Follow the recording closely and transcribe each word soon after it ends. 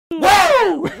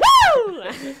Woo! Woo!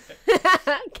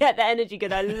 Get the energy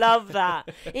good. I love that.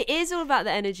 It is all about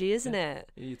the energy, isn't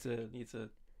it? You need to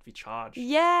be charged.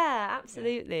 Yeah,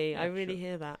 absolutely. Yeah, I really sure.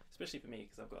 hear that. Especially for me,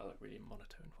 because I've got a really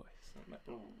monotone voice. I'm like,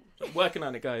 I'm working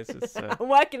on it, guys. It's, I'm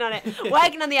working on it.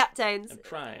 Working on the uptones. I'm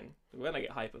trying. When I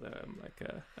get hyper, though, I'm like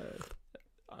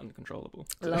uncontrollable.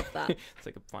 I love that. It's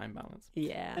like a fine balance.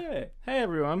 Yeah. Anyway, hey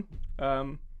everyone.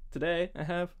 Today I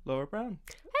have Laura Brown.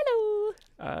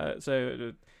 Hello.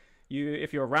 So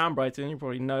if you're around Brighton, you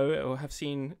probably know or have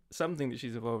seen something that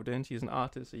she's involved in. She's an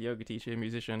artist, a yoga teacher, a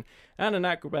musician, and an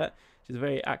acrobat. She's a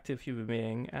very active human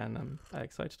being, and I'm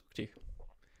excited to talk to you.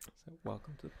 So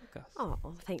welcome to the podcast.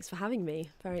 Oh, thanks for having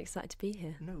me. Very excited to be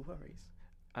here. No worries.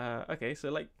 Okay,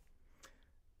 so I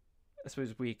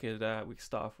suppose we could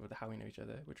start off with how we know each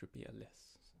other, which would be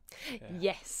Alice. Yeah.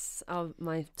 Yes. Oh,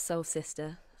 my soul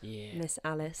sister, Yeah. Miss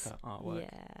Alice. Her artwork.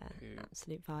 Yeah.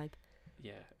 Absolute vibe.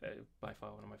 Yeah, by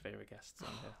far one of my favorite guests on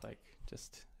here. Like,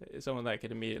 just someone that I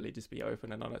could immediately just be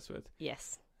open and honest with.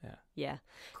 Yes. Yeah. Yeah.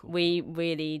 Cool. We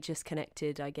really just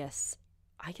connected, I guess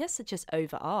it just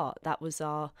over art. That was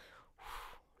our,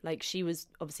 like, she was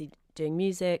obviously doing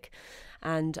music,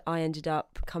 and I ended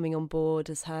up coming on board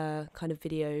as her kind of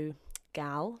video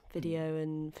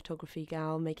and photography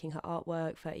gal, making her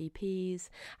artwork for EPs,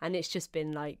 and it's just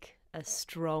been like a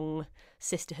strong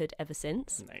sisterhood ever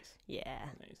since. Nice. Yeah.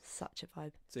 Nice. Such a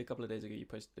vibe. So a couple of days ago you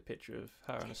posted a picture of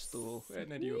her on a stool,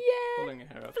 and then you were pulling her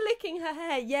hair up. Flicking her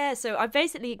hair. Yeah. So I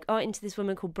basically got into this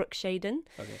woman called Brooke Shaden,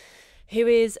 Okay. who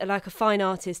is like a fine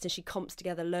artist, and she comps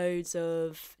together loads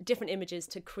of different images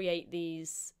to create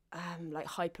these like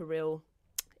hyper real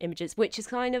images, which is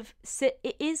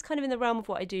it is kind of in the realm of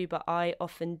what I do, but I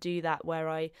often do that where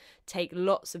I take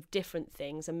lots of different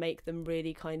things and make them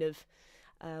really kind of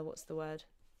what's the word,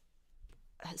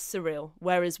 surreal.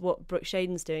 Whereas what Brooke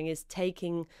Shaden's doing is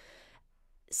taking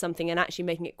something and actually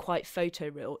making it quite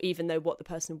photoreal, even though what the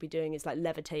person will be doing is like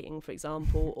levitating, for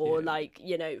example, or like,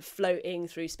 you know, floating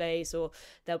through space, or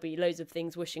there'll be loads of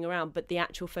things whooshing around, but the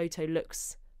actual photo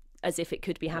looks as if it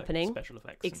could be happening. Like special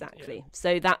effects. Exactly.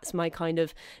 So that's my kind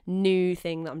of new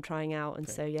thing that I'm trying out. And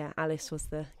so, yeah, Alice was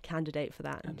the candidate for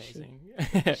that. And amazing.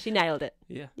 She nailed it.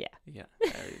 Yeah. Yeah. Yeah.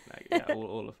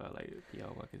 All of her like PR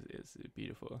work is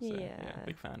beautiful. So yeah,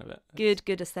 big fan of it.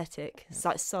 Good aesthetic. It's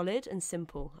like solid and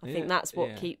simple. I think that's what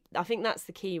I think that's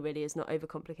the key, really, is not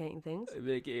overcomplicating things.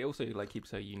 It also like keeps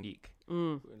her unique.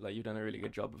 Like, you've done a really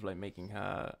good job of like making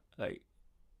her like,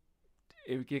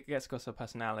 it gets across her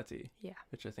personality,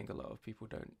 which I think a lot of people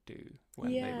don't do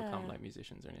when they become like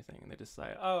musicians or anything, and they're just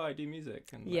like, oh, I do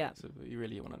music, and like, so you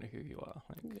really want to know who you are.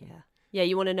 Like, yeah,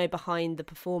 you want to know behind the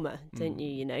performer, don't you?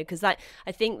 You know, because like,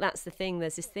 I think that's the thing.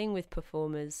 There's this thing with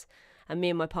performers, and me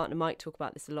and my partner Mike talk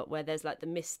about this a lot, where there's like the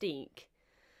mystique,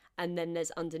 and then there's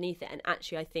underneath it. And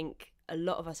actually, I think a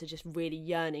lot of us are just really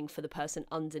yearning for the person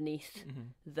underneath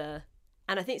the.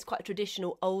 And I think it's quite a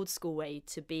traditional, old school way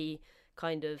to be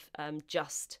kind of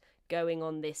just going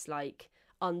on this like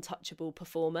untouchable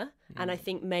performer. And I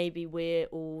think maybe we're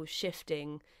all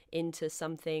shifting into a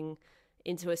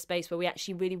space where we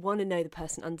actually really want to know the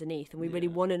person underneath, and we really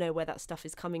want to know where that stuff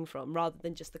is coming from, rather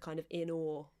than just the kind of in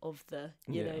awe of the,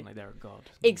 you know, like they're a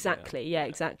god. Exactly.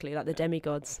 Exactly, like the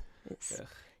demigods. It's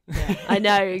I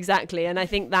know, exactly. And I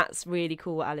think that's really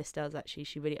cool what Alice does. Actually,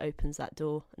 she really opens that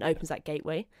door and opens that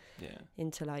gateway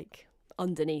into like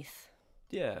underneath.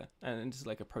 Yeah, and just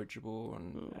like approachable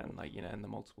and like, you know, and the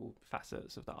multiple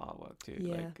facets of the artwork too.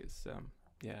 Like, it's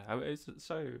I was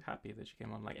so happy that she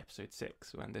came on like episode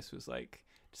 6 when this was like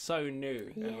so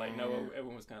new, and like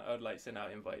everyone was kind of, I'd like send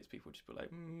out invites, people just be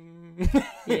like,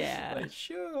 like,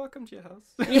 sure, I'll come to your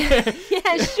house.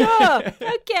 Sure,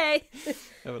 okay.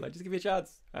 I was like, just give me a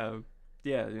chance.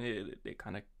 It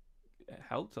kind of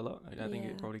helped a lot. I think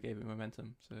it probably gave it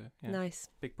momentum. So nice,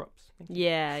 big props.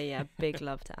 Big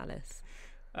love to Alice.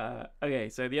 Okay,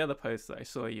 so the other post that I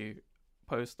saw you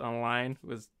post online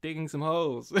was digging some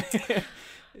holes.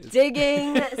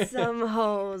 Digging some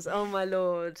holes, oh my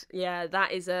lord. Yeah,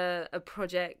 that is a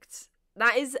project.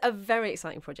 That is a very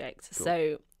exciting project. Cool.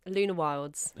 So Lunar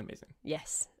Wilds. Amazing.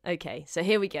 Yes. Okay, so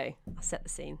here we go. I'll set the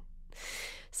scene.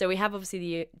 So we have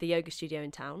obviously the yoga studio in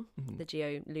town, the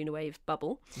Geo Lunar Wave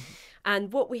Bubble.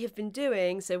 And what we have been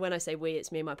doing, so when I say we,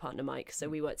 it's me and my partner Mike. So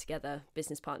we work together,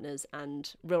 business partners and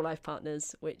real life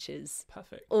partners, which is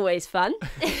perfect. Always fun.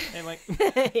 Hey, Mike.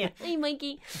 Hey,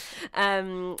 Mikey.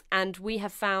 And we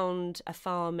have found a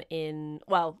farm in,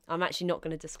 well, I'm actually not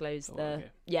going to disclose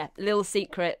little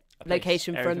secret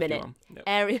location for a minute. Yep.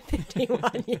 Area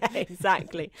 51, yeah,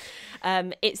 exactly.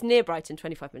 It's near Brighton,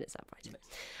 25 minutes out of Brighton.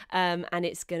 Nice. And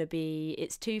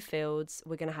it's 2 fields.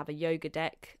 We're going to have a yoga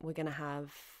deck. We're going to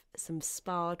have some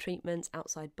spa treatments,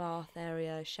 outside bath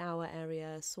area, shower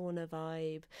area, sauna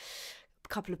vibe, a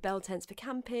couple of bell tents for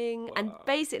camping. Wow. And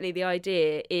basically the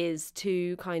idea is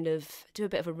to kind of do a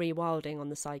bit of a rewilding on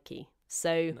the psyche.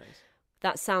 So Nice.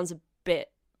 that sounds a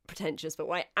bit pretentious, but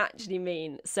what I actually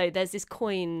mean, so there's this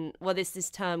there's this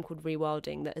term called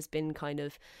rewilding that has been kind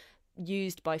of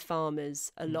used by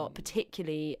farmers a lot,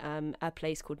 particularly a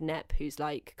place called Knepp, who's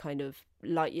like kind of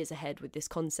light years ahead with this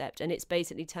concept, and it's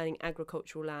basically turning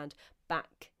agricultural land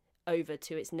back over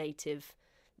to its native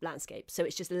landscape. So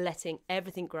it's just letting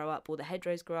everything grow up, all the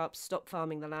hedgerows grow up, stop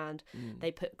farming the land.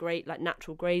 They put great like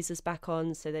natural grazers back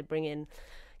on, so they bring in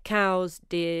cows,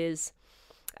 deers,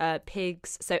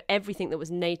 pigs, so everything that was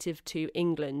native to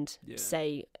England,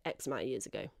 say X amount of years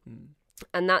ago.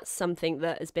 And that's something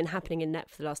that has been happening in Knepp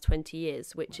for the last 20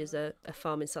 years, which is a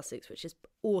farm in Sussex, which is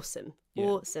awesome.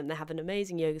 Awesome. They have an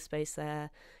amazing yoga space there,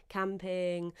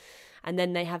 camping, and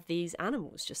then they have these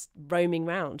animals just roaming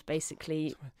around,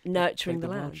 basically nurturing the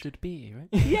land. Should be,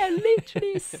 right? Yeah,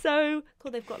 literally. So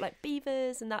cool. They've got like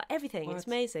beavers and that, everything. It's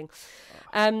amazing.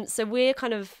 So we're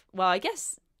kind of, well, I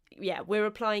guess, we're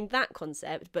applying that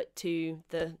concept, but to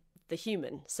the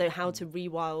human. So how to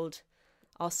rewild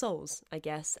our souls, I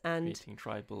guess, and creating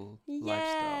tribal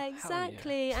lifestyle.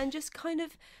 Exactly. And just kind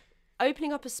of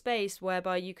opening up a space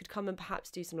whereby you could come and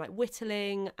perhaps do some like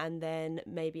whittling, and then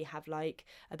maybe have like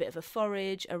a bit of a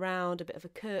forage around, a bit of a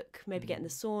cook, maybe get in the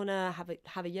sauna,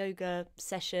 have a yoga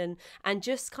session, and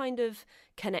just kind of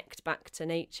connect back to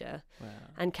nature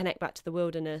and connect back to the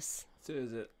wilderness. So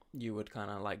is it you would kind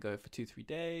of like go for 2-3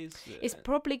 days? It's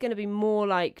probably going to be more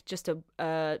like just 2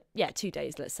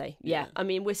 days, let's say. Yeah. I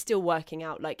mean, we're still working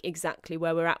out like exactly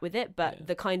where we're at with it, but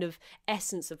the kind of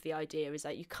essence of the idea is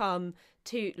that you come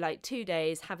to like 2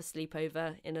 days, have a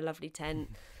sleepover in a lovely tent.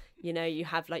 You know, you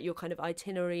have like your kind of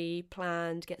itinerary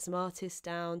planned, get some artists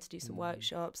down to do some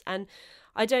workshops. And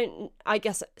I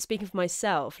guess speaking for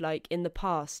myself, like in the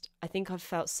past, I think I've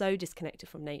felt so disconnected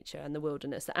from nature and the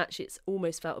wilderness that actually it's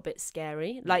almost felt a bit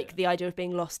scary. Like the idea of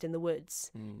being lost in the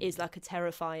woods is like a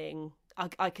terrifying,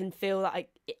 I can feel that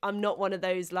I'm not one of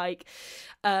those like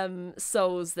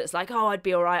souls that's like, oh, I'd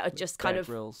be all right. I'd just kind of,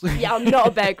 I'm not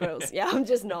a Bear Grylls. Yeah, I'm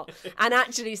just not. And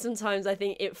actually sometimes I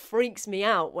think it freaks me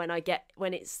out when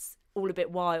it's all a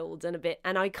bit wild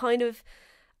and I kind of,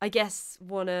 I guess,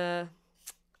 want to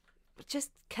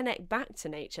just connect back to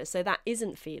nature. So that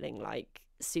isn't feeling like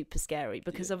super scary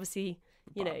because obviously,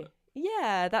 you know,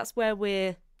 that's where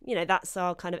we're, you know, that's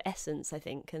our kind of essence, I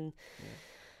think.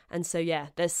 And so,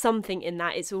 there's something in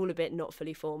that. It's all a bit not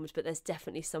fully formed, but there's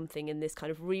definitely something in this kind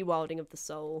of rewilding of the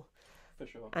soul. For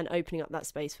sure. And opening up that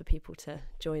space for people to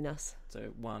join us.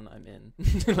 So I'm in.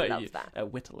 Like love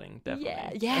that. Whittling,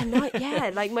 definitely.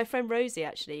 Yeah. Like my friend Rosie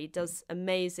actually does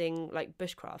amazing like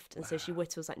bushcraft, and so she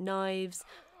whittles like knives,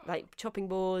 like chopping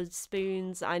boards,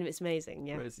 spoons. I know, it's amazing.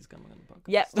 Yeah. Rosie's coming on the podcast.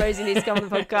 Yeah, Rosie needs to come on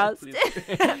the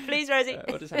podcast. Please, Rosie.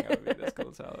 Or just hang out with me. That's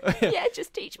cool. So, yeah,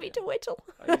 just teach me to whittle.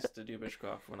 I used to do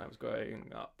bushcraft when I was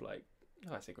growing up. Like,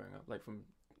 like from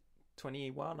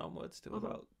 21 onwards till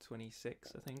about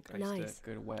 26, I think. I used to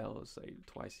go to Wales like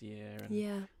twice a year,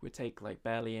 and we'd take like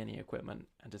barely any equipment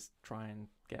and just try and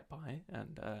get by.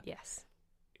 And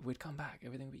we'd come back,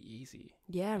 everything would be easy.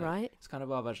 Yeah, right. It's kind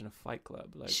of our version of Fight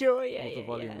Club. Like, sure, all the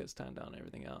volume gets turned down,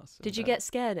 everything else. Did you get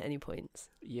scared at any points?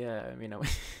 Yeah, I mean, oh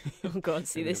God,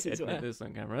 see, this is where this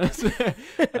on camera.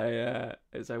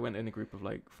 I went in a group of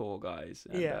like 4 guys,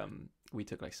 and we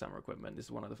took like summer equipment. This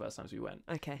is one of the first times we went.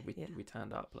 Okay. We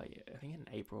turned up like I think in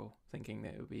April, thinking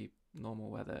that it would be normal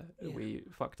weather. We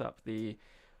fucked up the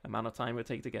amount of time it would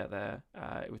take to get there.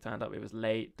 We turned up, it was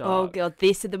late, dark. Oh God,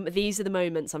 these are the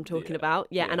moments I'm talking about.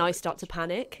 Yeah, and I start to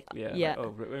panic. Yeah.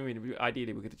 Like, I mean,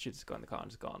 ideally we could have just got in the car and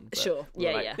just gone. But sure.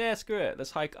 Yeah, screw it. Let's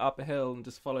hike up a hill and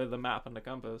just follow the map and the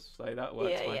compass. Like that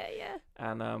works fine. Yeah.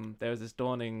 And there was this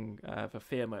dawning for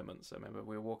fear moments. I remember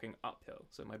we were walking uphill,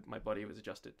 so my body was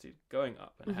adjusted to going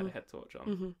up, and I had a head torch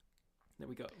on. Then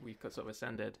we got sort of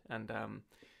ascended, and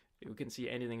we couldn't see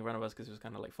anything in front of us because it was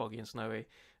kind of like foggy and snowy.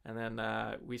 And then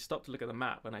we stopped to look at the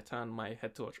map, and I turned my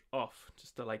head torch off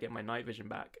just to like get my night vision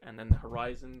back. And then the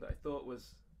horizon that I thought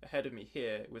was ahead of me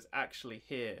here was actually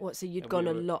here. What? So you'd gone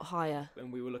a lot higher?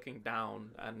 And we were looking down,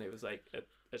 and it was like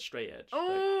a straight edge,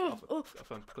 off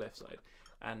a cliffside.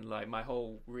 And like my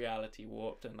whole reality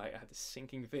warped, and like I had this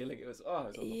sinking feeling. It was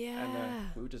and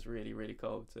we were just really, really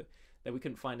cold. So then we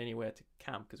couldn't find anywhere to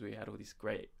camp because we had all these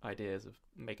great ideas of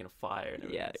making a fire and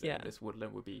everything. So this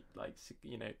woodland would be like,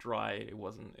 you know, dry.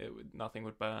 Nothing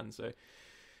would burn. So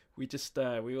we just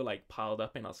we were like piled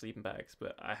up in our sleeping bags.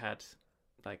 But I had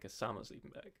like a summer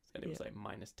sleeping bag, and it was like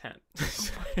 -10.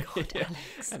 God,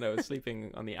 Alex. And I was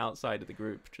sleeping on the outside of the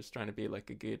group, just trying to be like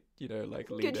a good, like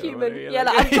leader. Good human.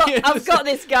 Like, I've got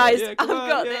this, guys. I've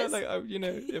got this. Like,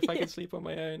 if I can sleep on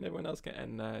my own, everyone else can.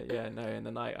 And in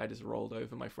the night, I just rolled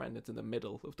over my friend into the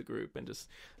middle of the group and just,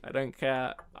 I don't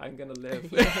care, I'm gonna live.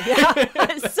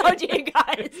 Sod you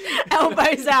guys,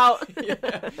 elbows out.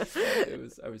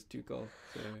 I was too cold.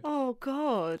 So. Oh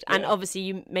God! And obviously,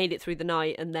 you made it through the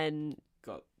night, and then.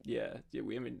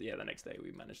 The next day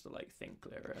we managed to like think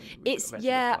clearer.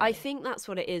 I think that's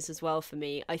what it is as well for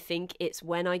me. I think it's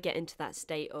when I get into that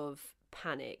state of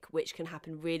panic, which can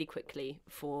happen really quickly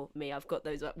for me. I've got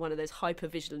one of those hyper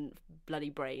vigilant bloody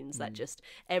brains that just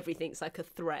everything's like a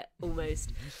threat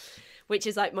almost. Which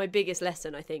is like my biggest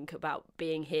lesson, I think, about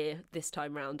being here this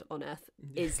time round on Earth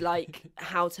is like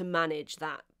how to manage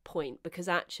that point, because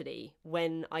actually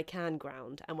when I can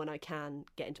ground and when I can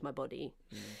get into my body,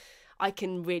 I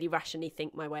can really rationally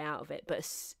think my way out of it, but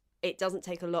it doesn't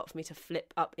take a lot for me to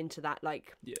flip up into that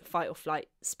like fight or flight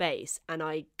space, and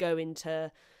I go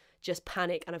into just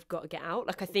panic and I've got to get out.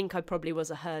 Like I think I probably was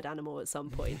a herd animal at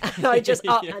some point. And I just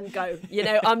up and go.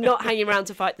 I'm not hanging around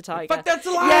to fight the tiger. But that's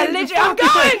a lie. Yeah, literally, I'm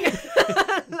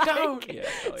going.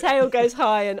 Tail goes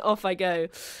high and off I go.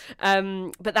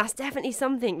 But that's definitely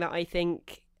something that I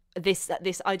think. This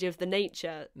idea of the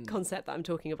nature concept that I'm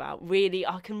talking about, really,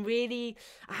 I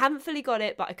haven't fully got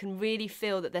it, but I can really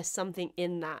feel that there's something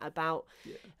in that about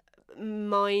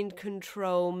mind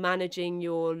control, managing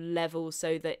your level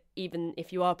so that even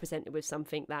if you are presented with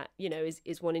something that,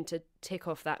 is wanting to tick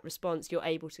off that response, you're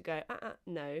able to go,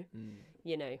 no,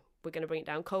 we're going to bring it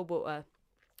down.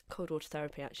 Cold water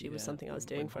therapy actually was something I was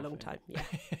doing for a long time. Yeah,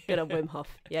 good on Wim Hof.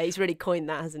 Yeah, he's really coined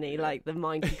that, hasn't he? Like the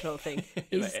mind control thing.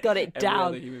 He's got it down.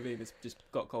 Every other human being that's just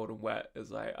got cold and wet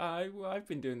is like, I've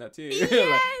been doing that too.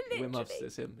 Yeah, Wim Hof's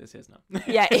it's his now.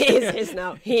 Yeah, it is his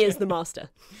now. He is the master.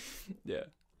 Yeah,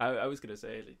 I was gonna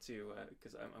say too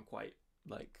because I'm quite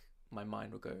like my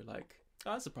mind will go like,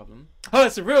 oh, that's a problem. Oh,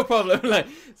 that's a real problem. Like,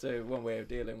 so one way of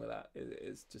dealing with that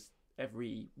is just.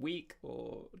 Every week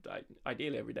or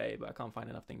ideally every day, but I can't find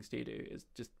enough things to do, is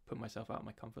just put myself out of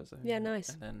my comfort zone. Yeah, nice.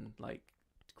 And then like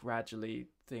gradually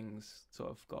things sort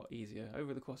of got easier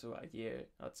over the course of like a year.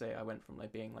 I'd say I went from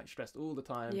like being like stressed all the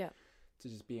time to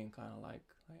just being kind of like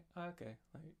okay,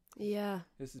 like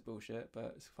this is bullshit,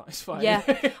 but it's fine. Yeah,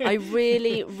 I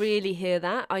really, really hear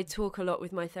that. I talk a lot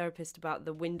with my therapist about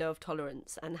the window of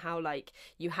tolerance and how like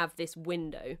you have this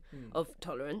window of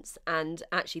tolerance, and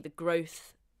actually the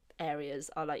growth areas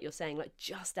are like you're saying, like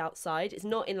just outside. It's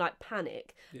not in like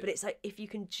panic, but it's like if you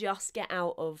can just get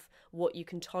out of what you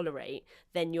can tolerate,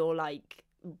 then you're like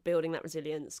building that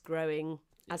resilience, growing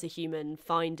as a human,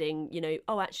 finding,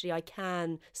 actually I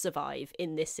can survive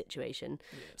in this situation.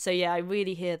 So I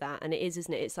really hear that. And it is,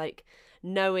 isn't it? It's like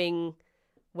knowing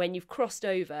when you've crossed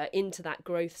over into that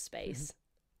growth space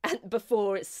and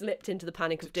before it's slipped into the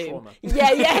panic of doom. Trauma.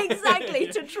 Yeah, exactly.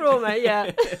 To trauma,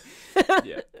 yeah.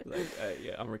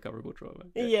 Unrecoverable trauma.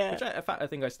 Yeah. Which I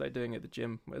think I started doing at the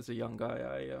gym as a young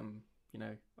guy.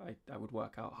 I would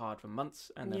work out hard for months,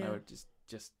 and then I would just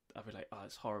I'd be like, oh,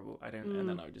 it's horrible. I don't, and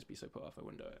then I would just be so put off I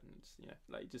wouldn't do it,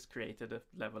 and just created a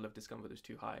level of discomfort that was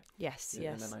too high. Yes.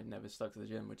 And then I never stuck to the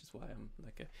gym, which is why I'm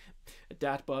like a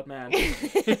dad bod man.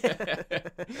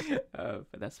 But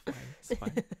that's fine. It's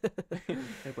fine.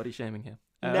 No body shaming here.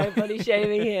 No body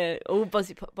shaming here. All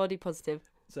body positive.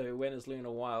 So when is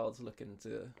Luna Wilds looking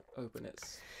to open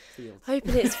its fields?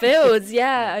 Open its fields,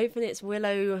 yeah. Open its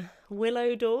willow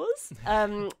doors.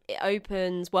 It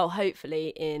opens, well,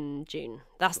 hopefully in June.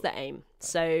 That's the aim.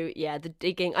 So yeah, the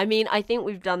digging. I mean, I think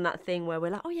we've done that thing where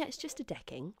we're like, oh yeah, it's just a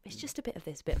decking. It's just a bit of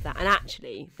this, a bit of that. And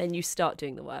actually, then you start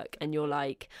doing the work and you're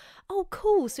like, oh,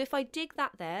 cool. So if I dig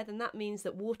that there, then that means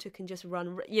that water can just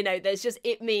run, there's just,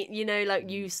 like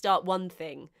you start one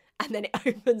thing and then it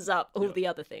opens up all the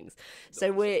other things.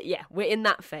 So we're in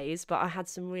that phase. But I had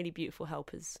some really beautiful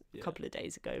helpers a couple of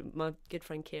days ago. My good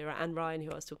friend Kira and Ryan, who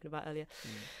I was talking about earlier,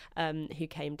 who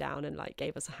came down and like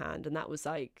gave us a hand, and that was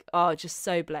like, oh, just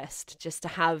so blessed just to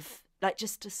have. Like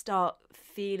just to start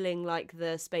feeling like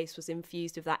the space was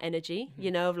infused with that energy,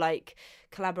 of like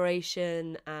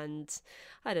collaboration, and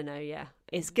I don't know,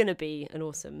 it's gonna be an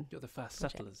awesome. You're the first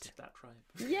project. Settlers of that tribe.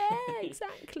 Yeah,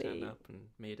 exactly. Turned up and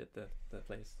made it the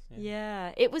place.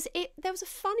 Yeah, it was. There was a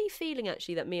funny feeling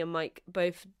actually that me and Mike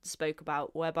both spoke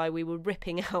about, whereby we were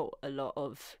ripping out a lot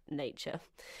of nature.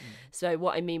 So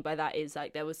what I mean by that is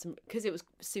like there was some, because it was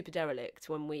super derelict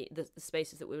when the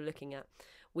spaces that we were looking at.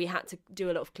 we had to do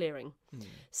a lot of clearing.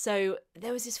 So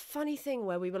there was this funny thing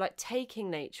where we were like taking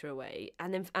nature away,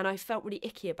 and I felt really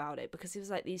icky about it, because it was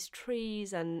like these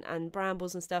trees and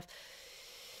brambles and stuff.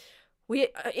 We,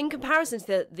 in comparison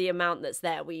to the amount that's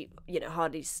there, we, you know,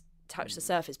 hardly touch the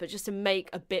surface, but just to make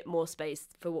a bit more space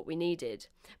for what we needed.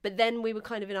 But then we were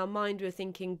kind of, in our mind, we were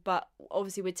thinking, but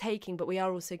obviously we're taking, but we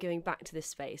are also going back to this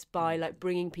space by like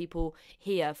bringing people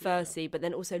here firstly, but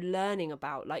then also learning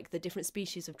about like the different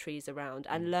species of trees around,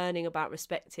 and learning about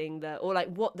respecting or like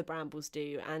what the brambles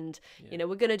do. And you know,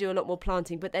 we're going to do a lot more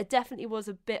planting, but there definitely was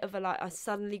a bit of a like, I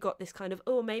suddenly got this kind of,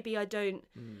 oh, maybe I don't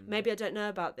know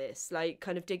about this, like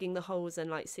kind of digging the holes and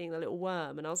like seeing the little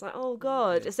worm, and I was like, oh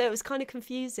god. So it was kind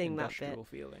and industrial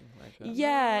feeling, like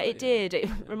it did. It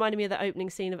reminded me of the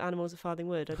opening scene of Animals of Farthing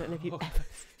Wood. I don't know if you've ever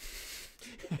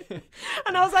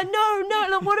and I was like, no,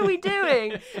 like, what are we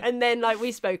doing? And then like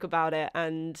we spoke about it,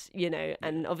 and you know,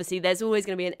 and obviously there's always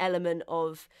going to be an element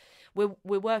of we're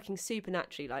working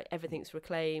supernaturally, like everything's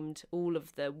reclaimed, all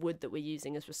of the wood that we're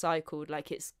using is recycled,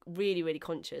 like it's really, really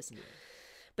conscious.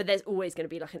 But there's always going to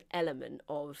be like an element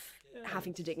of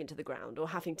having to dig into the ground or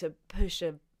having to push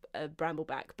a bramble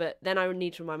back. But then I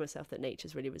need to remind myself that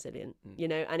nature's really resilient, you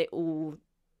know, and it all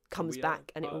comes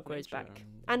back and it all grows back.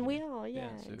 And we are,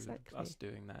 so exactly. Us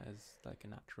doing that is like a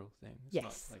natural thing.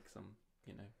 It's not like some,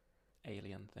 you know,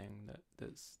 alien thing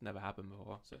that's never happened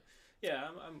before. So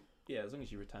I'm as long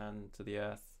as you return to the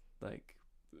earth, like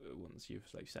once you've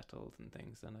like settled and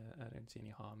things, then I don't see any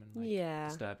harm in like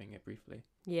disturbing it briefly.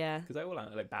 Because I all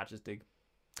like badgers dig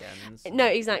dens. No,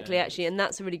 exactly, actually, and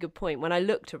that's a really good point. When I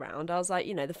looked around, I was like,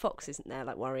 you know, the fox isn't there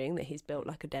like worrying that he's built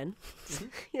like a den.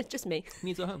 It's just me. He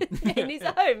needs a home. He needs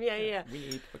a home. Yeah. We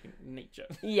need fucking nature.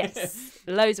 Yes,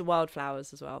 loads of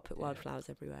wildflowers as well. Put wildflowers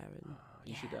everywhere. And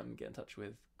you should get in touch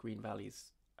with Green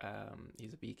Valleys.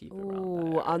 He's a beekeeper.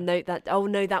 Oh, I'll note that. Oh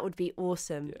no, that would be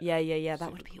awesome. Yeah.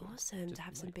 That would be awesome to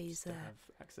have some bees there. To have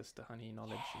access to honey,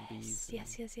 knowledge, and bees.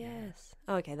 Yes.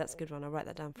 Oh, okay, that's a good one. I'll write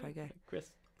that down before I go.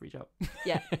 Chris, reach out.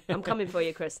 Yeah, I'm coming for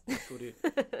you, Chris. Cool dude.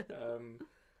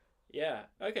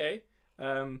 Okay.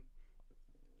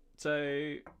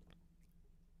 So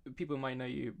people might know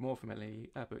you more familiarly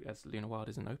as Lunar Wild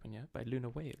isn't open yet, by Lunar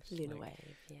Waves. Wave,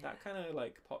 That kind of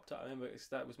like popped up. I remember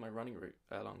that was my running route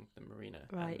along the marina.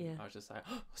 Right, and I was just like,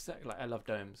 oh, what's that? Like, I love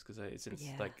domes because since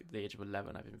like the age of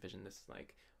 11, I've envisioned this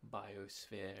like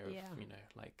biosphere of, you know,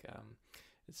 like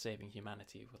saving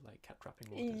humanity with like cat trapping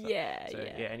water. So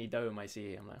any dome I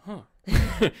see, I'm like, huh.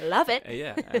 Love it.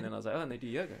 And then I was like, oh, and they do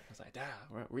yoga. I was like, damn,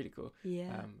 really cool.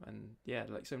 And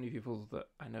like so many people that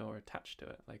I know are attached to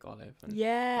it, like Olive. And,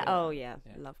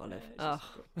 love Olive. Cool.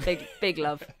 big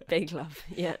love.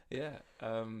 Yeah.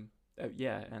 And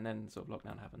then sort of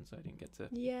lockdown happened, so I didn't get to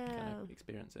kind of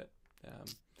experience it.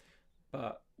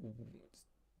 But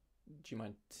do you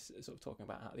mind sort of talking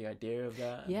about the idea of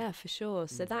that? Yeah, for sure.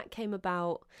 So that came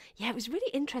about. Yeah, it was really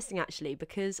interesting actually,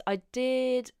 because I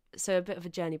did a bit of a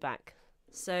journey back.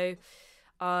 So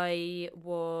I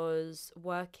was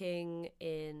working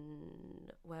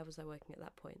where was I working at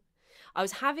that point? I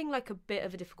was having like a bit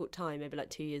of a difficult time, maybe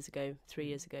like 3 years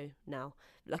ago now,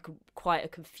 like quite a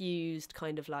confused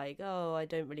kind of like, oh, I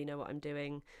don't really know what I'm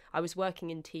doing. I was working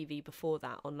in TV before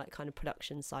that on like kind of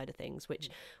production side of things, which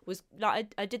was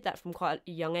like, I did that from quite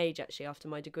a young age actually after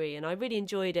my degree, and I really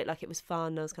enjoyed it. Like it was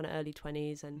fun. I was kind of early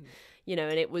 20s and, you know,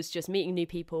 and it was just meeting new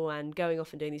people and going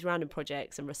off and doing these random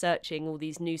projects and researching all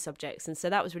these new subjects. And so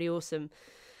that was really awesome.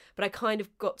 But I kind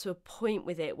of got to a point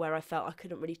with it where I felt I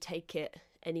couldn't really take it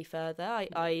any further.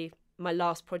 My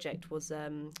last project was a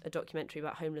documentary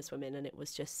about homeless women, and it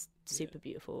was just super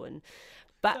beautiful.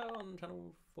 But on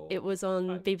Channel 4? It was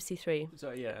on BBC Three.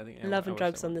 So I think Love and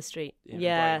Drugs on the Street.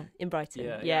 In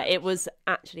Brighton. Yeah, it was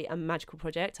actually a magical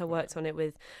project. I worked on it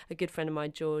with a good friend of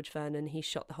mine, George Vernon. He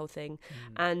shot the whole thing,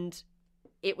 and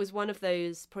it was one of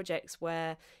those projects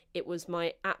where it was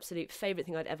my absolute favourite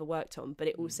thing I'd ever worked on, but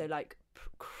it also like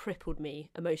crippled me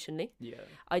emotionally.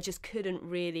 I just couldn't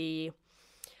really.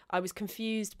 I was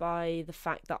confused by the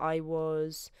fact that I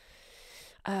was.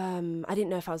 I didn't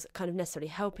know if I was kind of necessarily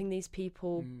helping these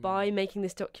people by making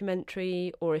this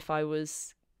documentary, or if I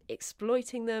was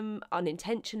exploiting them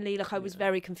unintentionally. Like I was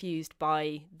very confused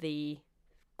by the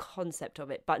concept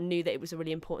of it, but knew that it was a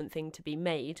really important thing to be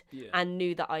made, and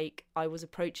knew that I was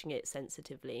approaching it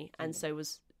sensitively, and so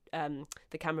was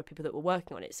the camera people that were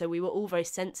working on it. So we were all very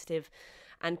sensitive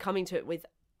and coming to it with,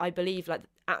 I believe, like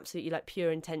absolutely like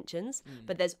pure intentions,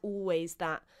 but there's always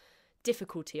that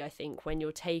difficulty, I think, when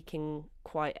you're taking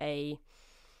quite a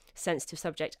sensitive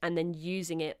subject and then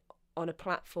using it on a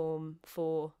platform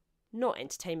for not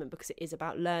entertainment because it is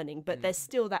about learning, but there's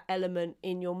still that element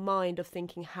in your mind of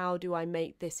thinking, how do I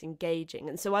make this engaging?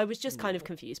 And so I was just kind of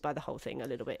confused by the whole thing a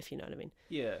little bit, if you know what I mean.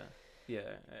 Yeah.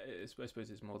 I suppose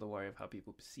it's more the worry of how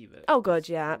people perceive it. Oh God,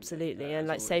 yeah, absolutely. And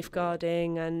like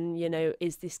safeguarding, and you know,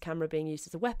 is this camera being used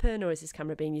as a weapon, or is this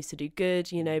camera being used to do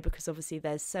good? You know, because obviously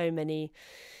there's so many.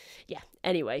 Yeah.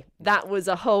 Anyway, that was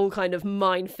a whole kind of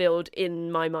minefield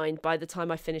in my mind. By the time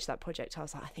I finished that project, I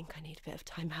was like, I think I need a bit of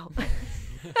time out.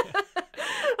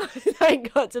 I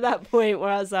got to that point where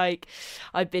I was like,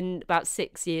 I've been about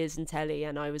 6 years in telly,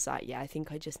 and I was like, yeah, I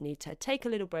think I just need to take a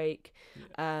little break.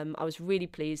 I was really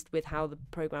pleased with how the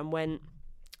programme went,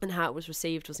 and how it was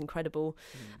received was incredible.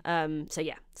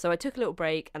 So I took a little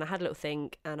break, and I had a little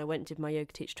think, and I went and did my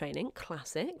yoga teacher training.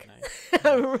 Classic. Nice.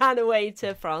 I ran away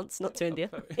to France, not to India.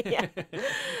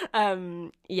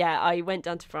 I went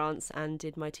down to France and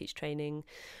did my teacher training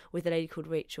with a lady called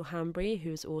Rachel Hanbury,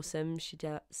 who was awesome.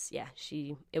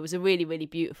 It was a really, really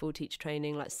beautiful teacher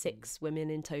training, like 6 women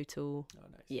in total. Oh,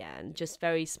 nice. Yeah, and just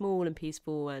very small and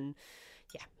peaceful, and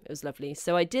yeah, it was lovely.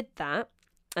 So I did that,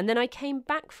 and then I came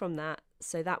back from that.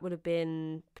 So that would have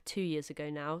been 2 years ago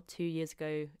now, 2 years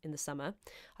ago in the summer.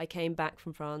 I came back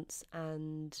from France,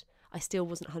 and I still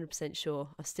wasn't 100% sure.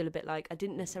 I was still a bit like, I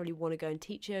didn't necessarily want to go and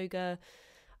teach yoga.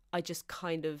 I just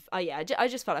kind of, I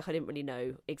just felt like I didn't really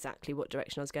know exactly what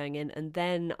direction I was going in. And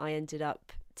then I ended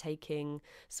up taking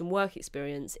some work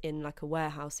experience in like a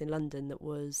warehouse in London that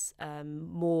was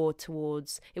more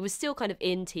towards, it was still kind of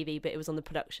in TV, but it was on the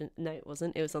production. No, it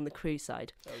wasn't. It was on the crew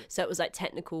side. So it was like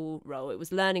technical role. It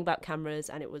was learning about cameras,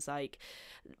 and it was like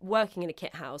working in a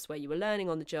kit house where you were learning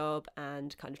on the job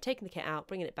and kind of taking the kit out,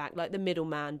 bringing it back, like the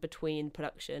middleman between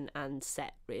production and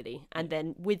set, really. And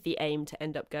then with the aim to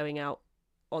end up going out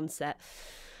on set.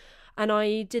 And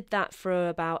I did that for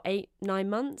about 8-9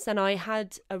 months, and I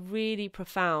had a really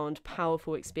profound,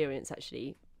 powerful experience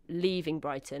actually leaving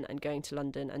Brighton and going to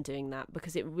London and doing that,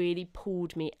 because it really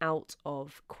pulled me out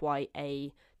of quite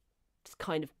a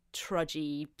kind of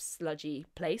trudgy, sludgy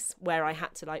place where I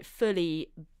had to like fully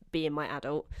be in my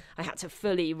adult. I had to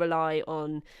fully rely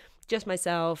on just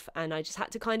myself, and I just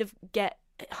had to kind of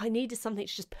I needed something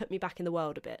to just put me back in the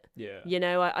world a bit. Yeah. You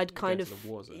know, I'd kind of...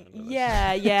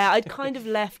 I'd kind of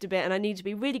left a bit, and I needed to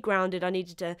be really grounded. I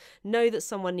needed to know that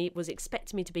someone was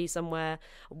expecting me to be somewhere.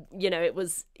 You know, it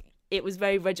was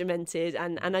very regimented,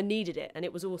 and I needed it, and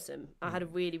it was awesome. I had a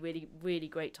really, really, really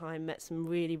great time, met some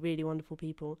really, really wonderful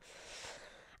people.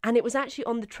 And it was actually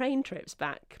on the train trips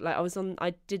back. Like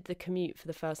I did the commute for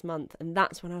the first month, and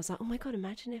that's when I was like, oh my God,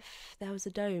 imagine if there was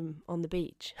a dome on the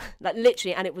beach. Like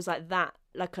literally, and it was like that,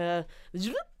 like a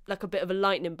bit of a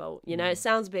lightning bolt, you know? It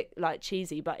sounds a bit like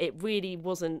cheesy, but it really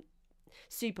wasn't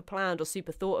super planned or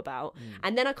super thought about.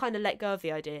 And then I kind of let go of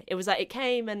the idea. It was like it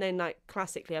came, and then like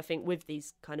classically, I think with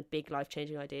these kind of big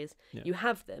life-changing ideas, you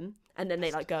have them, and then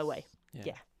they like go away.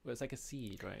 Yeah. Well, it's like a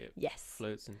seed, right? It yes.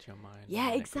 floats into your mind.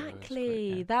 Yeah,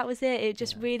 exactly. Yeah. That was it. It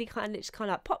just really kind of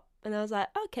like pop. And I was like,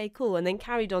 okay, cool. And then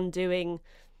carried on doing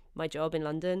my job in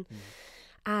London.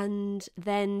 And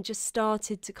then just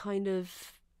started to kind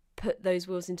of put those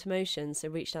wheels into motion. So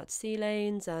reached out to Sea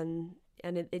Lanes, and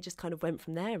it just kind of went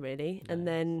from there, really. Nice. And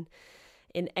then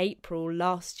in April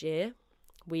last year,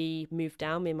 we moved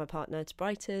down, me and my partner, to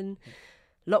Brighton.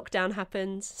 Lockdown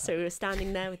happened, so we were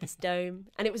standing there with this dome,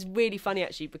 and it was really funny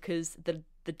actually, because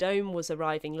the dome was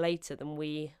arriving later than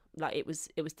it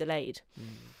was delayed.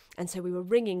 And so we were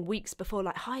ringing weeks before,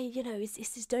 like, hi, you know, is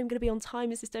this dome going to be on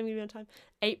time? Is this dome going to be on time?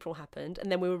 April happened,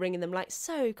 and then we were ringing them like,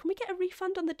 so can we get a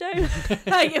refund on the dome?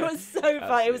 Like, it was so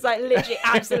funny. It was like literally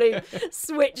absolute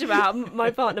switch about.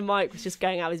 My partner Mike was just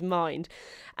going out of his mind,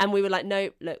 and we were like, no,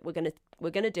 look, we're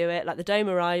gonna do it. Like, the dome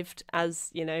arrived,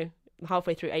 as you know,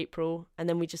 halfway through April, and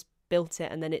then we just built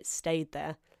it, and then it stayed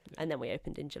there, and then we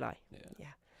opened in July. Yeah.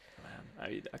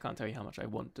 Man, I can't tell you how much I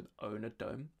want to own a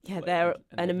dome. Yeah, they're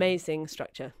an amazing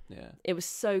structure. Yeah, it was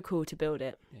so cool to build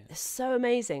it. It's so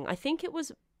amazing. I think it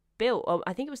was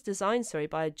designed,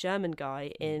 by a German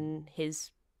guy in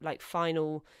his like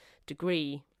final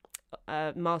degree,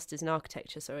 master's in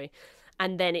architecture.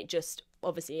 And then it just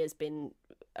obviously has been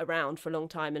around for a long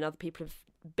time, and other people have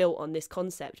built on this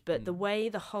concept, but the way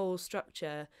the whole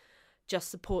structure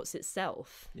just supports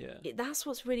itself, that's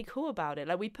what's really cool about it.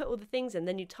 Like, we put all the things in,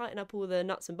 then you tighten up all the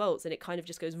nuts and bolts, and it kind of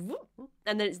just goes whoop,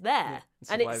 and then it's there,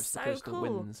 and it's so coastal cool.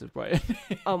 winds of Brighton.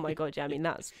 Oh my god, yeah. I mean,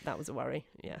 that was a worry.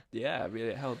 Yeah. Yeah, really,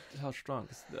 it held strong.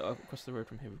 'Cause across the road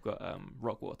from here, we've got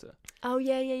Rockwater. Oh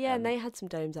yeah. And they had some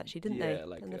domes actually, didn't they? Yeah,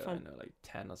 like in the I front. don't know, like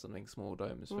 10 or something small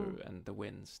domes, and the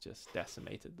winds just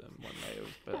decimated them one day.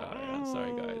 But yeah,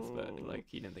 sorry guys, but like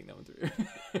you didn't think that one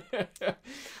through.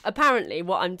 Apparently,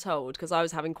 what I'm told, because I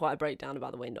was having quite a breakdown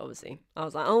about the wind. Obviously, I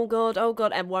was like, oh god,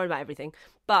 and worried about everything.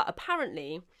 But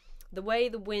apparently, the way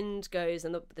the wind goes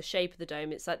and the shape of the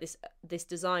dome, it's like this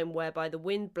design whereby the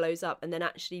wind blows up and then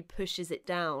actually pushes it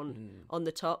down on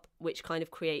the top, which kind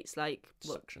of creates like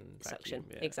suction.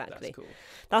 Yeah, exactly. That's cool.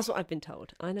 That's what I've been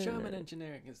told. I know. German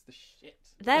engineering is the shit.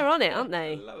 They're on it, aren't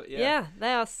they? I love it. Yeah,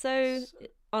 they are so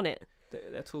on it.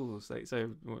 Their tools, like,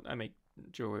 so I make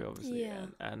jewelry, obviously, Yeah.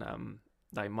 and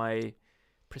like my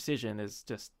precision is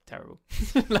just terrible.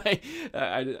 Like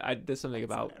there's something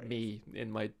about me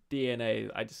in my DNA.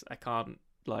 I can't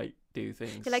like do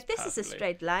things. You're like, this perfectly. is a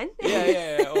straight line.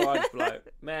 Yeah. Or I'd be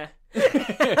like, meh.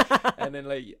 And then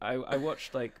like I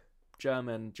watched like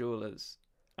German jewelers,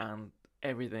 and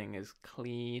everything is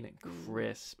clean and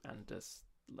crisp and just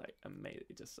like amazing.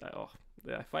 Just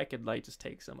if I could like just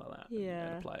take some of that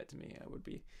and apply it to me, I would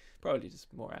be probably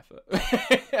just more effort.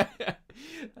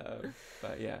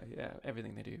 But yeah,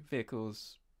 everything they do,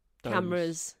 vehicles,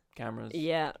 domes, cameras,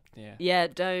 yeah,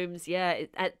 domes,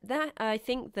 that I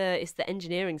think it's the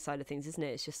engineering side of things, isn't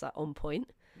it? It's just like on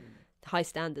point, high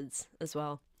standards as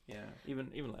well. Yeah, even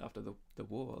like after the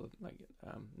war, like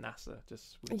NASA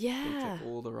just they took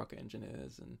all the rocket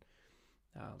engineers, and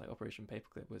like Operation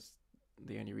Paperclip was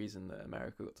the only reason that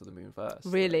America got to the moon first.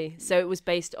 Really? So it was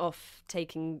based off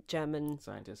taking German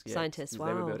scientists. Wow.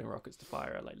 They were building rockets to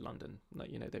fire at like London. Like,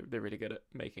 you know, they're really good at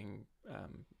making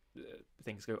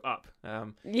things go up.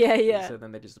 Yeah. So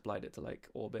then they just applied it to like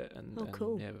orbit and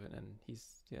cool. Yeah, and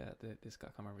he's this guy,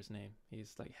 I can't remember his name.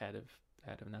 He's like head of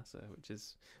NASA, which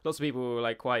is lots of people were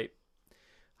like quite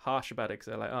harsh about it because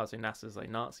they're like, oh, so NASA's like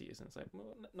Nazis, and it's like,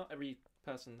 well, not every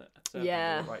person that served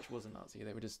in the Reich was a Nazi.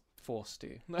 They were just forced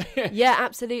to. Yeah,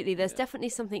 absolutely. There's definitely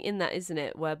something in that, isn't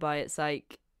it? Whereby it's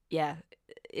like, yeah,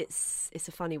 it's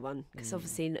a funny one because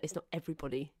obviously it's not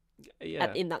everybody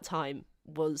in that time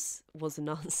was a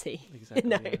Nazi. Exactly. You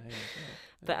know? Yeah.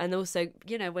 But and also,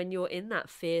 you know, when you're in that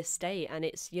fear state and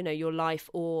it's, you know, your life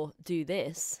or do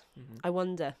this, I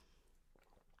wonder.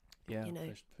 Yeah, you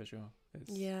know, for sure.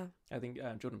 Yeah. I think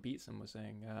Jordan Peterson was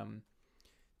saying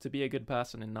to be a good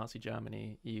person in Nazi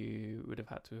Germany, you would have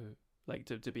had to, like,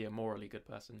 to be a morally good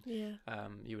person,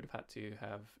 you would have had to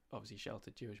have obviously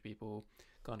sheltered Jewish people,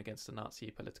 gone against the Nazi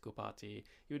political party.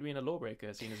 You would have been a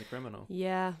lawbreaker, seen as a criminal.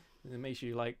 Yeah. It makes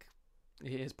you like,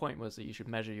 his point was that you should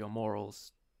measure your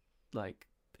morals like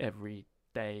every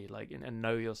day, like, and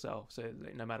know yourself, so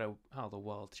like, no matter how the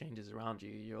world changes around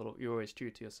you, you're always true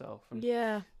to yourself, and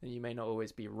you may not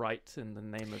always be right in the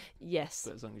name of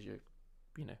but as long as you're,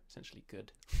 you know, essentially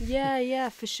good. Yeah,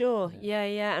 for sure.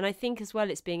 Yeah. And I think as well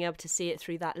it's being able to see it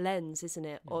through that lens, isn't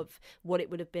it, of what it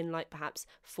would have been like perhaps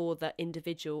for the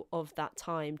individual of that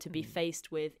time to be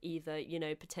faced with either, you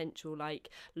know, potential like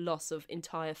loss of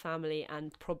entire family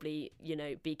and probably, you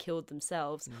know, be killed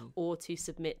themselves, or to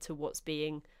submit to what's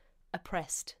being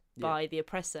oppressed by the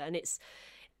oppressor. And it's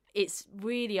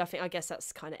really, I guess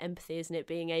that's kind of empathy, isn't it,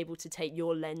 being able to take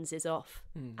your lenses off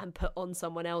and put on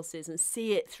someone else's and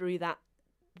see it through that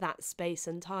space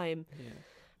and time.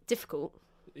 Difficult.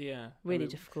 Really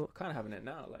difficult. Kind of having it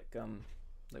now, like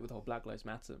with the whole Black Lives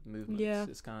Matter movement.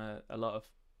 It's kind of, a lot of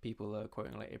people are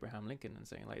quoting like Abraham Lincoln and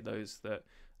saying like those that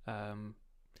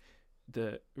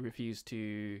refuse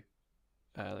to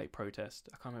like protest.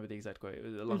 I can't remember the exact quote. It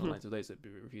was along the lines of those that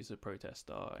refuse to protest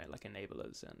are like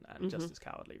enablers and just as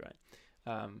cowardly, right?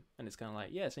 And it's kind of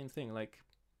like, same thing. Like,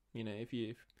 you know, if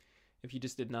you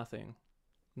just did nothing,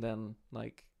 then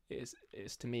like it's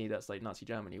to me that's like Nazi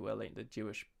Germany, where like the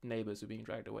Jewish neighbors were being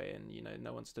dragged away and, you know,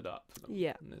 no one stood up for them.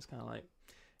 And it's kind of like,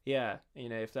 you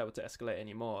know, if that were to escalate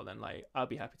anymore, then like I'd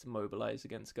be happy to mobilize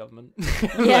against government.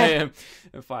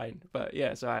 Fine. But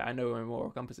so I know where my moral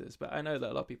compass is, but I know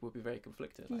that a lot of people would be very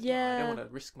conflicted. Like, I don't want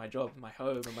to risk my job, my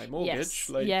home, and my mortgage.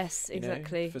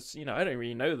 Exactly. You know, I don't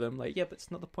really know them. Like, but it's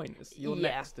not the point. It's you're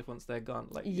next if once they're gone.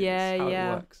 Like, it's how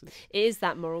it works. It is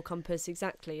that moral compass,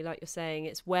 exactly like you're saying.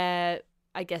 It's where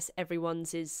I guess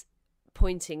everyone's is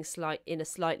pointing in a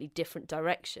slightly different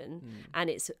direction, and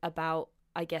it's about,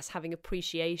 I guess, having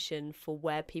appreciation for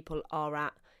where people are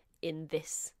at in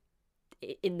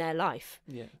their life,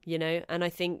 you know. And I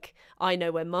think I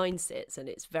know where mine sits, and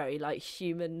it's very like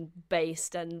human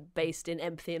based and based in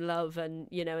empathy and love, and,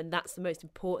 you know, and that's the most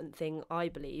important thing, I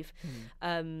believe.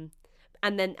 And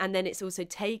then it's also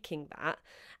taking that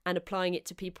and applying it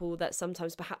to people that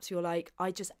sometimes perhaps you're like,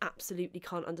 I just absolutely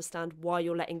can't understand why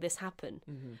you're letting this happen.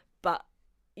 But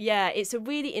yeah, it's a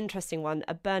really interesting one.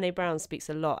 Brené Brown speaks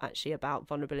a lot actually about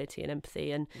vulnerability and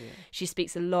empathy, and she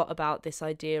speaks a lot about this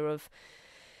idea of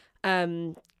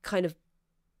kind of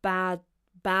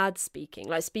bad speaking,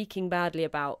 like speaking badly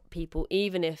about people,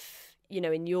 even if, you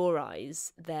know, in your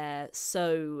eyes they're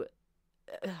so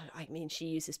I mean, she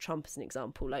uses Trump as an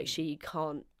example, like she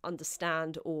can't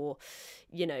understand, or,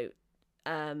 you know,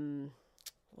 what am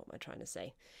I trying to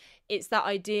say? It's that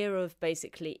idea of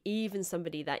basically even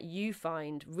somebody that you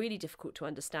find really difficult to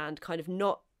understand, kind of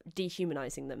not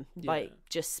dehumanizing them by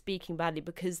just speaking badly,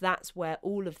 because that's where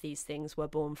all of these things were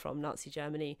born from. Nazi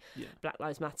Germany, Black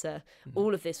Lives Matter,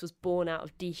 all of this was born out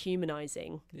of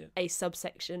dehumanizing a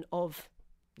subsection of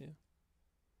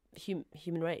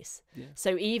human race.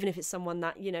 So even if it's someone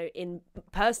that, you know, in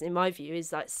my view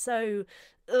is like, so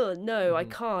no, I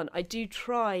can't, I do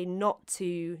try not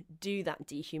to do that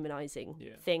dehumanizing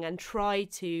thing, and try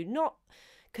to not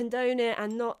condone it,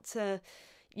 and not to,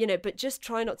 you know, but just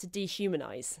try not to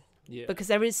dehumanize, because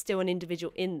there is still an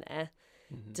individual in there,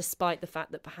 despite the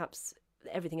fact that perhaps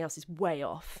everything else is way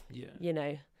off. You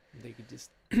know, they could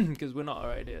just because we're not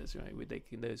our ideas, right?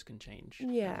 Those can change.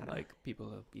 And, like, people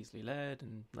are easily led,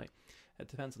 and like it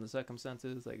depends on the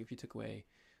circumstances. Like if you took away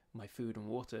my food and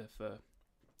water for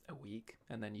a week,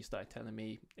 and then you started telling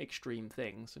me extreme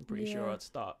things, I'm pretty sure I'd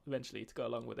start eventually to go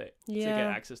along with it to get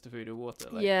access to food and water.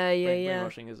 Like,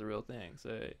 brainwashing is a real thing.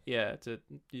 So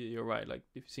you're right. Like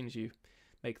as soon as you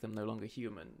make them no longer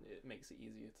human, it makes it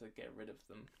easier to get rid of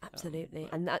them. Absolutely.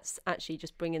 And that's actually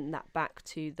just bringing that back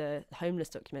to the homeless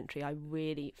documentary. I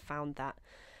really found that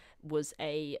was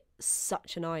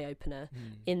such an eye-opener,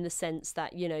 in the sense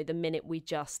that, you know, the minute we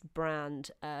just brand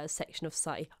a section of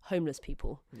society homeless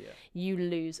people, you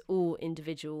lose all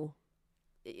individual,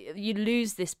 you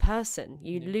lose this person,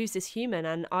 you lose this human.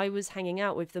 And I was hanging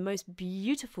out with the most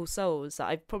beautiful souls that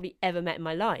I've probably ever met in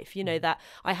my life, you know, that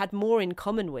I had more in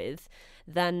common with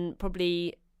than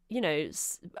probably, you know,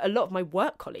 a lot of my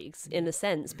work colleagues, in a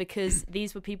sense, because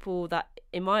these were people that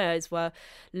in my eyes were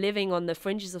living on the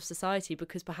fringes of society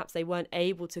because perhaps they weren't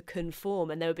able to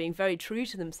conform, and they were being very true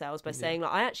to themselves by saying,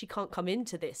 like, I actually can't come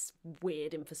into this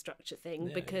weird infrastructure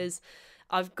thing because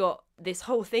I've got this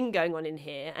whole thing going on in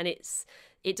here, and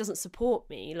it doesn't support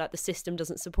me, like the system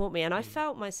doesn't support me. And I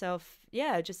felt myself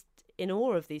just in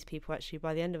awe of these people actually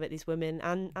by the end of it, these women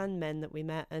and men that we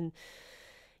met. And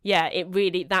it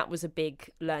really, that was a big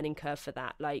learning curve for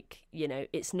that. Like, you know,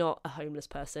 it's not a homeless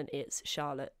person, it's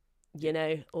Charlotte, you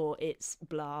know, or it's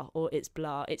blah, or it's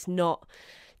blah. It's not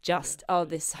just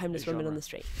this homeless woman on the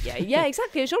street.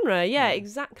 Exactly, a genre.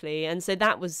 Exactly. And so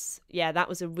that was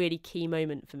a really key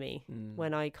moment for me,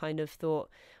 when I kind of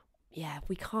thought,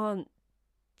 we can't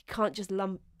just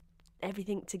lump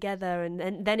everything together,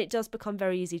 and then it does become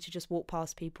very easy to just walk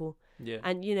past people,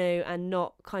 and, you know, and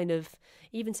not kind of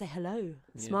even say hello,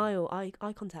 smile,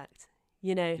 eye contact,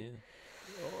 you know,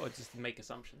 or just make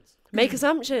assumptions.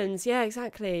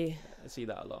 Exactly. I see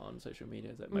that a lot on social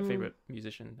media. Like my favorite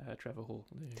musician, Trevor Hall.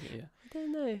 I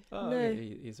don't know. No.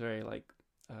 He's very like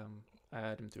I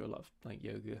heard him through a lot of like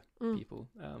yoga people.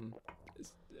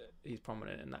 He's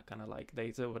prominent in that kind of, like,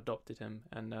 they sort of adopted him,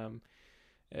 and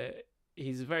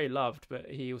he's very loved, but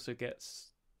he also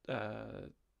gets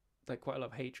like quite a lot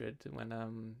of hatred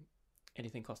when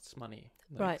anything costs money.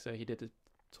 Like, right. So he did a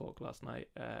talk last night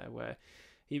where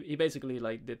he basically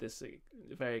like did this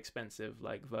very expensive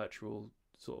like virtual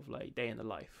sort of like day in the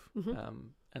life,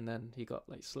 and then he got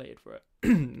like slated for it.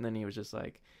 And then he was just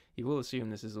like, he will assume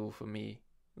this is all for me,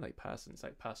 like it's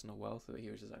like personal wealth. So he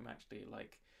was just like, I'm actually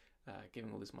like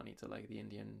giving all this money to like the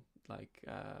Indian like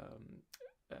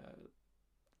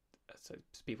so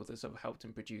people that sort of helped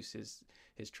him produce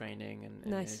his training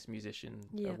and his musician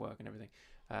work and everything.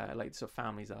 Like sort of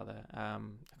families out there. I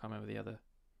can't remember the other.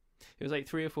 It was like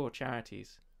 3 or 4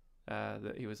 charities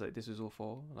that he was like, this was all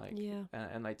for, like,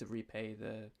 and like to repay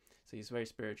the. So he's very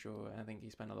spiritual. And I think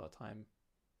he spent a lot of time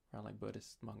around like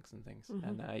Buddhist monks and things.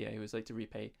 And he was like to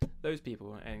repay those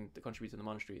people and to contribute to the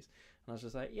monasteries. And I was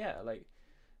just like, like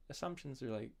assumptions are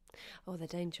like, oh, they're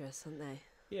dangerous, aren't they?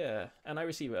 Yeah, and I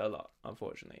receive it a lot,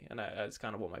 unfortunately, and that's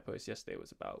kind of what my post yesterday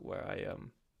was about, where I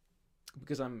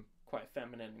because I'm quite a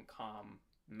feminine and calm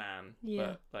man,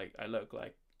 but like I look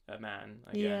like a man,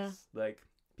 I guess. Like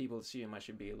people assume I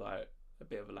should be like a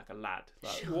bit of like a lad,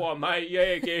 like sure. What, mate?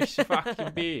 Yeah, guess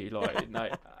fucking be like, no,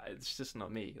 it's just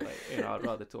not me. Like, you know, I'd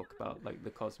rather talk about like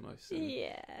the cosmos.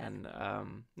 And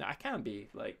I can be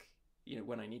like, you know,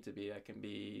 when I need to be, I can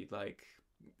be like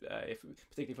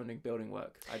particularly if I'm doing building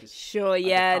work, I just sure,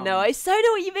 yeah, no, I so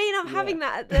know what you mean. I'm having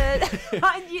that at the.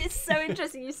 It's so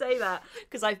interesting you say that,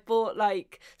 because I've bought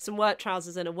like some work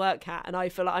trousers and a work hat, and I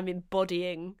feel like I'm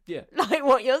embodying like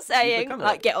what you're saying.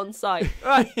 Like, get on site,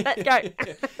 right? Let's go.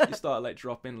 You start like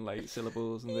dropping like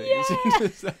syllables and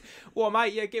things. Well,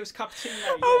 mate, give us a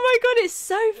cappuccino. Oh my god, it's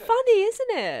so funny,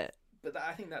 isn't it? But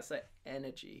I think that's like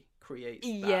energy creates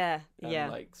that. Yeah.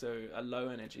 Like, so a low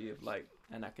energy of like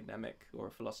an academic or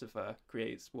a philosopher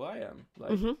creates who I am,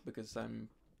 like, because I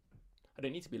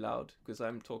don't need to be loud because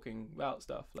I'm talking about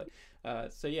stuff, like,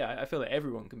 so yeah, I feel that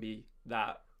everyone can be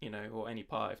that, you know, or any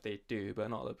part if they do, but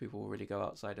not a lot of people will really go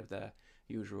outside of their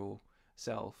usual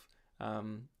self.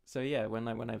 So yeah, when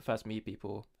I first meet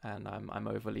people and I'm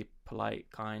overly polite,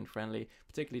 kind, friendly,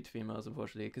 particularly to females,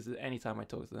 unfortunately, because anytime I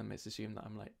talk to them, it's assumed that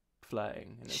I'm like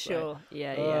flirting, and it's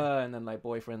and then like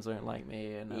boyfriends don't like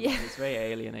me, and it's very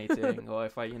alienating. Or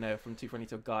if I, you know, from too funny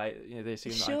to a guy, you know, they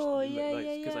assume that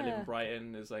because I live in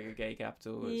Brighton, it's like a gay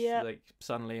capital, it's like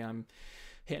suddenly I'm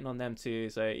hitting on them too.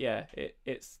 So yeah,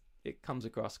 it comes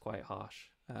across quite harsh,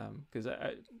 because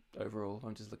overall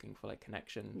I'm just looking for like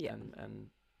connection and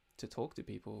to talk to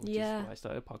people, which is why I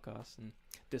started a podcast, and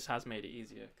this has made it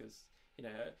easier because, you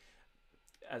know,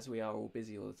 as we are all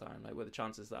busy all the time, like, were the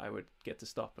chances that I would get to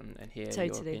stop and hear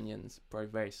your opinions probably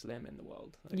very slim in the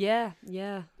world. Like,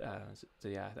 so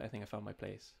yeah, I think I found my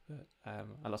place, but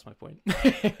I lost my point. I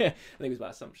think it was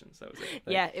about assumptions. That was it.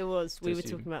 Like, it was. We were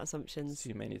talking about assumptions.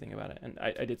 Assume anything about it, and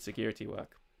I did security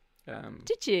work.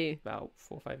 Did you? About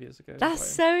 4 or 5 years ago. That's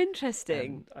so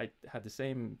interesting. And I had the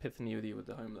same epiphany with you with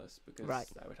the homeless, because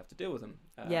I would have to deal with them.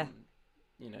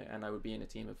 You know, and I would be in a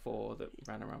team of 4 that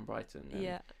ran around Brighton.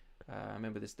 And, I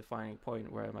remember this defining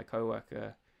point where my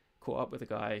coworker caught up with a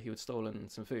guy who had stolen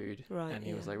some food, and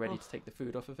he was like ready to take the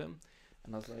food off of him,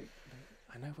 and I was like,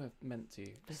 I know we're meant to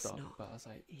stop, but I was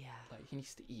like, like, he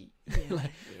needs to eat.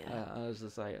 I was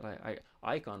just like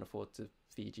I can't afford to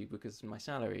feed you because my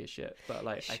salary is shit, but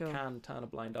like I can turn a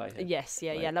blind eye here.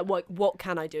 Like what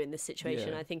can I do in this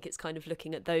situation? I think it's kind of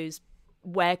looking at those,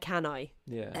 where can I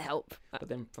help? But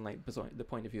then from like the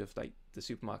point of view of like the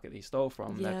supermarket that he stole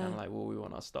from, they're kind of like, well, we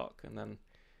want our stock, and then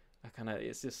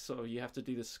it's just sort of, you have to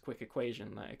do this quick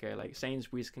equation, like, okay, like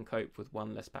Sainsbury's can cope with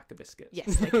 1 less pack of biscuits.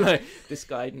 Yes, like, this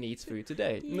guy needs food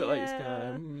today. Like, it's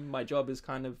kind of, my job is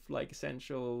kind of like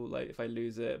essential. Like, if I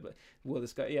lose it, but will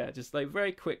this guy? Just like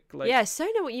very quick. Like, so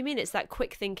know what you mean. It's that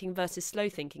quick thinking versus slow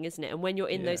thinking, isn't it? And when you're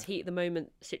in those heat of the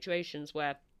moment situations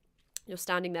where you're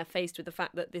standing there faced with the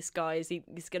fact that this guy is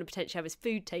going to potentially have his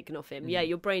food taken off him.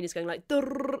 Your brain is going like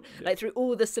like through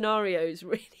all the scenarios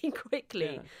really quickly.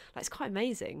 Like, it's quite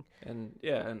amazing. And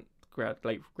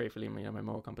gratefully, you know, my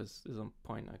moral compass is on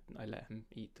point. I let him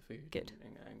eat the food. Good.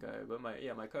 And go. But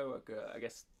my coworker, I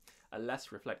guess a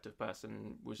less reflective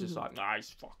person, was just like, nah,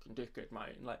 he's fucking dickhead,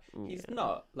 mate. And, like, he's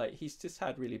not. Like, he's just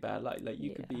had really bad luck. Like,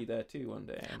 you could be there too one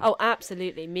day. Oh,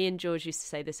 absolutely. Me and George used to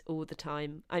say this all the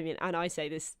time. I mean, and I say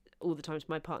this all the time to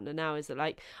my partner now, is that,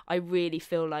 like, I really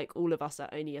feel like all of us are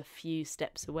only a few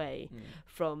steps away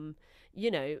from, you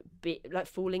know, like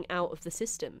falling out of the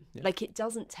system. Like, it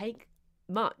doesn't take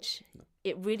much.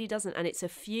 It really doesn't. And it's a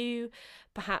few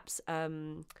perhaps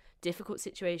difficult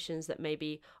situations that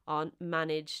maybe aren't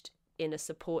managed in a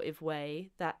supportive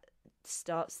way that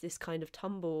starts this kind of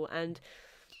tumble. And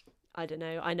I don't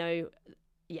know, I know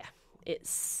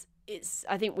it's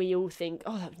I think we all think,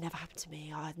 oh, that would never happen to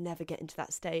me, I'd never get into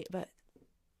that state, but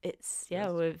it's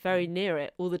we're very near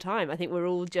it all the time. I think we're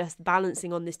all just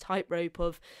balancing on this tightrope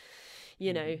of,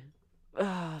 you know,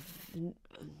 I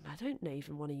don't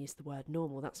even want to use the word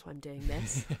normal. That's why I'm doing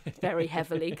this very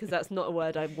heavily, because that's not a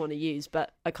word I want to use,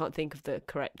 but I can't think of the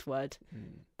correct word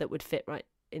that would fit right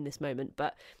in this moment.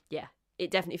 But yeah, it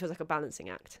definitely feels like a balancing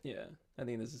act. I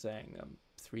think there's a saying,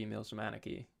 3 meals from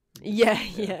anarchy. Like,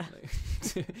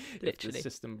 if the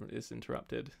system is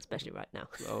interrupted, especially right now.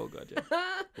 Oh god,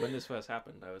 when this first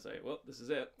happened, I was like, well, this is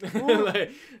it. I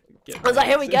was like,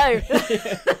 here we go.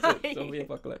 Zombie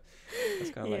apocalypse.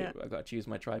 That's kind of like, I got to choose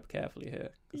my tribe carefully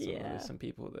here. There's some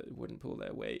people that wouldn't pull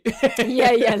their weight.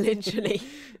 Literally.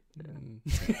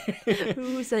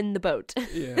 Who's in the boat?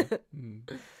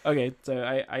 Okay, so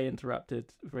I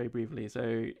interrupted very briefly.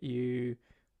 So you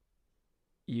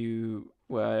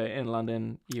were in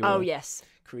London. You were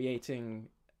creating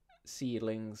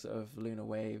seedlings of lunar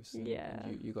waves. And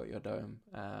you got your dome,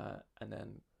 and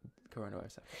then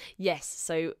coronavirus happened. Yes,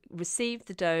 so received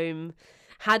the dome,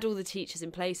 had all the teachers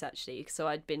in place actually. So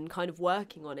I'd been kind of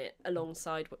working on it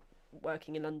alongside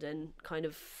working in London. Kind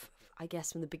of, I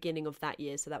guess from the beginning of that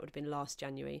year, so that would have been last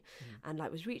January, and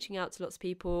like was reaching out to lots of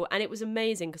people, and it was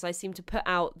amazing because I seemed to put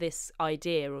out this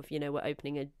idea of, you know, we're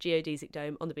opening a geodesic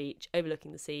dome on the beach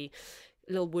overlooking the sea,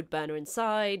 little wood burner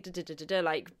inside,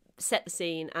 like set the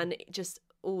scene, and it just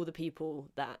all the people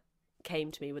that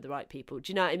came to me were the right people.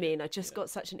 Do you know what I mean? I just got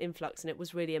such an influx, and it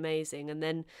was really amazing. And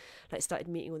then like started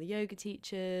meeting all the yoga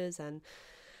teachers and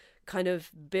kind of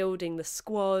building the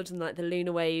squad and like the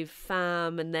Lunar Wave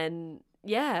fam, and then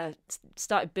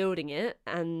started building it,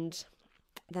 and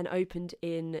then opened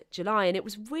in July. And it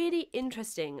was really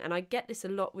interesting, and I get this a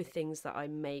lot with things that I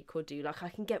make or do. Like I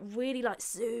can get really like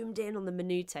zoomed in on the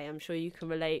minutiae. I'm sure you can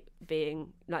relate,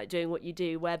 being like doing what you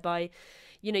do, whereby,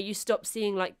 you know, you stop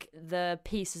seeing like the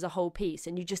piece as a whole piece,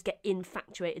 and you just get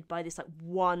infatuated by this like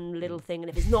one little thing, and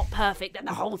if it's not perfect, then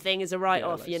the whole thing is a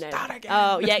write-off. Like, you know, start again.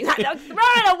 Oh yeah, exactly. Throw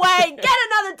it away, get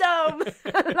another dome.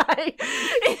 Like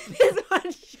it's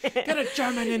one shit. Get a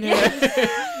German in here.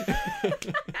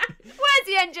 Where's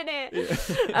the engineer?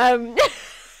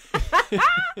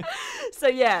 So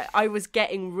yeah, I was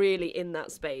getting really in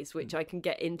that space, which I can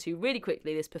get into really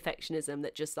quickly, this perfectionism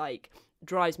that just like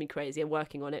drives me crazy. I'm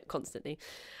working on it constantly.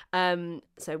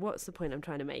 So what's the point I'm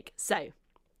trying to make? So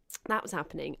that was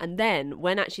happening, and then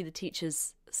when actually the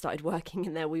teachers started working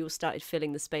in there, we all started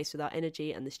filling the space with our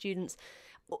energy, and the students,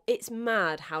 it's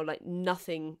mad how like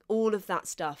nothing, all of that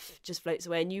stuff just floats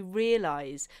away, and you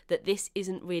realise that this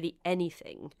isn't really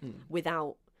anything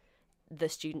without the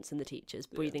students and the teachers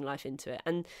breathing life into it.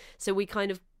 And so we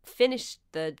kind of finished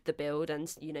the build,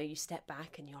 and you know, you step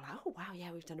back and you're like, oh wow,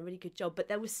 yeah, we've done a really good job, but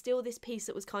there was still this piece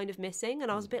that was kind of missing, and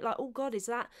I was a bit like, oh god, is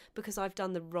that because I've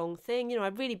done the wrong thing? You know, I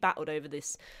really battled over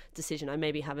this decision. I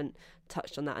maybe haven't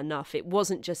touched on that enough. It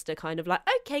wasn't just a kind of like,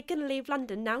 okay, gonna leave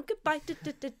London now, goodbye,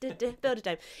 build a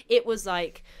dome. It was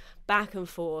like back and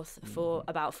forth for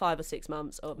about 5 or 6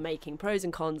 months of making pros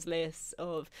and cons lists,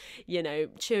 of, you know,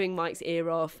 chewing Mike's ear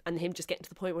off, and him just getting to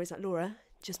the point where he's like, Laura,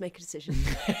 just make a decision.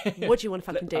 What do you want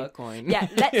to fucking do? Yeah,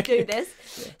 let's do this.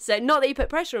 So not that he put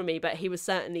pressure on me, but he was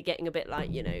certainly getting a bit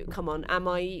like, you know, come on, am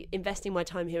I investing my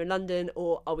time here in London,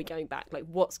 or are we going back? Like,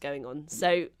 what's going on?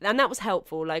 So, and that was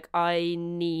helpful. Like, I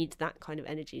need that kind of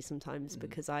energy sometimes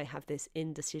because I have this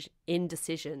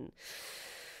indecision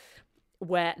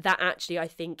where that actually I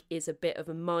think is a bit of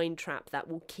a mind trap that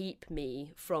will keep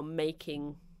me from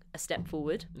making a step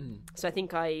forward. So I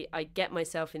think I get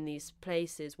myself in these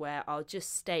places where I'll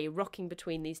just stay rocking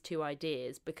between these two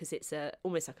ideas, because it's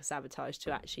almost like a sabotage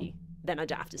to actually, then I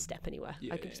don't have to step anywhere.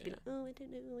 I can just be like, oh, I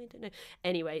don't know.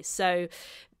 Anyway, so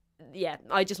yeah,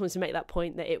 I just wanted to make that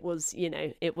point that it was, you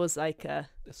know, it was like a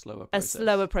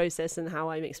slower process than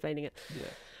how I'm explaining it.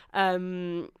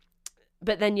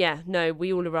 But then,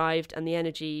 we all arrived, and the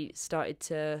energy started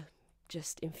to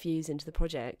just infuse into the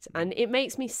project. And it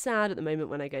makes me sad at the moment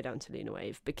when I go down to Lunar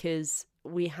Wave, because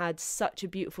we had such a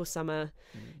beautiful summer,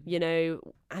 you know,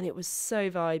 and it was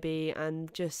so vibey,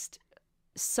 and just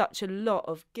such a lot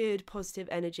of good, positive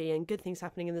energy and good things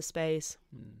happening in the space.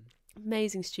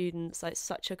 Amazing students, like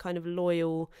such a kind of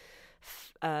loyal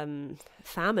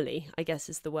family, I guess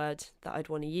is the word that I'd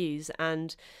want to use.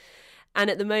 And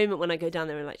at the moment when I go down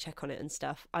there and like check on it and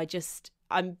stuff,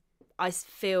 I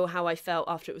feel how I felt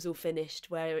after it was all finished,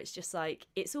 where it's just like,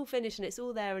 it's all finished and it's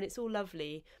all there and it's all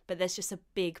lovely, but there's just a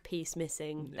big piece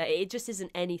missing. It just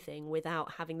isn't anything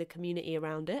without having the community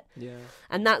around it.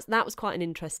 And that was quite an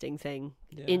interesting thing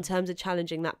in terms of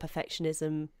challenging that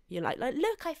perfectionism. You're like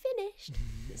look, I finished.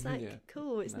 It's like,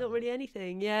 cool, it's not really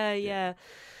anything. I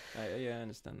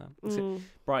understand that. So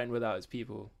Brighton without its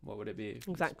people, what would it be?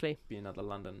 Exactly. It'd be another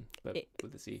London, but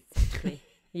with the sea. Exactly.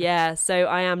 Yeah, so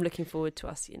I am looking forward to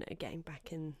us, you know, getting back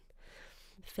and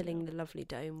filling the lovely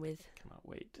dome with... Cannot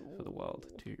wait for the world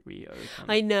to reopen.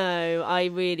 I know, I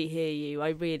really hear you.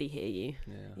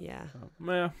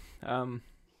 Yeah.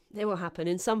 It will happen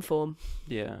in some form.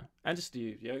 Yeah, and just do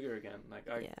yoga again. Like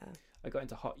I got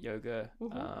into hot yoga.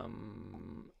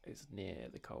 It's near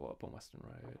the Co-op on Western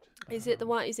Road. Is it the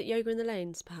one? Is it Yoga in the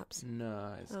Lanes, perhaps?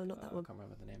 No, it's not that one. I can't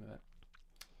remember the name of it.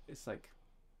 It's like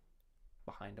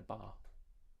behind a bar.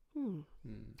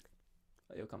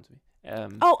 It'll come to me.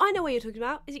 Oh, I know what you're talking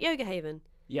about. Is it Yoga Haven?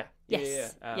 Yeah.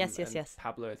 Yes. Yes.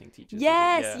 Pablo, I think, teaches.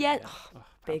 Yes. Oh,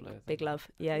 big love.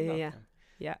 Yeah.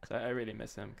 So I really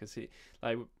miss him, because he,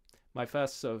 like, my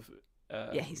first sort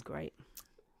of he's great.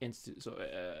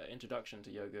 Introduction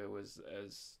to yoga was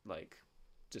as like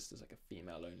just as like a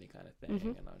female only kind of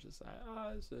thing, and I was just like,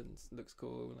 oh, this looks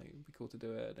cool, like it'd be cool to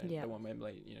do it. And I don't want my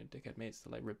like dickhead mates to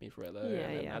like rip me for it though.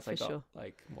 And as I got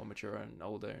like more mature and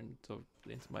older and sort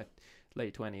of into my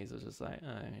late 20s, I was just like,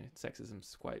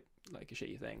 sexism's quite like a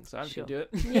shitty thing, so I'm just gonna do it.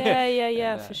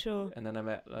 Yeah, for sure. And then I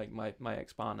met like my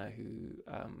ex-partner who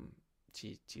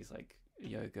she's like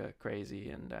yoga crazy,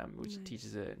 and which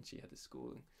teaches it, and she had this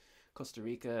school in Costa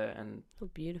Rica, and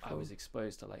beautiful. I was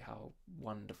exposed to like how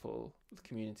wonderful the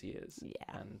community is,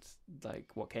 and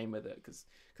like what came with it, because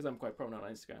I'm quite prominent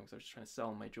on Instagram, because I was just trying to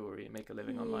sell my jewelry and make a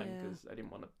living online, because I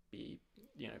didn't want to be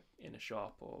in a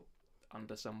shop or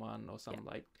under someone or some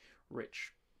like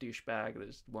rich douchebag that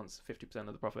just wants 50% of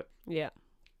the profit.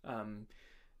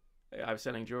 I was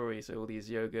selling jewelry, so all these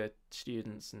yoga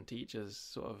students and teachers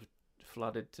sort of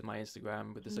flooded to my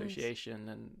Instagram with association,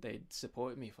 and they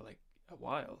supported me for like a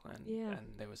while, and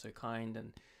they were so kind,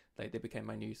 and like they became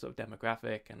my new sort of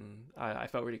demographic, and I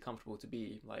felt really comfortable to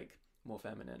be like more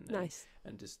feminine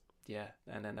and just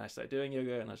and then I started doing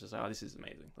yoga, and I was just like, oh, this is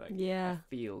amazing, like I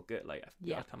feel good, like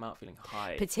I come out feeling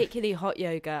high. Particularly hot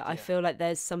yoga, I feel like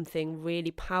there's something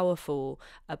really powerful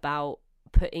about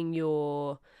putting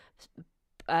your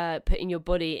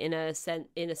body in a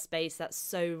space that's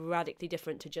so radically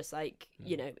different to just like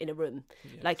in a room.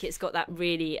 Like it's got that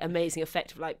really amazing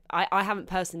effect of like I haven't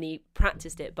personally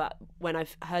practiced it, but when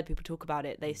I've heard people talk about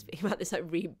it, they speak about this like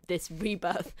this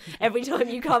rebirth. Every time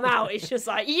you come out, it's just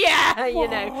like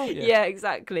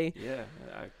exactly.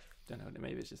 I don't know,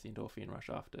 maybe it's just the endorphin rush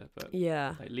after, but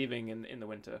like leaving in the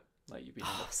winter, like you've been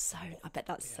I bet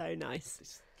that's so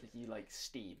nice. You like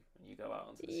steam and you go out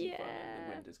onto the seafront and the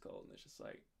wind is cold, and it's just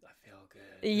like I feel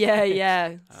good.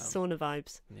 Sauna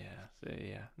vibes.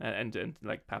 And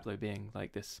like Pablo being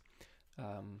like this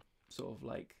sort of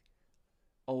like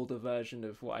older version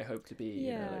of what I hope to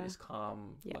be, like this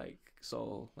calm like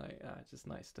soul, like it's just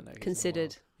nice to know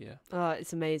considered.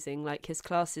 It's amazing. Like his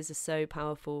classes are so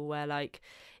powerful, where like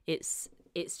it's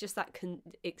just that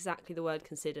exactly the word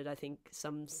considered, I think,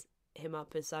 sums him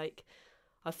up as like,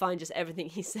 I find just everything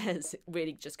he says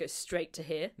really just goes straight to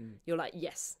here. You're like,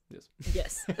 yes.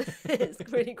 It's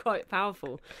really quite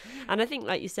powerful. And I think,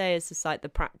 like you say, it's just like the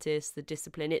practice, the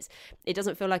discipline. It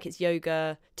doesn't feel like it's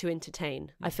yoga to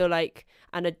entertain. I feel like,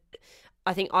 and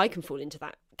I think I can fall into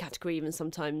that category even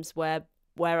sometimes, where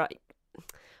what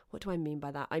do I mean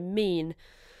by that? I mean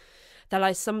that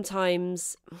I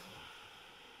sometimes,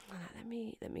 let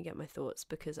me get my thoughts,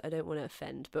 because I don't want to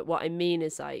offend. But what I mean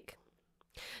is like,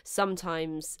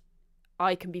 sometimes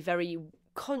I can be very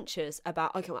conscious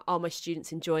about, okay, are my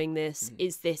students enjoying this?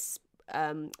 Is this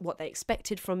what they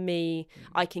expected from me?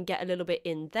 I can get a little bit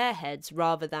in their heads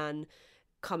rather than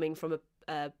coming from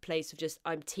a place of just,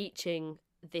 I'm teaching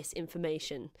this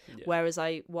information. Whereas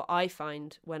what I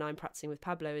find when I'm practicing with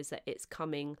Pablo is that it's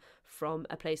coming from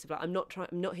a place of like, I'm not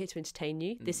here to entertain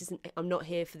you. I'm not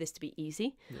here for this to be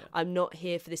easy. I'm not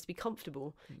here for this to be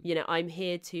comfortable. I'm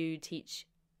here to teach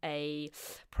a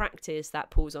practice that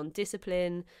pulls on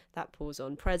discipline, that pulls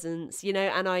on presence,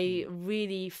 and I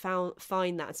really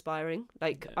find that inspiring.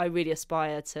 Like I really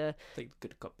aspire to think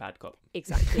good cop, bad cop.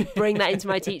 Exactly. Bring that into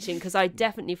my teaching, because I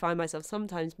definitely find myself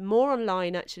sometimes more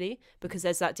online actually, because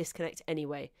there's that disconnect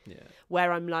anyway,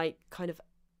 where I'm like kind of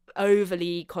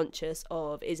overly conscious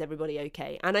of, is everybody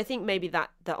okay? And I think maybe that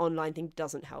the online thing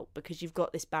doesn't help, because you've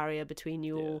got this barrier between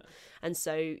you all, and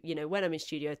so when I'm in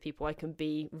studio with people, I can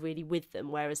be really with them,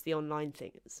 whereas the online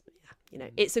thing is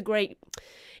it's great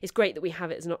that we have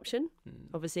it as an option,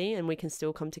 obviously, and we can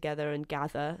still come together and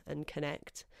gather and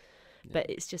connect, but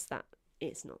it's just that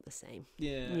it's not the same.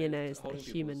 It's like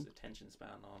human attention span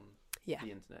on the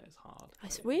internet is hard.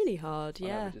 It's really hard.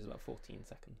 Average is about 14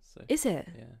 seconds. So. Is it?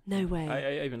 Yeah. No way.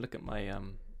 I even look at my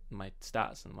my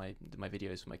stats and my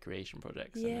videos for my creation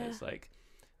projects, and it's like,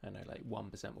 I don't know, like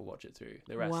 1% will watch it through.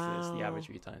 The rest is the average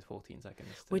view time is 14 seconds.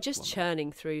 We're just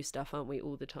churning through stuff, aren't we,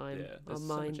 all the time? Yeah, there's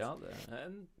so much out there,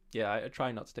 and I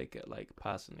try not to take it like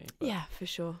personally. But for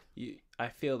sure. I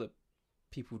feel that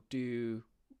people do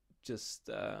just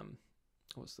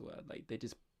what's the word? Like they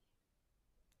just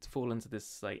fall into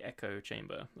this like echo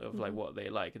chamber of like what they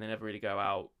like, and they never really go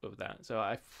out of that. So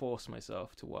I force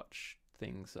myself to watch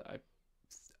things that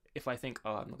if I think,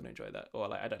 oh, I'm not going to enjoy that, or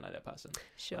like I don't like that person,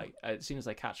 like as soon as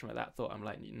I catch them at that thought, I'm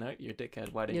like, no, you're a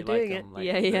dickhead, why didn't you like them? Like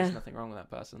there's nothing wrong with that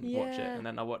person. Watch it. And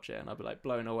then I'll watch it and I'll be like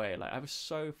blown away, like I was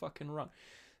so fucking wrong.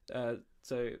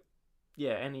 So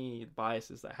any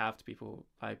biases that I have to people,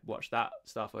 I watch that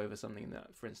stuff over something that,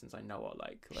 for instance, I know or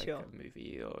like a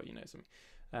movie or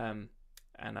something.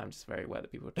 And I'm just very aware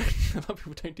that a lot of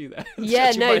people don't do that.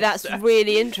 That's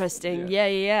really interesting.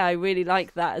 I really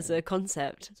like that as a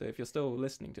concept. So if you're still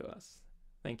listening to us,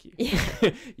 Thank you.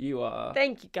 Yeah. You are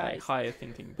Thank you, a guys. higher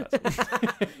thinking person.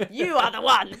 You are the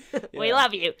one. We Yeah.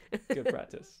 love you. Good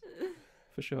practice.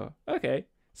 For sure. Okay.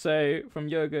 So from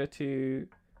yoga to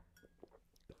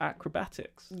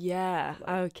acrobatics. Yeah.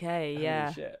 Okay. Holy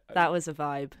Yeah. shit. That was a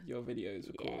vibe. Your videos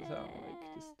were cool as hell.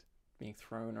 Like, just being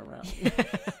thrown around.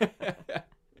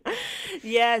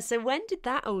 Yeah, so when did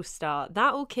that all start?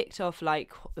 That all kicked off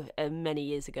like many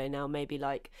years ago now, maybe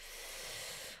like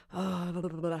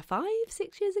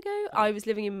 5-6 years ago. I was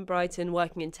living in Brighton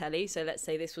working in telly, so let's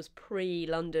say this was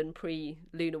pre-London,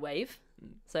 pre-Lunar Wave,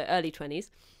 so early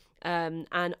 20s. And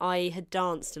I had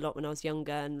danced a lot when I was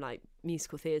younger, and like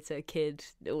musical theatre, kid,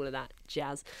 all of that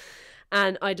jazz.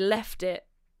 And I'd left it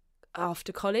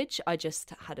after college. I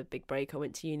just had a big break. I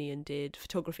went to uni and did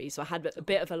photography, so I had a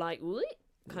bit of a like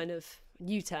kind of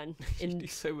U-turn. You do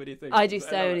so many things. I do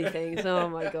so many things. Oh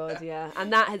my god, yeah.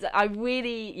 And that has, I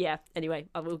really, yeah. Anyway,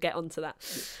 I will get onto that.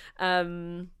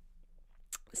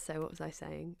 So what was I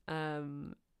saying?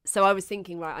 So I was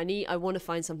thinking, right, I want to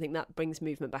find something that brings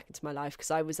movement back into my life,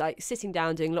 because I was like sitting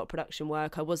down doing a lot of production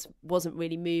work. I wasn't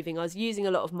really moving. I was using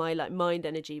a lot of my like mind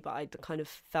energy, but I kind of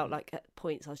felt like at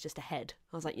points I was just ahead.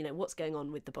 I was like, what's going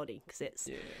on with the body? Because it's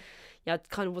I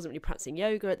kind of wasn't really practicing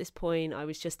yoga at this point. I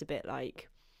was just a bit like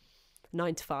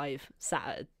 9 to 5, sat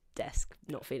at a desk,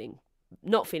 not feeling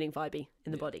vibey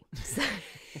in the body.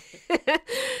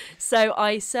 So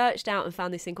I searched out and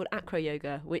found this thing called acro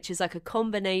yoga, which is like a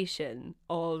combination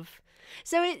of,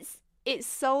 so it's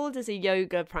sold as a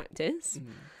yoga practice,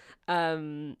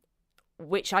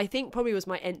 which I think probably was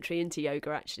my entry into yoga,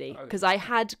 actually, because I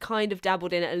had kind of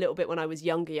dabbled in it a little bit when I was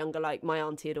younger, like my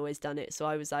auntie had always done it. So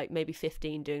I was like maybe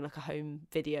 15 doing like a home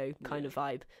video kind of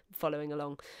vibe, following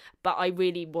along, but I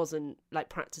really wasn't like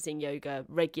practicing yoga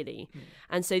regularly.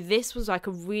 And so this was like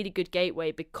a really good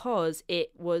gateway, because it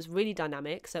was really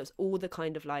dynamic. So it's all the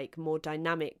kind of like more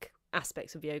dynamic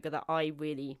aspects of yoga that I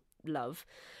really love.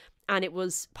 And it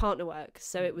was partner work.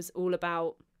 So it was all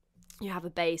about, you have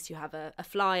a base, you have a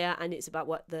flyer, and it's about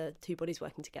what the two bodies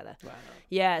working together. Wow.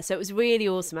 Yeah, so it was really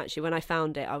awesome, actually. When I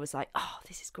found it, I was like, oh,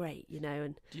 this is great, And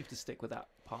do you have to stick with that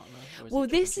partner? Well,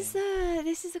 this is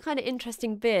a kind of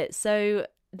interesting bit. So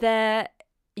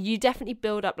you definitely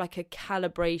build up like a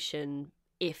calibration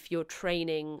if you're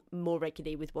training more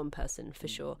regularly with one person, for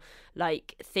sure.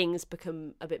 Like, things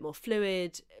become a bit more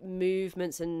fluid,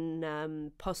 movements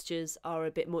and postures are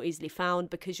a bit more easily found,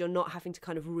 because you're not having to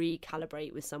kind of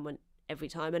recalibrate with someone every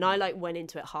time. And I like went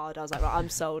into it hard. I was like, right, I'm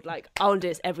sold. Like, I want to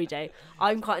do this every day.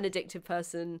 I'm quite an addictive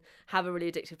person, have a really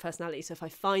addictive personality. So if I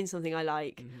find something I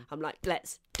like, I'm like,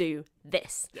 let's do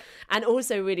this. Yeah. And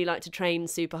also really like to train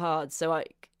super hard. So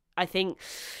I think,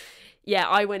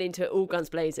 I went into it all guns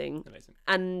blazing. Amazing.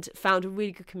 And found a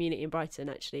really good community in Brighton,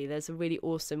 actually. There's a really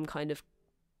awesome kind of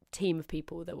team of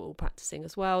people that were all practicing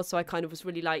as well. So I kind of was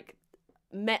really like,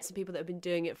 met some people that have been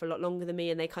doing it for a lot longer than me,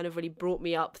 and they kind of really brought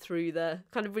me up through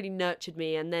kind of really nurtured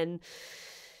me. And then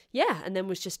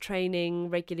was just training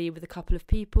regularly with a couple of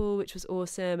people, which was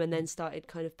awesome. And then started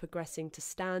kind of progressing to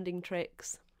standing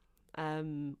tricks,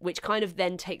 which kind of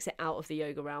then takes it out of the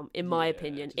yoga realm, in my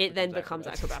opinion. It then becomes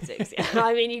acrobatics.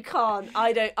 I mean, you can't,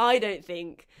 I don't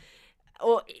think,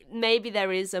 or maybe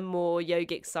there is a more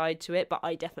yogic side to it, but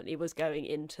I definitely was going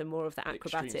into more of the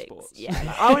acrobatics. Yeah,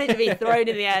 like, I wanted to be thrown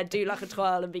in the air, do like a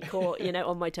twirl, and be caught,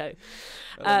 on my toe.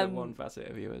 One facet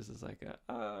of you is like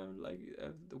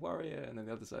the warrior, and then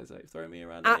the other side is like, throw me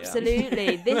around.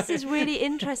 Absolutely. This is really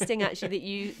interesting, actually, that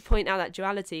you point out that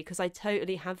duality, because I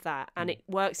totally have that, and it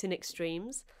works in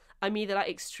extremes. I'm either like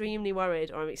extremely worried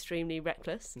or I'm extremely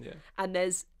reckless. Yeah. And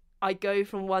I go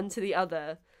from one to the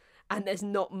other. And there's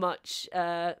not much,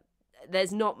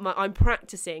 I'm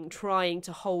practicing trying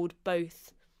to hold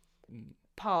both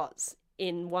parts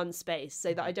in one space,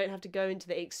 so that I don't have to go into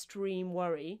the extreme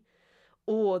worry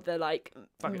or the like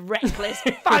reckless,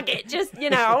 fuck it, just,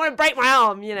 I want to break my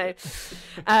arm,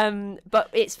 But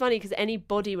it's funny, because any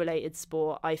body related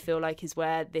sport, I feel like, is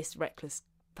where this reckless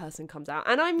person comes out.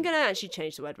 And I'm going to actually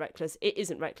change the word reckless. It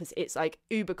isn't reckless. It's like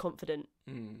uber confident.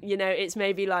 It's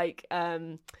maybe like,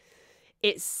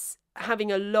 it's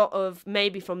having a lot of,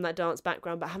 maybe from that dance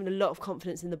background, but having a lot of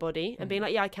confidence in the body and being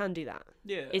like, I can do that.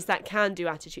 Yeah. It's that can do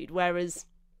attitude. Whereas,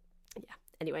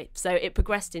 anyway, so it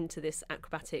progressed into this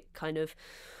acrobatic kind of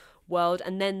world.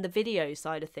 And then the video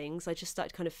side of things, I just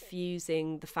started kind of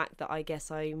fusing the fact that I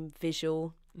guess I'm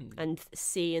visual and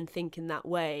see and think in that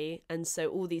way. And so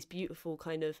all these beautiful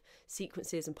kind of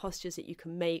sequences and postures that you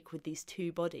can make with these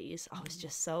two bodies, I was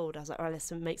just sold. I was like, all right,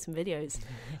 let's make some videos.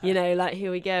 You know, like,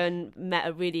 here we go. And met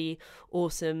a really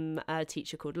awesome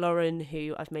teacher called Lauren,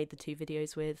 who I've made the 2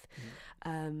 videos with.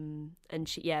 And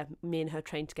she, me and her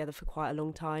trained together for quite a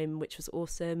long time, which was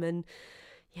awesome. And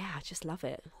yeah, I just love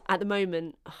it. At the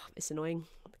moment, it's annoying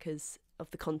because of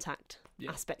the contact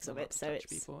aspects of it, so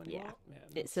it's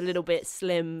it's a little bit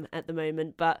slim at the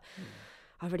moment, but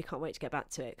I really can't wait to get back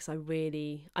to it, because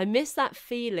I miss that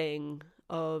feeling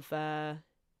of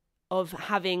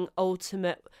having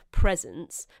ultimate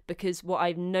presence. Because what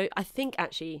I think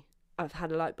actually I've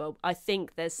had a light bulb. I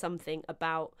think there's something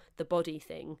about the body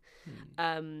thing,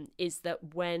 is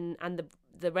that when, and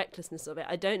the recklessness of it.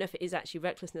 I don't know if it is actually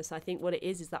recklessness. I think what it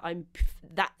is that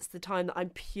that's the time that I'm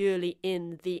purely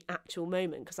in the actual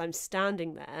moment, because I'm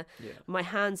standing there. My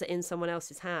hands are in someone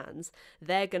else's hands.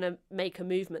 They're going to make a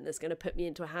movement that's going to put me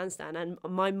into a handstand, and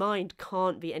my mind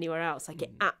can't be anywhere else. Like,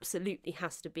 it absolutely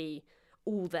has to be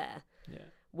all there,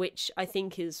 which I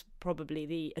think is probably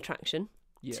the attraction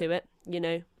to it, you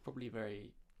know. Probably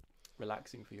very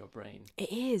relaxing for your brain.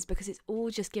 It is, because it's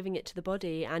all just giving it to the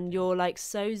body, and you're like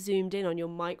so zoomed in on your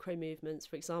micro movements.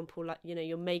 For example, like, you know,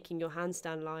 you're making your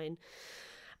handstand line,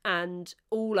 and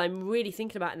all I'm really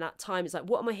thinking about in that time is like,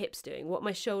 what are my hips doing? What are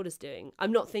my shoulders doing?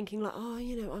 I'm not thinking like, oh,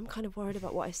 you know, I'm kind of worried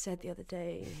about what I said the other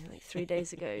day, like 3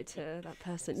 days ago to that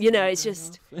person. You know, it's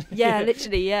just,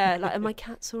 literally, like, are my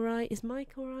cats all right? Is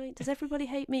Mike all right? Does everybody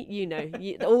hate me? You know,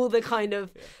 all the kind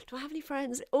of, do I have any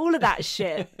friends? All of that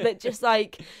shit that just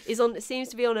like seems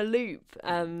to be on a loop,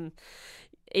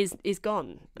 is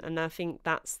gone. And I think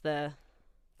that's the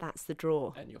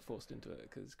draw. And you're forced into it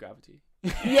because gravity.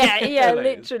 Like,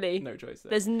 literally. No choice there.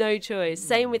 There's no choice.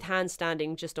 Same with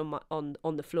handstanding just on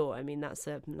the floor. I mean, that's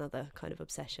another kind of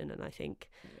obsession, and I think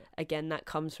again that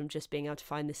comes from just being able to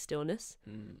find the stillness,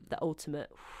 the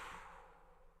ultimate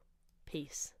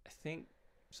peace. I think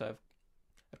so.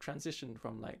 I've transitioned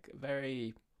from like a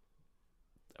very,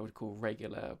 I would call,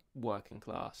 regular working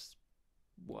class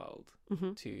world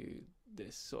to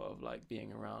this sort of like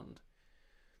being around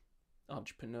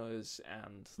entrepreneurs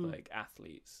and like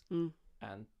athletes,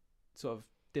 and sort of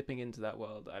dipping into that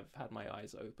world. I've had my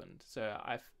eyes opened. So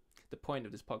the point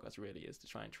of this podcast really is to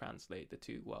try and translate the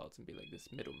two worlds and be like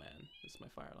this middleman. This is my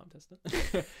fire alarm tester.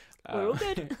 We're all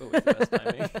good. Always the best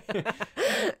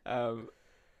timing.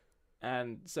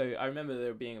 And so I remember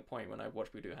there being a point when I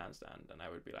watched people do a handstand, and I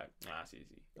would be like, it's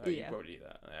easy. You probably do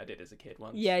that. I did as a kid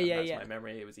once. That's my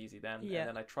memory. It was easy then. And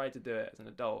then I tried to do it as an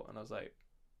adult, and I was like,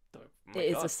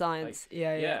 it is a science. Like,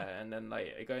 and then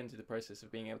like I go into the process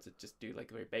of being able to just do like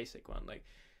a very basic one, like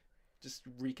just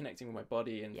reconnecting with my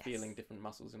body and feeling different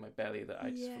muscles in my belly that I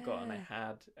just forgotten I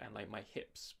had, and like my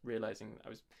hips, realizing I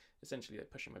was essentially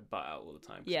like pushing my butt out all the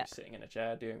time because I was sitting in a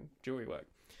chair doing jewelry work.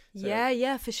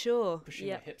 So for sure. Pushing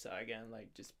my hips out again,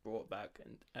 like just brought back,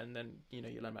 and then you know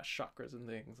you learn about chakras and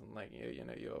things, and like you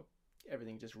know your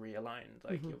everything just realigned,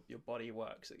 like your body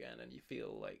works again, and you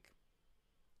feel like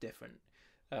different.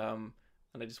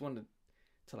 And I just wanted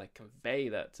to like convey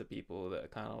that to people that are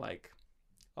kind of like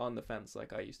on the fence,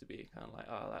 like I used to be, kind of like,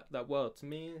 that world to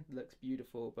me looks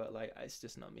beautiful, but like it's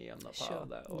just not me. I'm not part of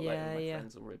that, or like my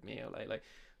friends will rip me, or like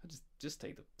I just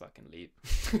take the fucking leap.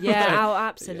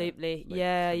 Absolutely.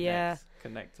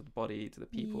 Connect to the body, to the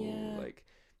people, like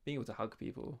being able to hug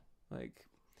people. Like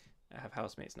I have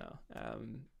housemates now,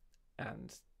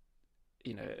 and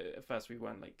you know, at first we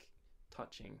weren't like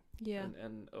touching,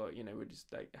 and or you know, we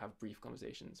just like have brief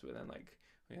conversations, but then like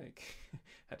we like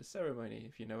had a ceremony,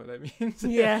 if you know what that means.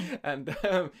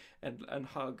 And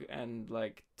hug and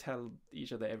like tell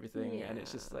each other everything, and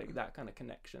it's just like that kind of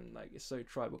connection, like it's so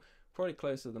tribal, probably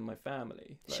closer than my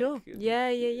family. Like,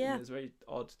 it's very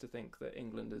odd to think that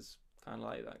England is kind of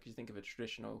like that, because you think of a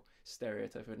traditional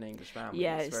stereotype of an English family.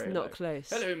 It's very, not like, close.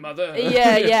 Hello, mother.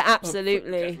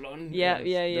 Absolutely.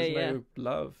 There's no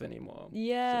love anymore.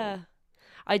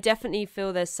 I definitely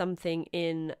feel there's something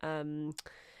in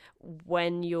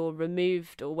when you're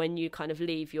removed, or when you kind of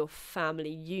leave your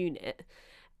family unit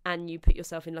and you put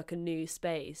yourself in like a new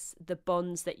space, the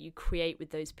bonds that you create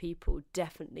with those people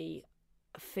definitely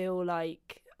feel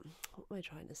like, what am I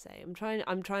trying to say?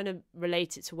 I'm trying to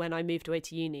relate it to when I moved away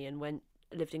to uni and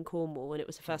lived in Cornwall, and it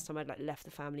was the first time I'd like left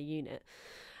the family unit,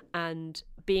 and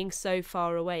being so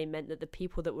far away meant that the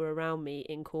people that were around me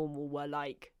in Cornwall were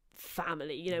like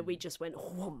family. You know, we just went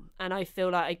whoom, and I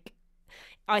feel like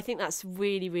I think that's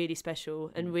really, really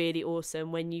special and really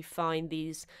awesome when you find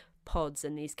these pods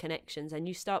and these connections, and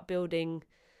you start building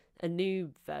a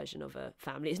new version of a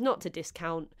family. It's not to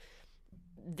discount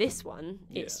this one.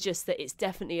 It's just that it's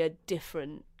definitely a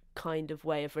different kind of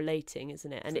way of relating,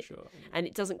 isn't it? And and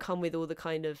it doesn't come with all the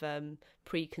kind of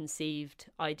preconceived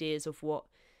ideas of what,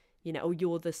 you know, oh,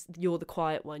 you're the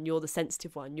quiet one, you're the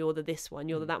sensitive one, you're the this one,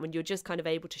 you're the that one. You're just kind of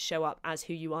able to show up as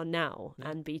who you are now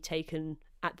and be taken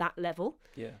at that level.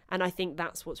 And I think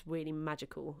that's what's really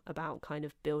magical about kind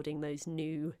of building those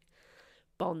new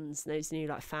bonds, those new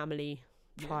like family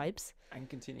tribes, and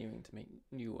continuing to make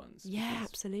new ones.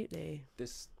 Absolutely.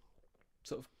 This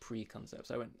sort of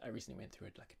pre-concepts, I recently went through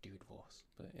like a dude divorce,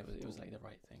 but it was like the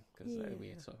right thing, because we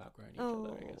had sort of outgrown each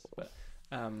other, I guess. But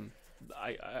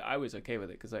I was okay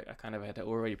with it, because I kind of had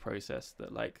already processed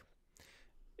that, like,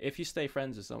 if you stay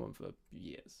friends with someone for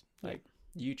years, like,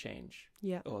 you change,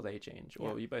 or they change,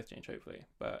 or you both change, hopefully.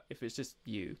 But if it's just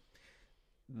you,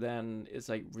 then it's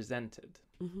like resented,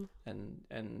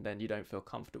 and then you don't feel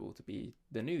comfortable to be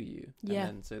the new you,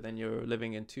 and then you're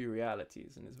living in two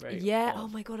realities, and it's very odd. Oh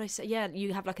my god,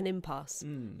 you have like an impasse.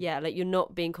 Like you're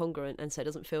not being congruent, and so it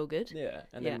doesn't feel good.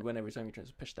 And then when every time you try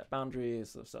to push that boundary, it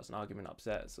sort of starts an argument,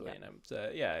 upsets, or you know. So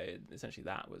essentially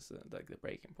that was like the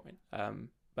breaking point.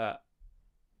 But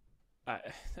I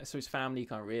suppose family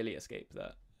can't really escape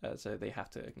that, so they have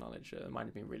to acknowledge. Mine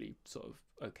have been really sort of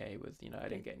okay with, you know, I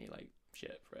didn't get any like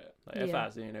shit for it. Like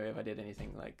if I did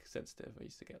anything like sensitive, I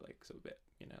used to get like sort of a bit,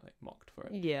 you know, like mocked for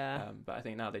it. But I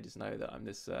think now they just know that I'm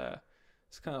this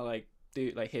it's kind of like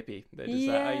dude, like hippie. They're just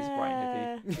like, oh, he's a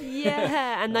bright hippie.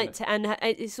 And like and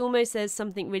it's almost, there's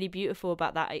something really beautiful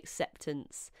about that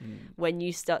acceptance when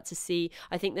you start to see.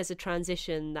 I think there's a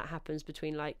transition that happens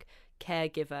between like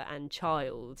caregiver and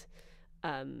child.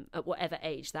 At whatever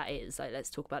age that is, like let's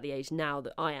talk about the age now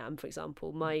that I am, for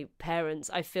example. My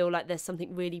parents, I feel like there's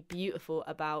something really beautiful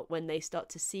about when they start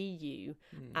to see you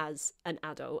as an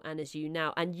adult and as you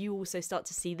now, and you also start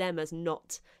to see them as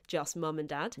not just mum and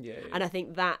dad. And I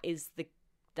think that's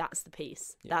the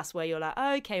piece. That's where you're like,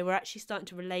 oh, okay, we're actually starting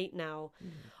to relate now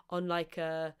on like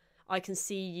I can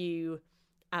see you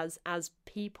as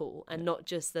people and not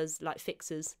just as like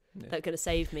fixers that are going to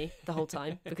save me the whole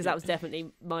time, because that was definitely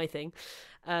my thing.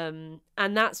 And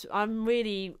I'm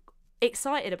really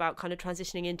excited about kind of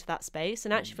transitioning into that space,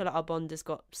 and actually feel like our bond has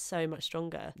got so much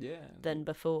stronger than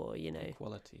before, you know.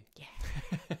 Equality.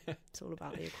 It's all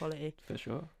about the equality. For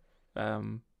sure.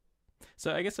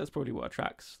 So I guess that's probably what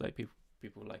attracts like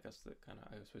people like us, that kind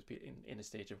of, I suppose, be in a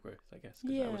stage of growth, I guess,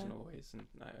 because I wasn't always, and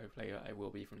hopefully I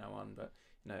will be from now on, but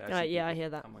you know, I hear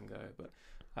that come and go. But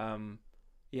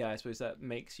I suppose that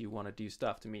makes you want to do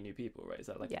stuff to meet new people, right? Is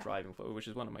that like a driving force? Which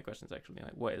is one of my questions, actually.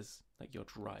 Like, what is like your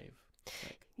drive?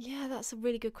 Like, that's a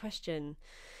really good question.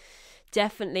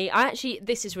 Definitely.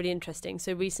 This is really interesting.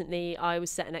 So recently I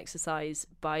was set an exercise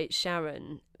by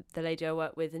Sharon, the lady I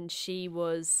work with, and she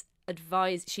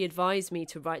advised me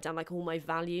to write down like all my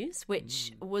values,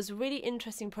 which was a really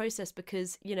interesting process,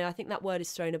 because, you know, I think that word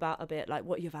is thrown about a bit, like,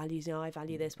 what are your values? You know, I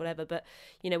value this, whatever. But,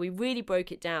 you know, we really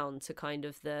broke it down to kind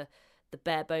of the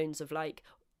bare bones of like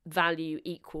value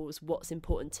equals what's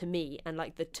important to me, and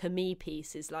like the to me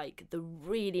piece is like the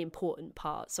really important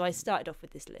part. So I started off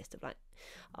with this list of like,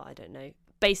 I don't know,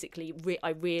 basically I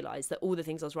realised that all the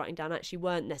things I was writing down actually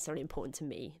weren't necessarily important to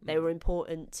me. They were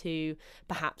important to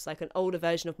perhaps like an older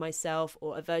version of myself,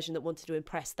 or a version that wanted to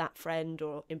impress that friend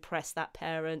or impress that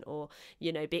parent, or,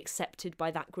 you know, be accepted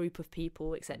by that group of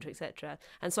people, etc., etc.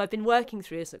 And so I've been working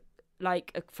through this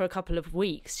for a couple of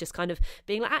weeks, just kind of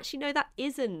being like, actually no,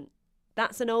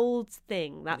 that's an old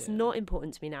thing, that's not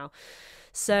important to me now.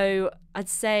 So I'd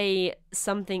say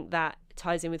something that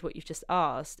ties in with what you've just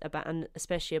asked about, and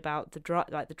especially about the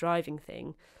driving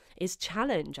thing, is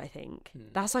challenge. I think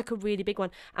that's like a really big one,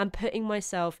 and putting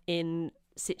myself in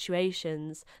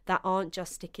situations that aren't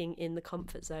just sticking in the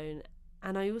comfort zone.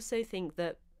 And I also think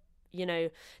that, you know,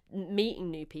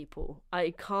 meeting new people,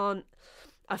 I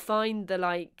find the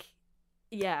like,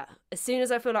 as soon as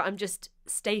I feel like I'm just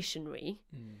stationary,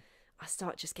 I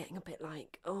start just getting a bit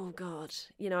like, oh God,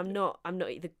 you know, I'm not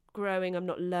either growing, I'm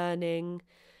not learning.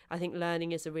 I think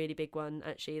learning is a really big one,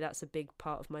 actually. That's a big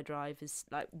part of my drive, is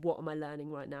like, what am I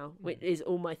learning right now? Which is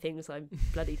all my things I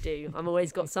bloody do. I've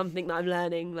always got something that I'm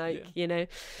learning, like, you know.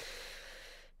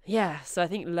 So I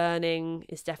think learning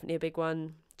is definitely a big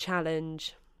one.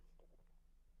 Challenge.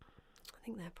 I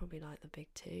think they're probably like the big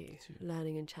two,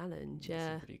 learning and challenge.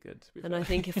 That's pretty good. And I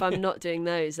think if I'm not doing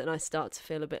those, then I start to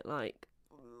feel a bit like,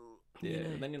 you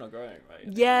know. Then you're not growing,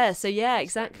 right?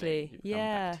 Exactly.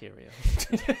 Bacteria.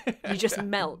 You just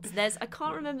melt. I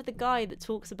can't remember the guy that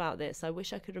talks about this. I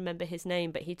wish I could remember his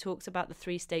name, but he talks about the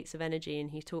 3 states of energy,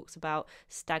 and he talks about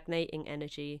stagnating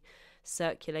energy,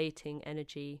 circulating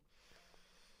energy,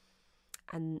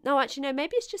 no, actually, no,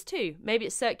 maybe it's just two. Maybe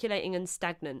it's circulating and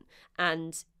stagnant.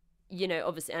 And, you know,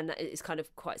 obviously, and it's kind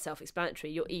of quite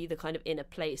self-explanatory. You're either kind of in a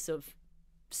place of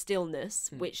stillness,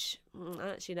 which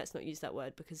actually, let's not use that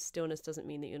word, because stillness doesn't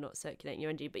mean that you're not circulating your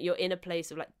energy, but you're in a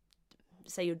place of like,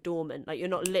 say you're dormant, like you're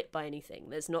not lit by anything,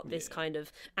 there's not this kind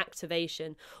of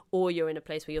activation, or you're in a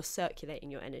place where you're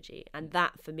circulating your energy. And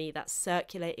that, for me, that's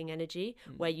circulating energy,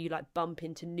 where you like bump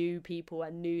into new people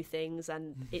and new things,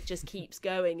 and it just keeps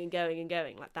going and going and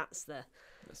going. Like that's the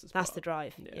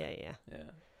drive. Yeah,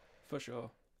 for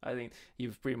sure. I think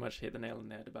you've pretty much hit the nail on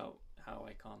the head about how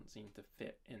I can't seem to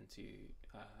fit into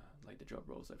like the job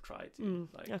roles I've tried to.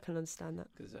 Like, I can understand that,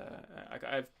 because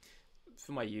I've,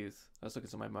 for my youth, I was talking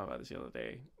to my mum about this the other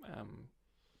day,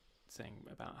 saying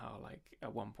about how like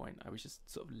at one point I was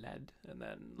just sort of led, and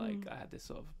then like I had this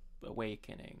sort of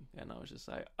awakening, and I was just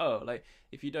like, oh, like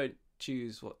if you don't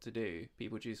choose what to do,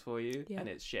 people choose for you, and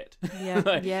it's shit.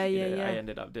 Like, I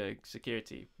ended up doing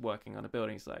security, working on a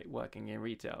building site, working in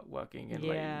retail, working in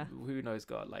like who knows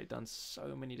God, like done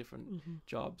so many different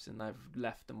jobs, and I've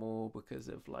left them all because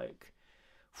of like,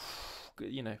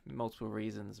 you know, multiple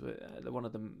reasons. But one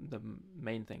of the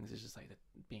main things is just like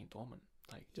being dormant,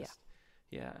 like just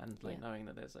and like knowing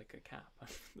that there's like a cap.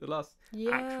 The last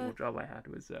actual job I had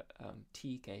was at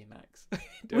TK Maxx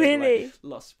doing like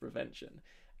loss prevention,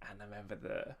 and I remember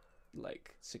the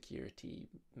like security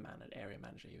area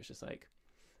manager, he was just like,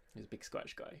 he was a big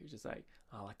Scottish guy, he was just like,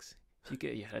 Alex, if you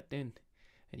get your head down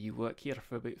and you work here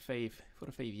for about 5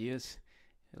 years,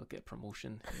 you'll get a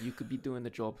promotion, you could be doing the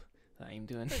job that I'm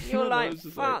doing. You're like,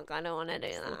 fuck, I don't want to do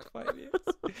that. 5 years.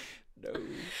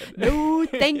 No,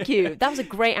 thank you. That was a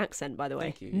great accent, by the way.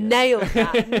 Thank you. Nailed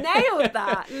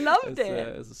that. Loved it.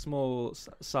 There's a small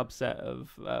subset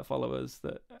of followers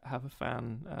that have a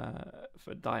fan,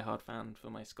 for a diehard fan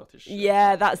for my Scottish.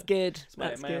 Yeah, that's good.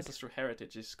 My ancestral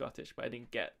heritage is Scottish, but I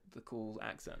didn't get the cool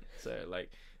accent. So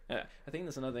like, I think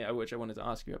there's another thing which I wanted to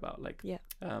ask you about, like,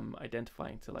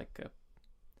 identifying to like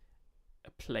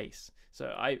a place.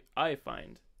 So I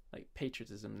find like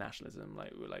patriotism, nationalism,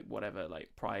 like whatever, like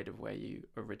pride of where you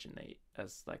originate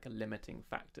as like a limiting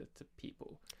factor to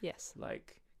people. Yes.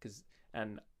 Like,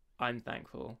 and I'm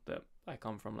thankful that I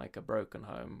come from like a broken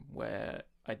home where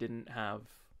I didn't have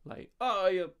like, oh,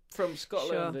 you're from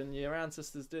Scotland and your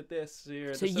ancestors did this,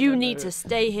 so you need to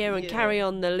stay here and carry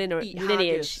on the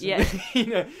lineage. Yeah. You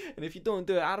know, and if you don't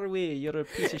do it our way, you're a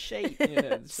piece of shit. You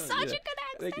know, Such a good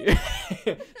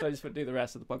accent. So I just do the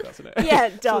rest of the podcast in it. Yeah,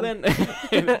 done. So then,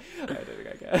 I don't think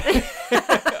I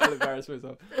can. I'll embarrass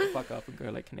myself. Fuck up and go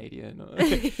like Canadian.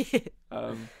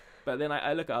 But then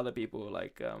I look at other people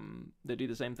like they do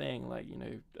the same thing. Like, you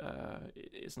know,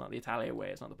 it's not the Italian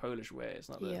way, it's not the Polish way, it's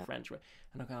not the French way.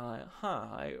 And I'm kind of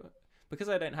like, because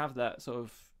I don't have that sort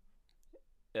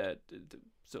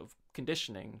of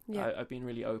conditioning. I've been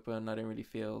really open. I don't really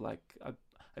feel like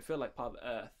I feel like part of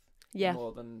the earth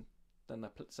more than a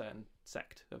certain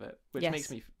sect of it, which makes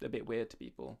me a bit weird to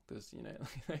people, because you know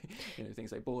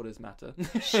things like borders matter.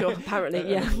 Sure, apparently.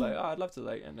 Like, I'd love to,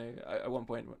 like, you know, at one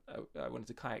point I wanted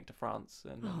to kayak to France,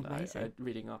 and I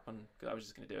reading up on, cause I was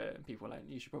just going to do it, and people were like,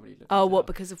 you should probably look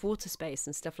because of water space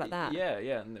and stuff like that. Yeah,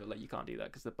 and they were like, you can't do that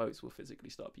because the boats will physically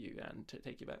stop you and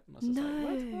take you back. And I was just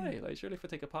like, why? Like, surely if I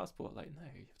take a passport, like, no,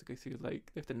 you have to go through,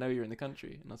 like, they have to know you're in the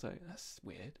country. And I was like, that's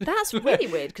weird. That's really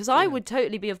weird, because I would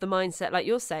totally be of the mindset, like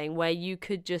you're saying, where you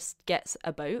could just get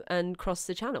a boat and cross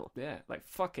the channel. Yeah, like,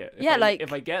 fuck it.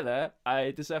 If I get there,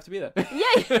 I deserve to be there.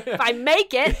 If I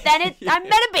make it, then I'm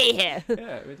gonna be here.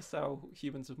 Yeah, it's how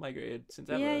humans have migrated since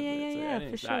ever. I don't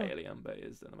think it's that alien, but it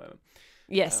is at the moment.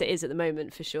 Yes, it is at the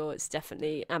moment, for sure. It's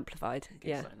definitely amplified.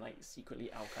 Yeah, I'm like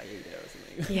secretly Al Qaeda or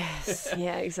something. Yes,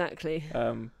 yeah, exactly.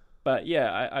 But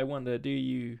yeah, I wonder, do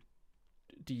you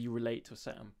relate to a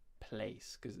certain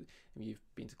place? Because you've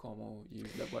been to Cornwall,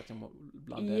 you've worked in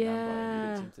London, and you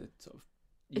don't seem to sort of.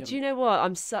 Do you know what?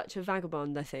 I'm such a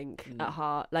vagabond, I think, at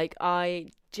heart. Like,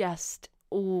 I just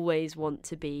always want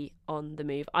to be on the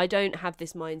move. I don't have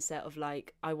this mindset of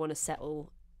like, I want to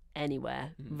settle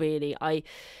anywhere, really.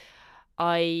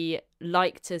 I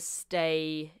like to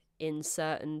stay in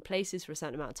certain places for a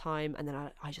certain amount of time, and then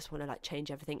I just want to like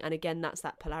change everything. And again, that's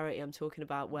that polarity I'm talking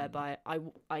about, whereby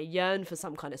I yearn for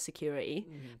some kind of security,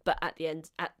 but at the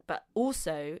end, but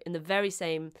also in the very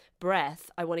same breath,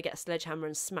 I want to get a sledgehammer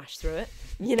and smash through it,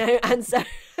 you know. And so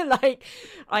like,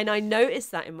 and I notice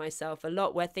that in myself a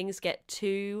lot, where things get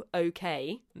too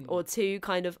okay or too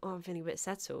kind of, I'm feeling a bit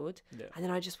settled, and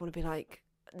then I just want to be like,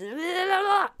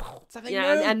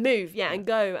 and move, and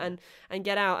go and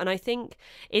get out. And I think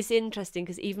it's interesting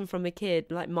because even from a kid,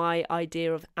 like my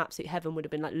idea of absolute heaven would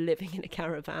have been like living in a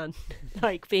caravan,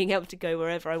 like being able to go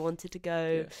wherever I wanted to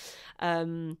go.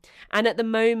 And at the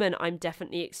moment, I'm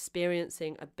definitely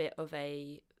experiencing a bit of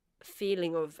a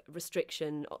feeling of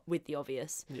restriction with the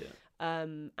obvious.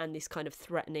 And these kind of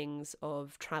threatenings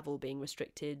of travel being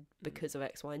restricted because of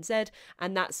X, Y, and Z,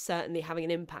 and that's certainly having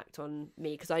an impact on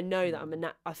me because I know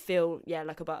that I feel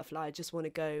like a butterfly. I just want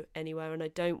to go anywhere, and I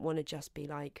don't want to just be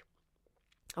like,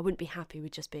 I wouldn't be happy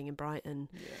with just being in Brighton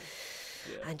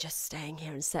and just staying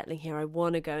here and settling here. I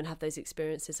want to go and have those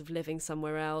experiences of living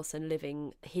somewhere else and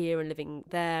living here and living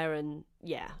there, and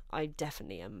I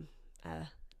definitely am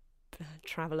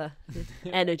traveller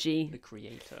energy, the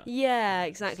creator.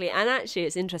 Exactly. And actually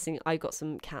it's interesting, I got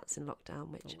some cats in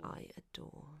lockdown which I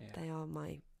adore. They are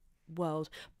my world,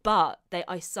 but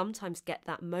I sometimes get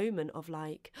that moment of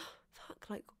like, fuck,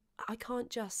 like I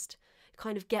can't just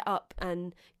kind of get up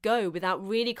and go without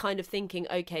really kind of thinking,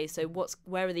 okay, so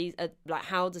where are these like,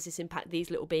 how does this impact these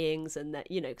little beings? And that,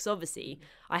 because obviously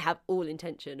I have all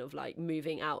intention of like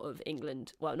moving out of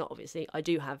England. Well, not obviously, I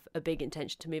do have a big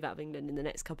intention to move out of England in the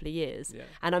next couple of years.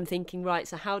 And I'm thinking, right,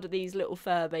 so how do these little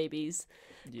fur babies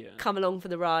come along for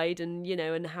the ride? And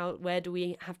and where do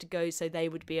we have to go so they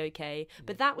would be okay?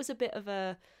 But that was a bit of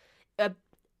a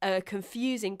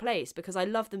confusing place because I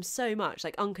love them so much,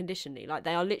 like unconditionally. Like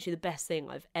they are literally the best thing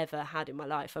I've ever had in my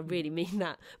life. I really mean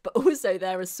that. But also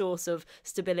they're a source of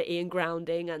stability and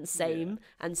grounding and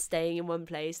and staying in one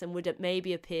place, and would it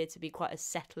maybe appear to be quite a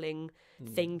settling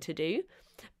thing to do.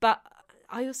 But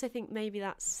I also think maybe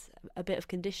that's a bit of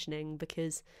conditioning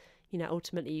because,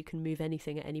 ultimately you can move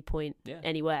anything at any point,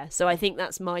 anywhere. So I think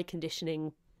that's my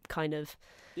conditioning kind of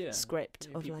script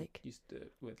of like used to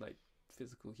with like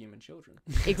physical human children.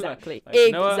 Exactly. Like,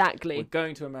 exactly. We're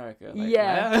going to America.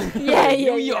 Like,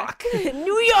 New York.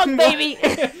 New York, baby.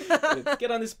 Let's get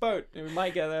on this boat. We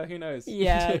might get there. Who knows?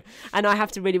 And I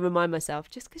have to really remind myself,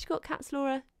 just because you've got cats,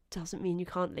 Laura, doesn't mean you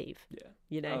can't leave.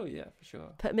 Oh yeah, for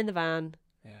sure. Put them in the van.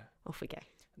 Off we go.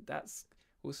 That's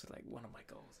also like one of my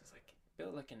goals is like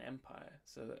build like an empire,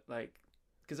 so that like,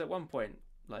 because at one point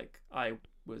like I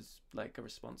was like a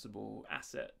responsible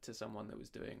asset to someone that was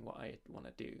doing what I want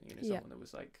to do, someone that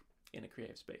was like in a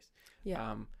creative space.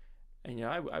 And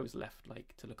I was left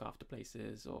like to look after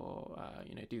places or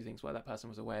do things while that person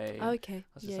was away. Okay. I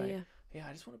was just I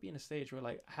just want to be in a stage where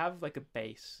like have like a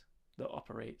base that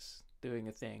operates doing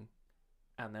a thing,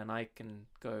 and then I can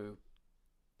go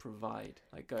provide,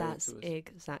 like go. That's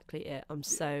exactly it. I'm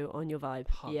so on your vibe.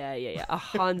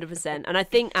 100%. And I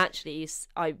think actually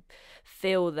I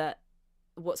feel that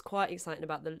what's quite exciting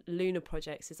about the Lunar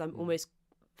projects is I'm almost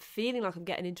feeling like I'm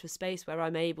getting into a space where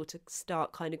I'm able to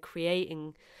start kind of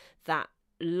creating that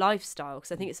lifestyle,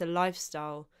 because I think it's a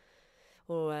lifestyle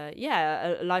or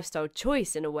a lifestyle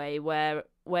choice in a way where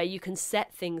you can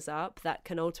set things up that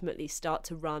can ultimately start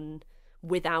to run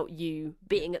without you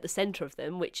being at the center of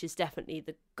them, which is definitely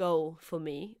the goal for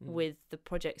me with the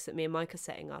projects that me and Mike are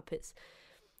setting up. It's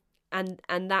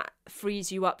and that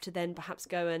frees you up to then perhaps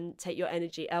go and take your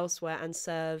energy elsewhere and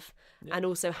serve and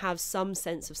also have some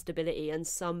sense of stability and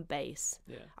some base.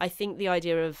 I think the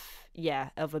idea of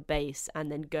a base and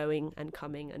then going and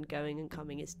coming and going and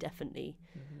coming is definitely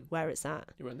where it's at.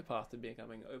 You're on the path to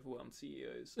becoming overwhelmed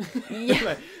CEOs.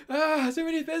 Like, so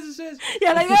many businesses.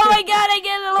 Like, oh my god, I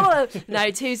get a lot of...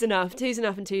 No, two's enough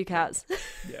and 2 cats.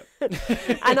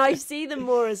 And I see them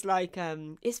more as like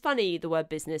it's funny, the word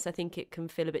business, I think it can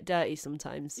feel a bit dirty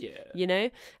sometimes,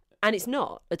 and it's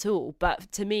not at all.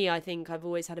 But to me, I think I've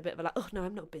always had a bit of a like, oh no,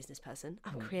 I'm not a business person,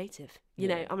 I'm creative,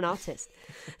 I'm an artist.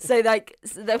 So like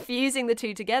the fusing the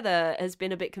two together has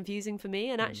been a bit confusing for me.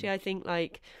 And actually I think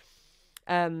like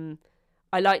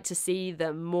I like to see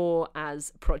them more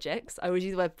as projects. I always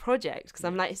use the word project because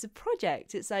I'm like, it's a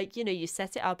project. It's like, you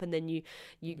set it up and then you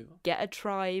get a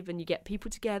tribe and you get people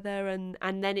together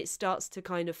and then it starts to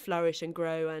kind of flourish and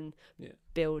grow and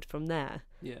build from there.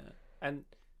 And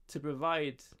to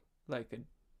provide like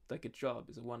a job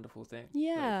is a wonderful thing.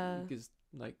 Because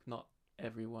like not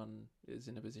everyone is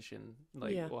in a position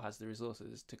or has the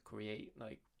resources to create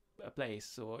like a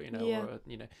place or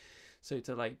so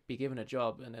to like be given a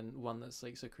job and then one that's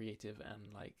like so creative and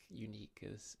like unique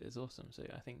is awesome. So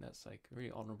I think that's like a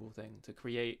really honorable thing to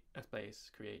create a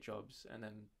place, create jobs, and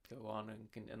then go on and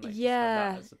like just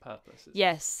have that as the purpose.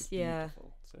 It's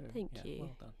beautiful. So thank you.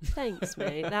 Well done. Thanks,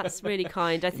 mate. That's really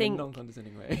kind. I think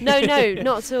non-condescending way. No,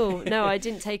 not at all. No, I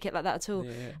didn't take it like that at all.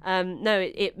 No,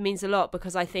 it means a lot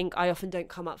because I think I often don't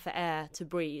come up for air to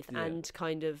breathe and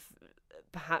kind of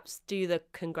perhaps do the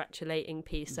congratulating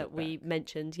piece that Look we back.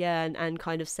 mentioned, and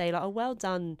kind of say like, oh, well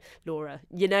done, Laura,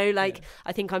 you know, like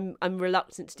I think I'm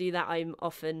reluctant to do that. I'm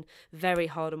often very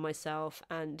hard on myself,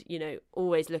 and you know,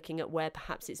 always looking at where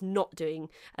perhaps it's not doing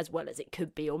as well as it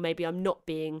could be, or maybe I'm not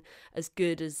being as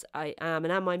good as I am,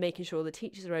 and am I making sure the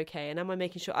teachers are okay, and am I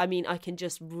making sure, I mean, I can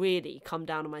just really come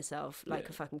down on myself like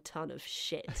a fucking ton of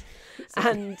shit.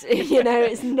 And you know,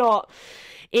 it's not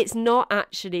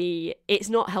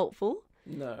helpful.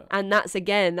 No. And that's,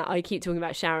 again, I keep talking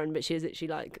about Sharon, but she is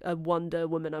literally like a wonder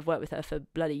woman. I've worked with her for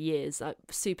bloody years, like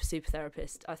super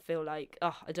therapist. I feel like,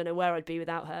 I don't know where I'd be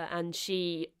without her. And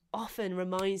she often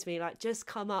reminds me, like, just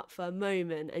come up for a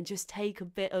moment and just take a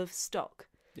bit of stock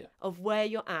of where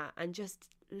you're at, and just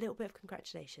a little bit of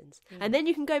congratulations, and then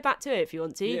you can go back to it if you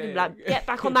want to. You can like get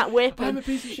back on that whip. I'm a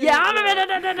piece of shit. I'm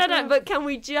a bit. But can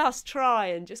we just try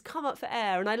and just come up for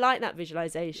air? And I like that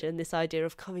visualization, this idea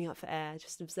of coming up for air,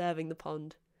 just observing the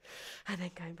pond, and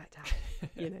then going back down.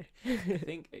 You know, I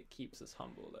think it keeps us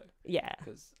humble though. Yeah.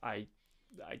 Because I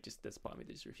just, there's part of me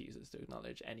that just refuses to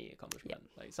acknowledge any accomplishment.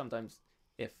 Like sometimes,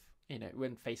 if you know,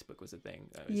 when Facebook was a thing,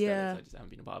 I just haven't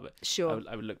been a part of it. Sure.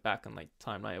 I would look back on like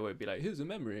timeline. It would be like, here's a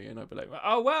memory, and I'd be like,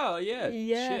 oh wow,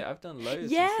 shit, I've done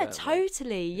loads. Yeah,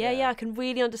 totally. Yeah, I can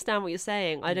really understand what you're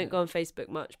saying. I don't go on Facebook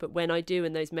much, but when I do,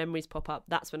 and those memories pop up,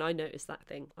 that's when I notice that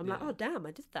thing. I'm like, oh damn,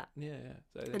 I did that. Yeah.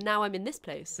 So and now I'm in this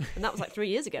place, and that was like 3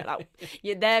 years ago. Like,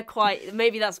 they're quite.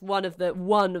 Maybe that's one of the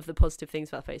positive things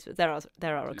about Facebook.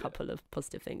 There are a couple of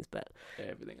positive things, but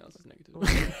everything else is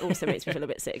negative. Also makes me feel a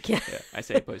bit sick. Yeah. I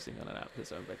say posting on an app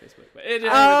that's owned by Facebook, but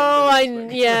I know.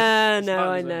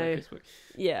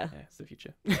 Yeah, it's the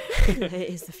future. It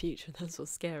is the future. That's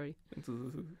what's scary.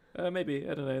 Maybe,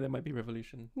 I don't know, there might be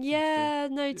revolution.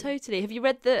 Totally. Have you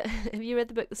read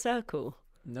the book The Circle?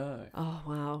 No. Oh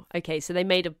wow. Okay, so they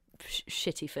made a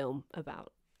shitty film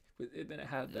about. Then it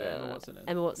had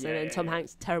Emma Watson and Tom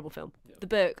Hanks. Terrible film. Yeah. The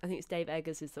book, I think it's Dave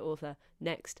Eggers is the author.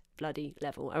 Next bloody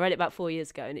level. I read it about 4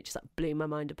 years ago, and it just like blew my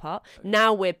mind apart. Okay.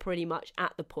 Now we're pretty much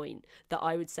at the point that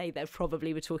I would say they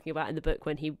probably were talking about in the book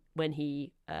when he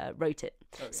wrote it.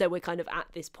 Okay. So we're kind of at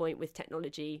this point with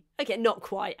technology. Okay, not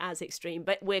quite as extreme,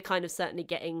 but we're kind of certainly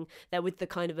getting there with the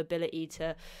kind of ability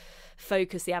to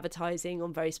focus the advertising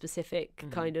on very specific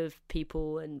kind of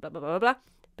people and blah blah blah blah.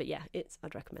 But yeah,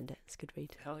 I'd recommend it. It's a good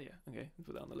read. Hell yeah. Okay,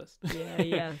 put that on the list.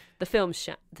 Yeah. The film's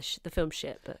shit. The film's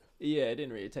shit, but yeah, it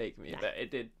didn't really take me. But it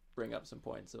did bring up some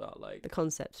points about like the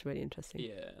concept's really interesting.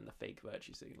 Yeah, and the fake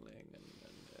virtue signaling, and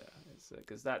it's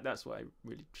because that's what I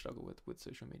really struggle with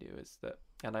social media is that,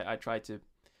 and I try to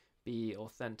be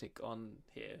authentic on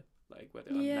here, like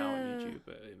whether I'm now on YouTube,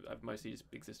 but I've mostly just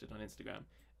existed on Instagram.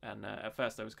 And at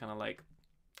first I was kind of like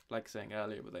saying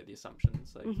earlier with like the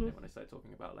assumptions, like you know, when I started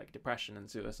talking about like depression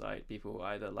and suicide, people were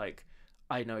either like,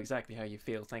 I know exactly how you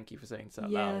feel, thank you for saying so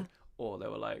out loud, or they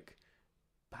were like,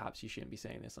 perhaps you shouldn't be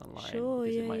saying this online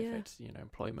because it might affect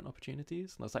employment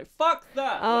opportunities. And I was like, fuck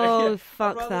that. Oh,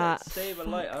 fuck that. Save a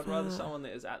light. I'd rather someone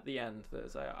that is at the end that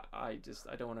is like, I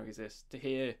don't want to exist, to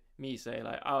hear me say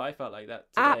like, oh, I felt like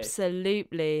that today,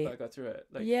 absolutely, but I got through it.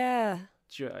 Like,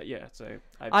 so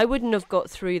I wouldn't have got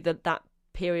through that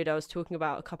period I was talking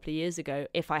about a couple of years ago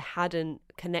if I hadn't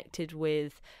connected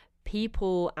with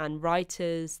people and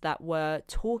writers that were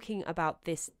talking about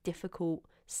this difficult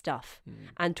stuff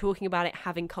and talking about it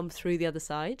having come through the other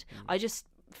side. I just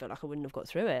feel like I wouldn't have got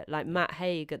through it. Like Matt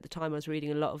Haig, at the time I was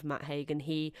reading a lot of Matt Haig, and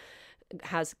he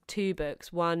has 2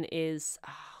 books. One is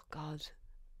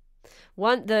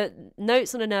the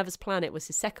Notes on a Nervous Planet was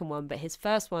his second one, but his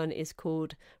first one is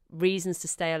called Reasons to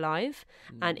Stay Alive,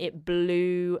 and it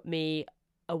blew me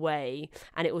away,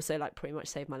 and it also like pretty much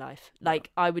saved my life.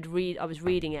 Like I was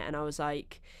reading it and I was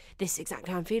like, this is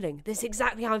exactly how I'm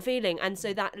feeling, and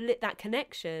so that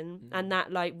connection and that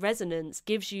like resonance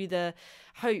gives you the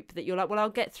hope that you're like, well, I'll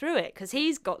get through it, because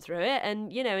he's got through it,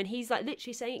 and and he's like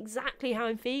literally saying exactly how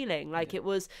I'm feeling, like it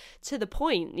was to the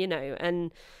point,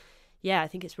 and I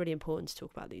think it's really important to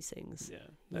talk about these things.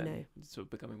 It's sort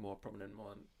of becoming more prominent,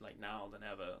 more like now than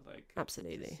ever. Like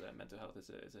absolutely, mental health is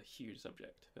a huge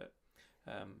subject, but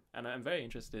and I'm very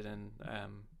interested in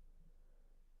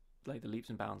like the leaps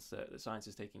and bounds that the science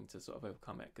is taking to sort of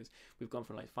overcome it, because we've gone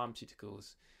from like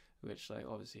pharmaceuticals, which like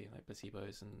obviously like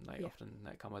placebos and like often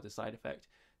like come with a side effect,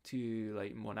 to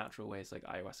like more natural ways like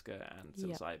ayahuasca and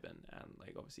psilocybin, and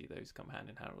like obviously those come hand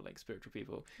in hand with like spiritual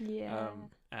people.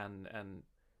 And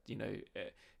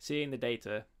seeing the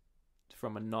data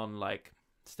from a non like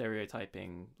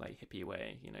stereotyping like hippie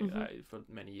way, for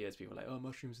many years people were like, oh,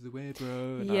 mushrooms are the way,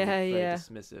 bro, and I was very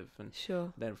dismissive, and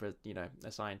then for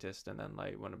a scientist, and then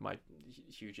like one of my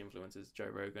huge influences, Joe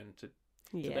Rogan, to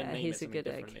Yeah, he's a good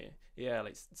egg. Yeah,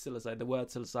 like psilocybin. The word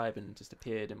psilocybin just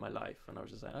appeared in my life, and I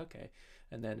was just like, okay.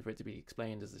 And then for it to be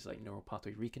explained as this like neural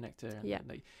pathway reconnector,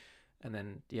 and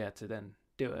then to then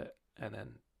do it, and then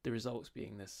the results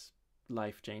being this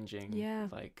life changing,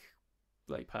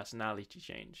 like personality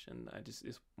change, and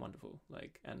it's wonderful.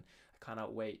 Like, and I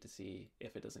cannot wait to see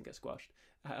if it doesn't get squashed,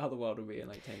 how the world will be in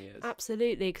like 10 years.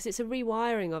 Absolutely, because it's a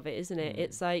rewiring of it, isn't it?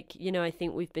 It's like, I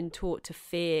think we've been taught to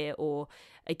fear, or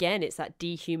again, it's that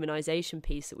dehumanization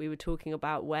piece that we were talking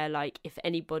about, where like if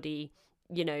anybody,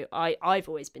 I've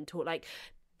always been taught like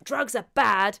drugs are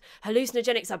bad,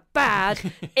 hallucinogenics are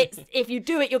bad, it's if you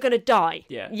do it you're gonna die,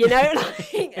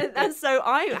 and so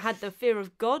I had the fear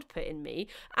of God put in me,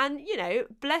 and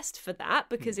blessed for that,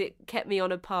 because it kept me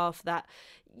on a path that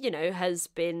has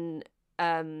been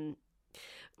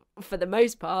for the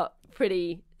most part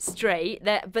pretty straight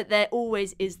there, but there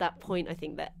always is that point, I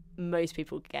think, that most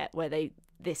people get where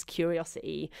this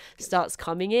curiosity starts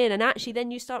coming in, and actually then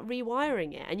you start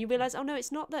rewiring it, and you realize, oh no,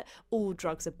 it's not that all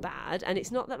drugs are bad, and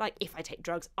it's not that like if I take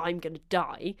drugs I'm gonna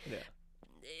die.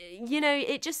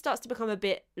 It just starts to become a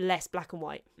bit less black and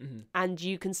white, and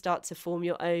you can start to form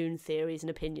your own theories and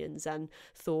opinions and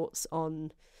thoughts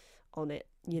on it.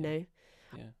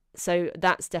 So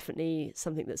that's definitely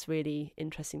something that's really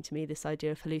interesting to me, this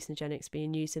idea of hallucinogenics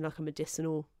being used in like a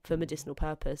medicinal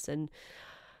purpose. And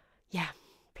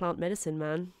plant medicine,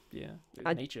 man.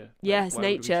 Nature. It's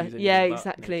nature.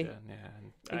 Exactly. Nature?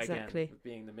 And exactly. Again,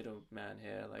 being the middleman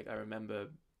here, like I remember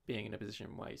being in a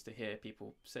position where I used to hear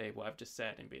people say what I've just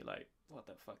said and be like, what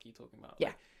the fuck are you talking about?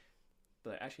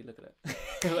 But actually look at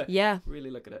it. Really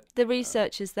look at it. The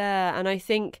research is there, and I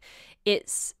think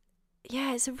it's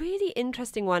a really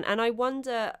interesting one. And I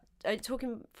wonder,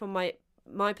 talking from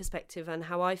my perspective and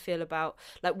how I feel about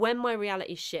like when my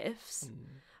reality shifts,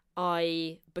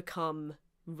 I become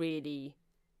really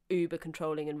uber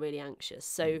controlling and really anxious.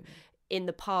 So in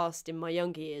the past, in my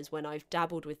younger years, when I've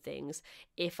dabbled with things,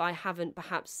 if I haven't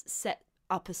perhaps set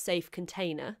up a safe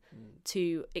container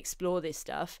to explore this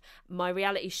stuff, my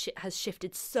reality has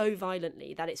shifted so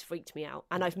violently that it's freaked me out,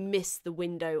 and I've missed the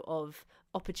window of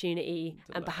opportunity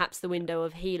and perhaps the window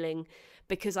of healing,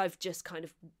 because I've just kind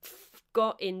of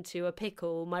got into a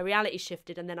pickle, my reality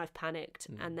shifted, and then I've panicked,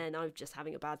 and then I'm just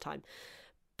having a bad time.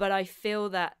 But I feel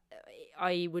that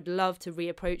I would love to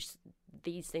reapproach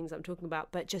these things I'm talking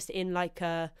about, but just in like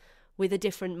with a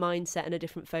different mindset and a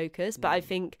different focus. But I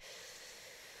think,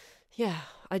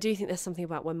 I do think there's something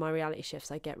about when my reality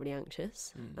shifts, I get really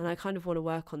anxious, and I kind of want to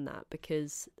work on that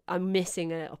because I'm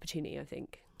missing an opportunity, I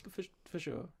think. For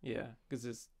sure, because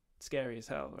it's scary as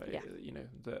hell, right?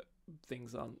 That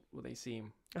things aren't what they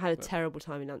seem. I had a terrible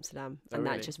time in Amsterdam, and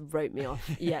that just wrote me off.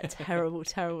 Terrible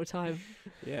time.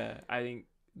 I think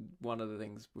one of the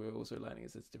things we're also learning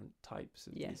is there's different types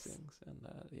of these things, and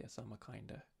some are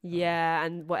kinder.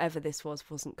 And whatever this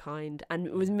wasn't kind, and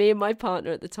it was me and my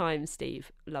partner at the time,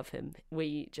 Steve, love him.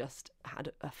 We just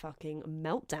had a fucking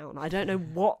meltdown. I don't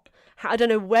know I don't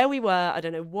know where we were, I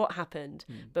don't know what happened,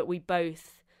 but we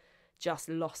both just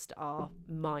lost our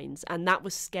minds, and that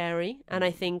was scary. And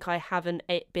I think I haven't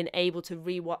been able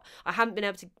to I haven't been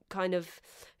able to kind of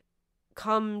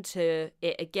come to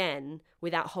it again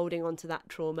without holding on to that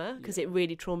trauma, because it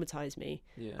really traumatized me.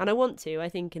 And I want to. I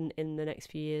think in the next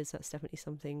few years that's definitely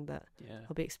something that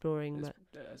I'll be exploring. But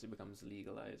as it becomes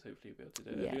legalized, hopefully we'll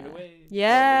be able to do it. Lunar Wave.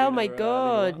 Oh my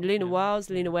god, Lunar Wilds,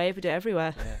 Lunar Wave, we do it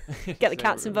everywhere. Get the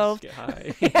cats involved. Get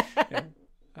high.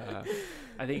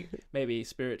 I think maybe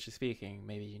spiritually speaking,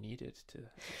 maybe you needed to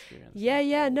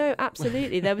experience no,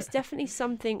 absolutely. There was definitely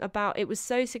something about it was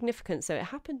so significant. So it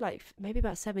happened like maybe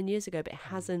about 7 years ago, but it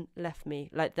hasn't left me.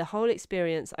 Like the whole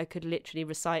experience, I could literally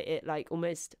recite it like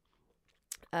almost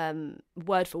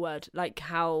word for word, like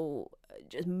how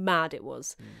just mad it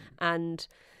was. And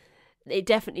it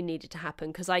definitely needed to happen,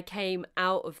 because I came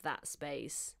out of that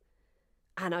space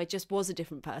and I just was a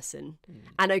different person.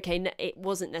 And it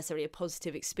wasn't necessarily a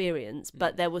positive experience,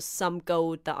 but there was some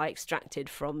gold that I extracted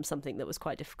from something that was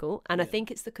quite difficult. And I think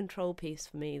it's the control piece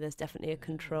for me. There's definitely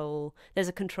there's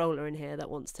a controller in here that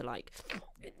wants to like,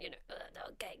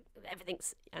 okay,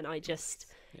 everything's, and I just,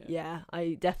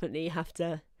 I definitely have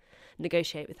to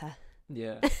negotiate with her.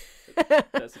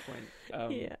 That's the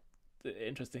point. The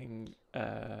interesting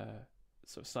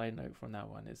sort of side note from that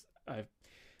one is I've,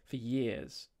 for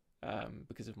years,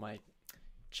 because of my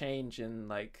change in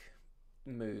like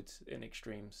moods in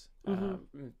extremes,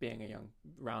 being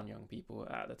around young people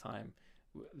at the time,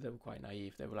 they were quite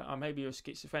naive. They were like, "Oh, maybe you're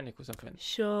schizophrenic or something."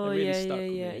 Sure, really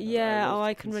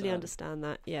I can really understand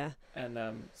that. And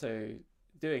so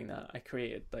doing that, I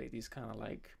created like these kind of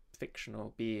like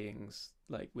fictional beings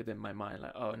like within my mind,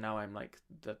 like, oh, now I'm like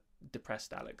the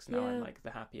depressed Alex, now I'm like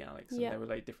the happy Alex, and they were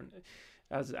like different.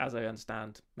 As I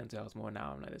understand mental health more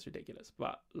now, I'm like, that's ridiculous.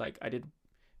 But like, I did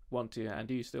want to, and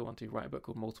do still want to, write a book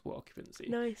called Multiple Occupancy.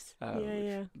 Nice.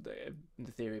 The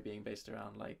theory being based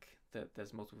around like that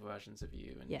there's multiple versions of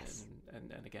you, and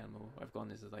and again, I've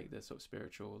gone into like the sort of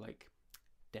spiritual like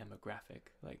demographic,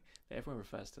 like everyone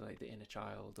refers to like the inner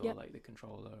child or like the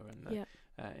controller, and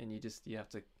and you have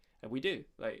to, and we do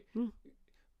like.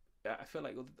 I feel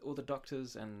like all the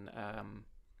doctors and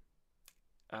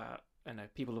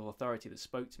people of authority that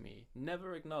spoke to me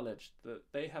never acknowledged that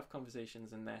they have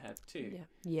conversations in their head too.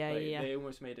 They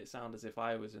almost made it sound as if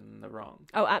I was in the wrong.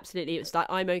 Oh, absolutely. It's like,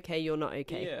 I'm okay, you're not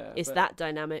okay. It's that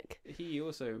dynamic. He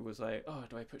also was like, oh,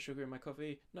 do I put sugar in my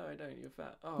coffee? No, I don't. You're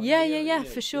fat. Oh,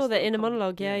 for sure. The inner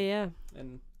monologue. And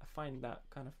I find that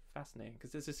kind of fascinating,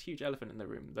 because there's this huge elephant in the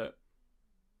room that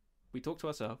we talk to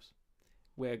ourselves.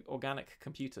 We're organic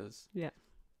computers.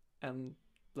 And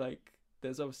like,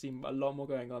 there's obviously a lot more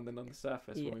going on than on the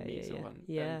surface when we meet someone.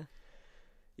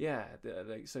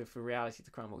 Like, so for reality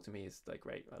to crumble, to me, is like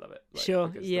great. I love it. Like, sure.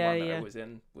 Because the one that I was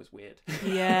in was weird. For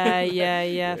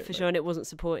sure. And it wasn't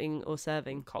supporting or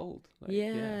serving. Cold. Like,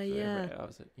 I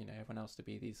was, everyone else to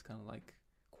be these kind of like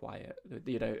quiet.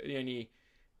 The only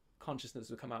consciousness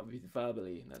would come out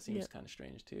verbally, and that seems kind of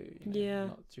strange too.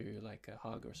 Not through like a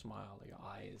hug or a smile or your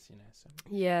eyes. So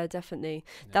definitely.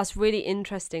 That's really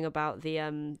interesting about the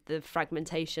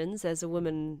fragmentations. There's a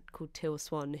woman called Till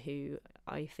Swan who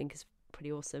I think is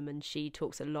pretty awesome, and she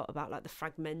talks a lot about like the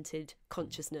fragmented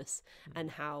consciousness and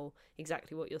how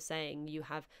exactly what you're saying. You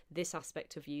have this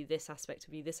aspect of you, this aspect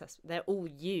of you, this aspect. They're all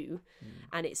you,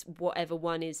 and it's whatever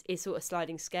one is sort of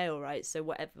sliding scale, right? So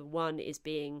whatever one is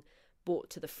being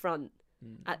brought to the front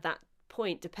at that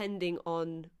point, depending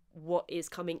on what is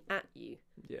coming at you.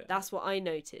 That's what I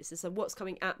notice. So what's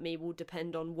coming at me will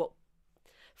depend on what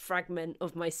fragment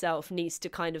of myself needs to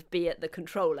kind of be at the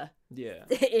controller.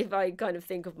 If I kind of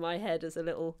think of my head as a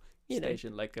little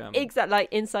station, like exactly,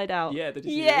 like Inside Out.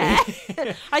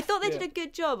 I thought they did a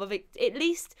good job of it. At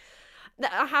least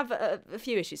I have a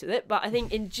few issues with it, but I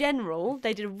think in general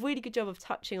they did a really good job of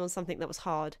touching on something that was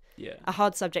hard, a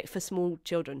hard subject for small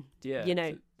children.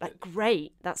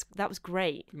 Great. That was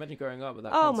great. Imagine growing up with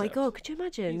that. Oh my god, could you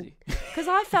imagine? Because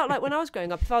I felt like when I was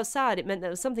growing up, if I was sad, it meant there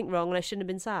was something wrong and I shouldn't have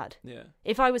been sad.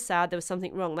 If I was sad, there was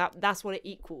something wrong. That's what it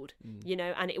equaled.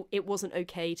 And it wasn't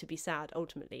okay to be sad.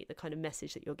 Ultimately, the kind of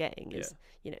message that you're getting is,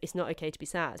 it's not okay to be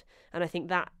sad. And I think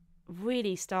that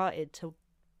really started to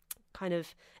kind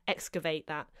of excavate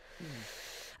that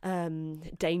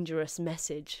dangerous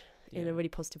message in a really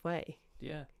positive way.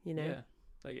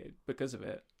 Like, because of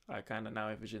it, I kind of now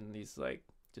envision these like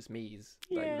just me's,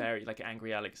 like very like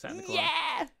angry Alex sat in the corner.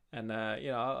 And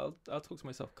I'll talk to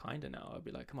myself kinder now. I'll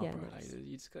be like, come on, bro, like,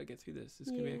 you just gotta get through this. It's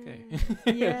gonna be okay.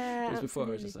 Whereas before I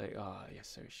was just like, oh, you're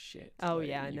so shit. Oh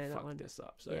like, I know that one. This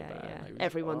up so bad. Like,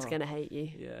 everyone's gonna hate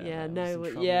you. All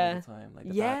the time, like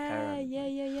the bad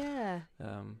parent.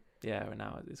 And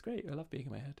now it's great. I love being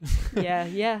in my head.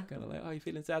 Kind of like, oh, you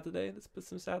feeling sad today? Let's put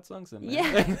some sad songs in.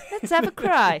 Man. Let's have a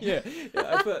cry.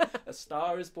 I put A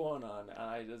Star Is Born on, and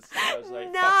I was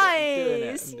like,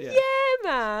 nice. Fuck it, doing it.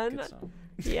 Man. Good song.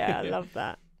 I love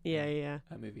that. A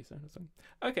movie song.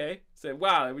 Okay, so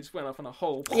wow, we just went off on a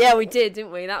whole. We did,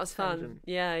 didn't we? That was fun.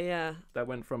 Tangent. That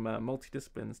went from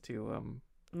multidisciplines to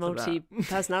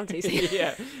multi-personalities.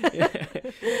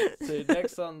 So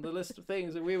next on the list of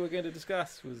things that we were going to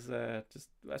discuss was just,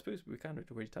 I suppose we kind of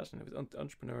already touched on it, was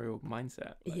entrepreneurial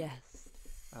mindset. Like,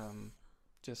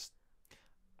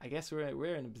 I guess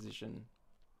we're in a position.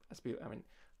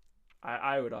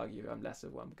 I would argue I'm less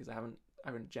of one because I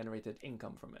haven't generated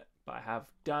income from it, but I have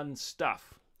done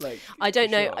stuff. Like, I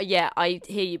don't know. Sure. I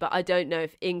hear you, but I don't know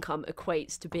if income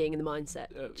equates to being in the mindset.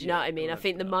 Do you know what I mean? I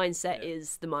think the mindset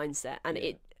is the mindset, and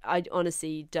I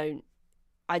honestly don't.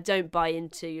 I don't buy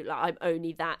into like I'm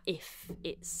only that if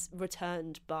it's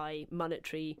returned by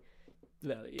monetary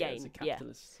gain. As a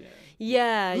capitalist,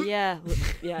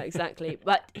 exactly.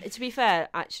 But to be fair,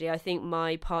 actually, I think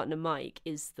my partner Mike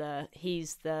is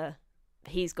he's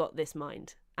got this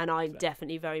mind, and I'm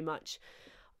definitely very much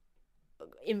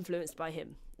influenced by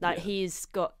him. Like he's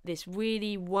got this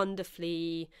really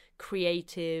wonderfully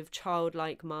creative,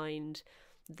 childlike mind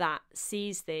that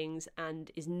sees things and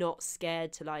is not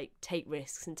scared to like take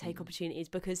risks and take opportunities,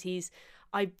 because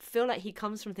I feel like he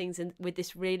comes from things with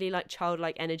this really like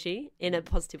childlike energy in a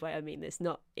positive way. I mean this,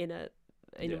 not in a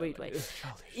in a rude way.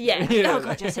 Childish. Yeah. Yeah. Oh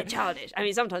god, you're so childish. I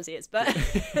mean, sometimes he is, but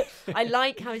I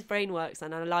like how his brain works,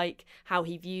 and I like how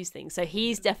he views things. So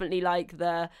he's definitely like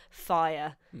the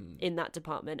fire in that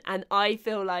department, and I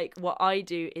feel like what I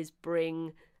do is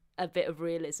bring a bit of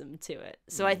realism to it.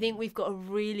 So I think we've got a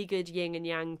really good yin and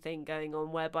yang thing going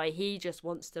on, whereby he just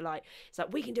wants to like, it's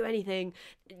like, we can do anything,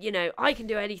 you know, I can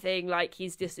do anything, like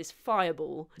he's just this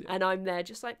fireball, and I'm there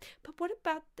just like, but what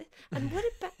about this, and what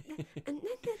about and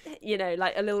you know,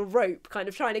 like a little rope kind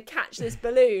of trying to catch this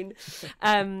balloon.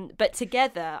 But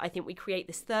together I think we create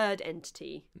this third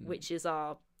entity, which is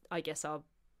our, I guess, our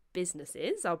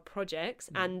businesses, our projects,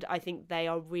 and I think they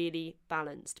are really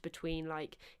balanced between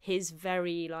like his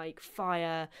very like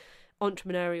fire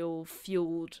entrepreneurial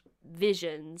fueled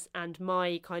visions and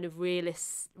my kind of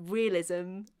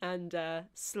realism and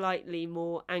slightly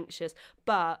more anxious.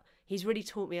 But he's really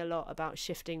taught me a lot about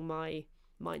shifting my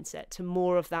mindset to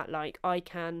more of that, like I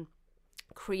can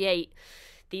create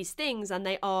these things and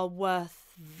they are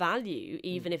worth value,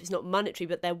 even if it's not monetary,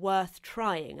 but they're worth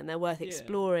trying and they're worth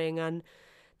exploring. And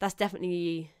that's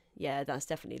definitely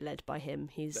led by him.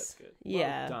 That's good.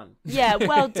 Well done. Yeah,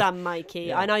 well done, Mikey.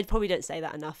 Yeah. And I probably don't say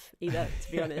that enough either,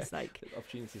 to be honest. Like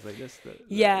opportunities like this that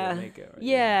make it, right?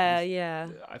 Yeah.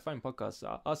 I find podcasts,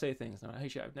 I'll say things and I'm like, hey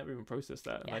shit, I've never even processed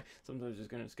that. And like sometimes it's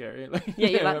kind of scary. Like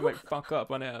you're I like, might fuck up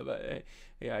on it,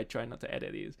 but I try not to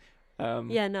edit these.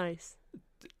 Nice.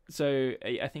 So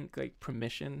I think like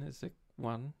permission is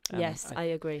one. Yes, I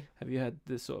agree. Have you had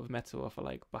this sort of metaphor for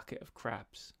like bucket of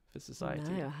crabs for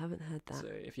society? No, I haven't heard that. So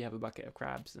if you have a bucket of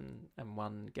crabs and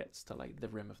one gets to like the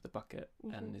rim of the bucket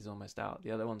and is almost out,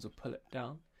 the other ones will pull it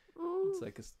down. It's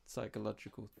like a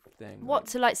psychological thing. What,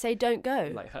 to like say don't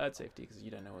go? Like herd safety, because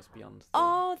you don't know what's beyond.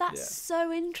 That's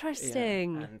so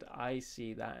interesting. Yeah. And I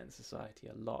see that in society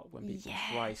a lot when people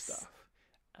try stuff.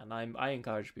 And I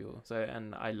encourage people. So,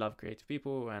 and I love creative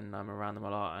people and I'm around them a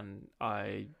lot and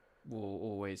I will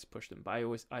always push them. But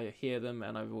I hear them,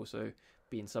 and I've also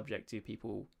been subject to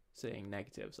people saying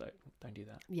negatives like, don't do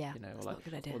that. Yeah, you know, that's or like, not a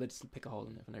good idea. or they just pick a hole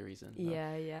in it for no reason.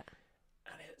 Yeah.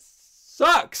 And it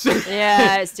sucks.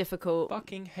 Yeah, it's difficult.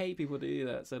 Fucking hate people to do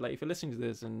that. So like, if you're listening to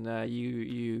this and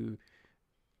you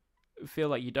feel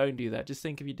like you don't do that, just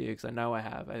think if you do, because I know I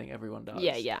have. I think everyone does.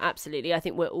 Yeah, absolutely. I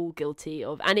think we're all guilty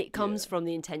of, and it comes from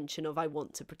the intention of I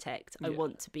want to protect, I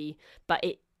want to be, but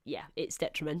it's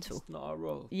detrimental. It's not our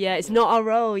role. Yeah, it's not our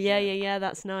role. Yeah,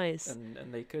 that's nice. And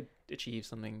they could achieve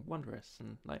something wondrous.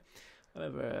 And like, I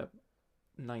remember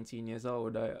 19 years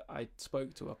old, I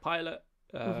spoke to a pilot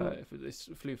this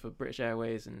flew for British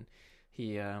Airways, and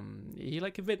he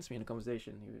like convinced me in a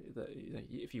conversation that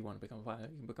if you want to become a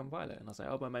pilot, you can become a pilot. And I was like,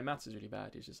 oh, but my maths is really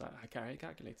bad. He's just like, I carry a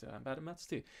calculator, I'm bad at maths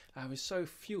too. I was so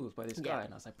fueled by this guy,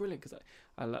 and I was like, brilliant, because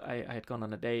I had gone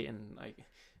on a date, and like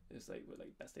it was like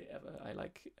best date ever. I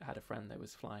like had a friend that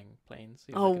was flying planes.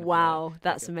 Oh wow,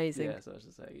 that's amazing. Yeah, so I was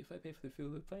just like, if I pay for the fuel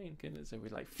of the plane, so we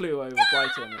like flew over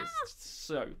Brighton. It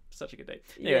was such a good day.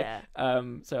 Anyway,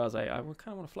 so I was like, I kind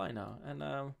of want to fly now, and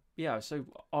I was so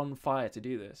on fire to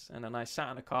do this. And then I sat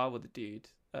in a car with a dude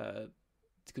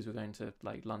because we were going to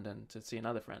like London to see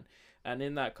another friend, and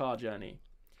in that car journey,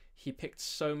 he picked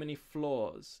so many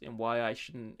flaws in why I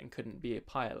shouldn't and couldn't be a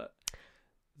pilot.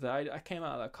 That I came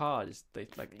out of that car just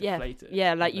deflated.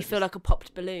 Yeah, like you feel like a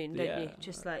popped balloon, don't you?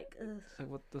 Just like, ugh. So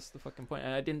what's the fucking point?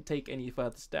 And I didn't take any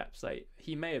further steps. Like,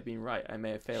 he may have been right. I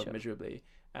may have failed miserably,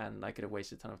 and I could have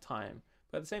wasted a ton of time.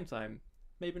 But at the same time,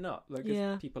 maybe not. Like,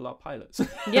 people are pilots.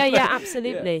 Yeah,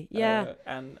 absolutely. Yeah.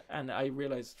 And I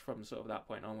realized from sort of that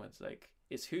point onwards, like,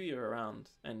 it's who you're around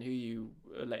and who you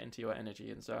let into your energy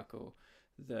and circle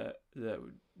that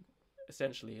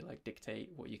essentially like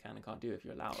dictate what you can and can't do if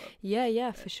you allow it.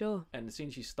 Yeah, for sure. And as soon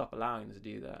as you stop allowing them to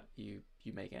do that, you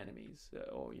make enemies,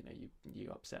 or you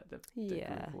upset the group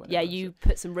or whatever. Yeah, you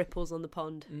put some ripples on the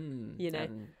pond. You know,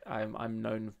 and I'm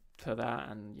known for that,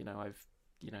 and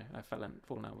I've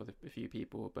fallen out with a few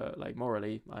people, but like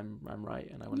morally I'm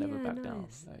right, and I will never back down.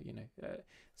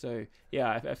 So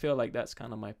I feel like that's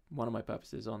kind of one of my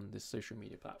purposes on this social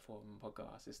media platform and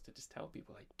podcast, is to just tell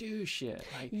people like, do shit,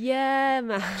 like,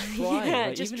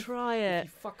 man, just try it. If you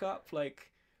fuck up,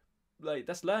 like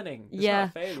that's learning. It's not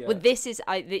a failure. Well, this is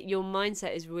your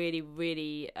mindset is really,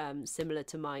 really similar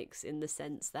to Mike's, in the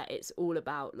sense that it's all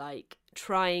about like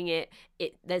trying it.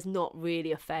 There's not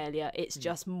really a failure. It's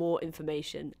just more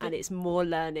information, and it's more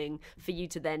learning for you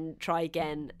to then try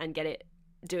again and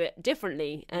do it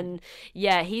differently. And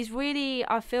he's really,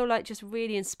 I feel like, just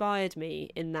really inspired me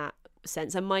in that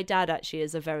sense. And my dad actually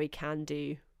is a very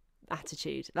can-do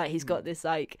attitude. Like he's got this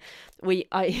like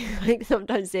I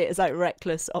sometimes see it as like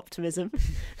reckless optimism,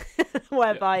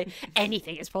 whereby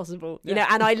anything is possible, you know.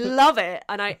 And I love it,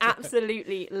 and I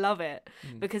absolutely love it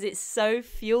because it's so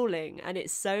fueling, and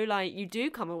it's so like you do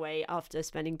come away after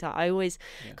spending time. I always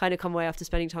kind of come away after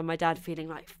spending time with my dad feeling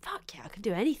like, fuck yeah, I can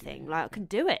do anything. Like I can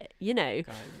do it, you know.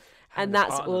 And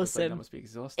that's awesome. That must be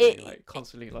exhausting. Like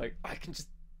constantly, like I can just.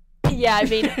 Yeah, I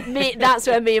mean, that's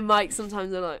where me and Mike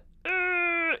sometimes are like,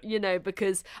 you know,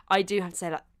 because I do have to say,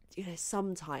 like, you know,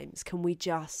 sometimes can we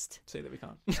just say that we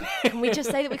can't? Can we just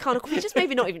say that we can't? Or can we just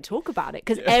maybe not even talk about it?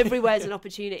 Because everywhere's an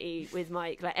opportunity with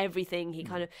Mike. Like everything, he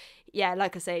kind of,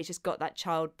 like I say, he's just got that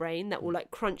child brain that will like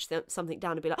crunch something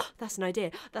down and be like, oh, that's an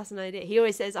idea. That's an idea. He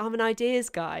always says, I'm an ideas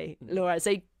guy, Laura.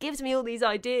 So he gives me all these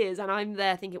ideas, and I'm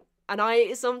there thinking. And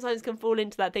I sometimes can fall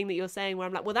into that thing that you're saying where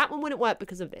I'm like, well, that one wouldn't work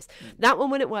because of this. That one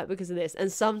wouldn't work because of this. And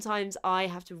sometimes I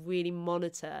have to really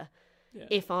monitor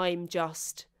if I'm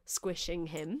just squishing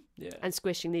him and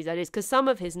squishing these ideas. Because some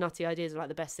of his nutty ideas are like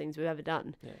the best things we've ever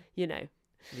done, you know.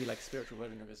 You like spiritual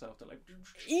version of yourself to like.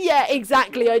 Yeah,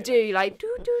 exactly. I do like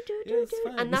do.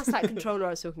 And that's that controller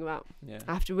I was talking about. Yeah.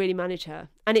 I have to really manage her,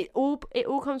 and it all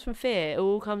comes from fear. It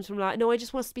all comes from like, no, I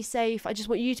just want us to be safe. I just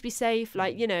want you to be safe.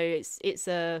 Like, you know, it's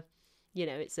a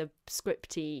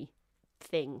scripty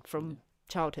thing from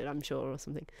childhood, I'm sure, or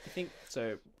something. I think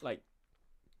so. Like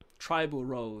tribal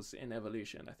roles in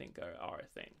evolution, I think are a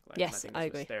thing. Like, yes, I think I that's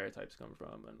agree. Where stereotypes come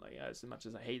from, and like as much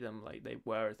as I hate them, like they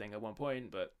were a thing at one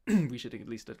point, but we should at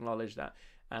least acknowledge that.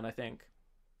 And I think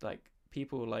like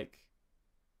people like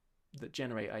that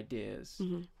generate ideas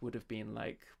would have been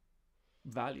like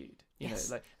valued, you know,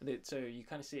 like so you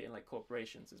kind of see it in like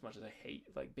corporations. As much as I hate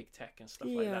like big tech and stuff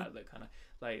like that kind of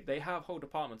like they have whole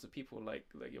departments of people like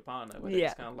your partner where they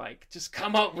just kind of like just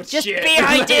come up with just shit. Be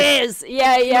ideas.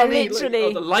 literally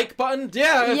like, the like button fine.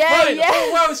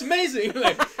 Oh wow, it's amazing.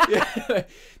 Like,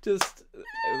 just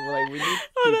like we need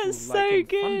that's so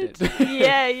good.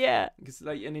 Because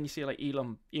like, and then you see like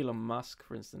Elon Musk,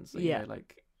 for instance, like, you know,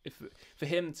 like if for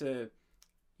him to,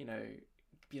 you know,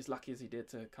 be as lucky as he did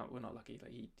to come, well, not lucky,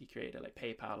 like he created like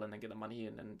PayPal and then get the money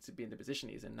in, and to be in the position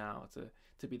he's in now,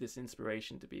 to be this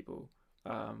inspiration to people,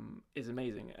 is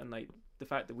amazing. And like the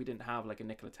fact that we didn't have like a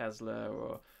Nikola Tesla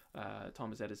or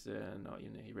Thomas Edison, or, you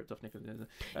know, he ripped off Nikola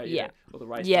Tesla, or the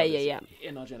Rice brothers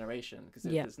in our generation, because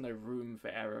there's no room for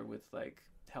error with like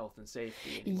health and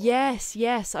safety anymore.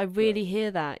 Yes, I really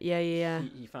hear that.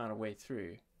 He found a way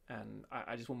through. And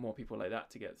I just want more people like that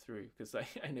to get through, because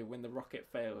I know when the rocket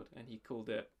failed and he called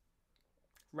it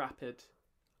rapid,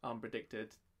 unpredicted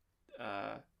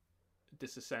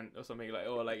disascent or something, like,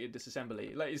 or like a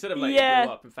disassembly, like instead of like it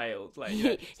blew up and failed, like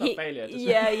it's not failure.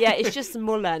 It's just some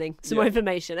more learning, some more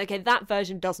information. Okay, that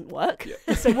version doesn't work.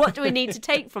 So what do we need to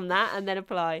take from that and then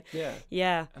apply?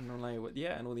 And I'm like,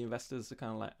 and all the investors are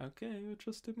kind of like, okay, we'll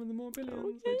trust him with the more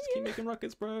billions. Just keep making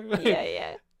rockets, bro.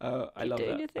 I love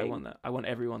that. I want that. I want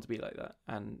everyone to be like that,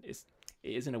 and it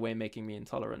is in a way making me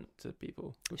intolerant to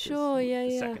people. The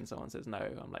second someone says no,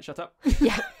 I'm like, shut up.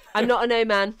 I'm not a no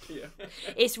man.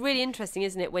 It's really interesting,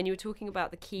 isn't it, when you were talking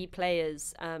about the key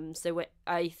players?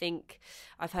 I think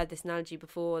I've heard this analogy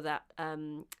before that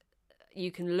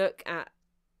you can look at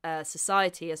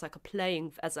society as like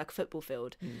a football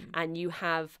field, and you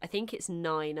have, I think it's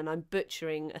 9, and I'm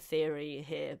butchering a theory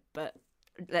here, but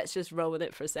let's just roll with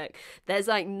it for a sec. There's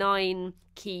like 9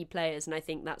 key players, and I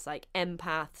think that's like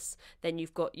empaths. Then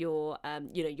you've got your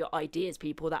your ideas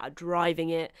people that are driving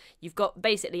it. You've got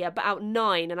basically about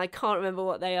 9, and I can't remember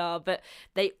what they are, but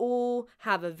they all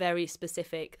have a very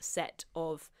specific set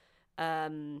of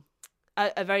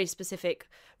a very specific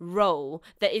role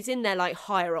that is in their like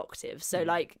higher octave. So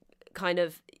like kind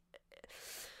of,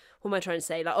 what am I trying to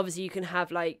say? Like obviously you can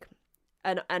have like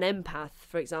an empath,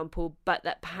 for example, but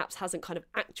that perhaps hasn't kind of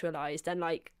actualized and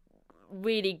like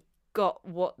really got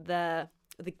what the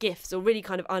gifts, or really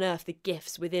kind of unearthed the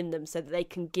gifts within them, so that they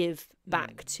can give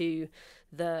back to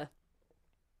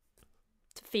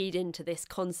feed into this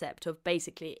concept of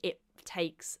basically it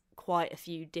takes quite a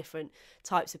few different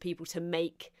types of people to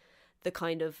make the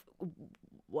kind of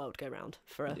world go round,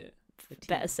 for a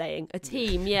better saying, a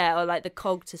team, or like the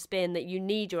cog to spin, that you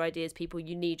need your ideas people,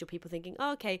 you need your people thinking,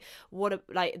 like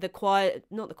the quiet,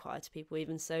 not the quieter people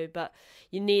even so, but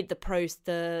you need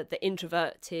the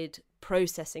introverted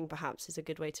processing, perhaps is a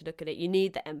good way to look at it. You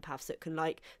need the empaths that can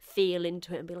like feel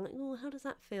into it and be like, oh, how does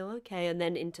that feel? Okay, and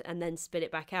then spit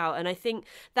it back out. And I think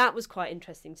that was quite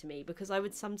interesting to me, because I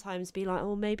would sometimes be like,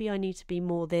 oh, maybe I need to be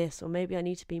more this, or maybe I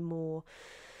need to be more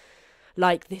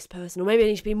like this person, or maybe I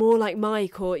need to be more like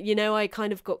Mike, or, you know, I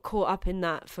kind of got caught up in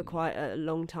that for quite a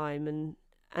long time, and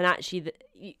actually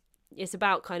it's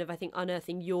about kind of, I think,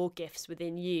 unearthing your gifts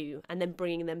within you and then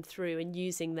bringing them through and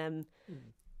using them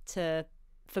for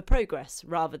progress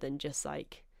rather than just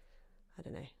like, I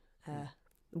don't know,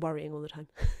 worrying all the time.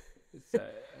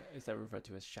 Is that referred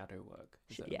to as shadow work?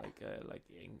 Is that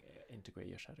integrate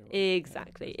your shadow work?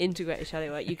 Exactly, integrate your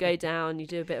shadow work. You go down, you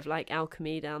do a bit of like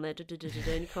alchemy down there, and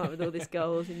you come up with all these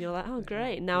goals, and you're like, oh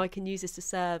great, now I can use this to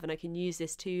serve, and I can use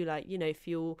this to like, you know,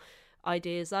 fuel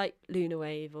ideas like Lunar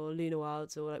Wave or Lunar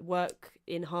Wilds, or like work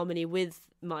in harmony with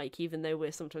Mike, even though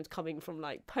we're sometimes coming from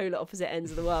like polar opposite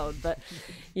ends of the world. But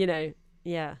you know,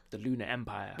 yeah, the Lunar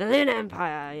Empire. The Lunar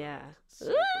Empire, yeah. So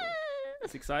cool.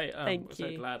 It's exciting. I'm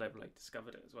so glad I've like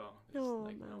discovered it as well. Oh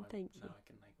like, man, thank you. Now I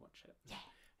can like watch it. Yeah.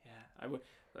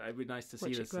 It'd be nice to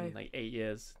see this in like 8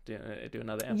 years. Do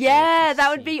another episode. Yeah, that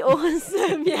would be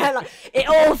awesome. Yeah, like it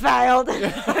all failed.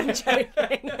 I'm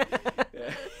joking.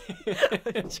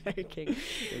 I'm joking.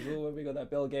 It was all when we got that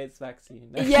Bill Gates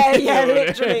vaccine. Yeah,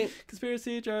 literally.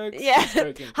 Conspiracy jokes. Yeah.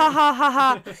 Joking. Ha ha ha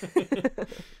ha.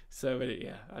 So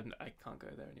I can't go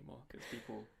there anymore because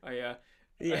people.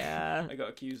 I got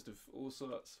accused of all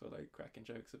sorts for like cracking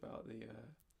jokes about the,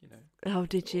 Oh,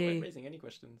 did you? Like, raising any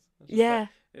questions. Yeah.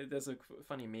 Like, there's a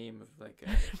funny meme of like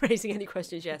raising any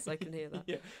questions. Yes, I can hear that.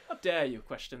 Yeah. How dare you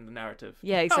question the narrative?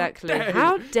 Yeah, exactly.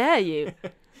 How dare you?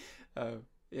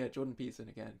 Yeah, Jordan Peterson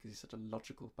again, because he's such a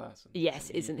logical person. Yes,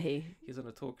 isn't he? He's on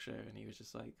a talk show and he was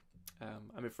just like,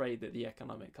 I'm afraid that the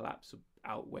economic collapse will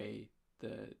outweigh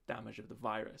the damage of the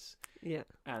virus. Yeah.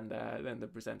 And then the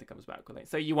presenter comes back with like,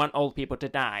 so you want old people to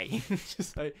die?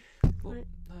 Just like, well,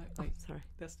 no, sorry,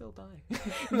 they're still dying.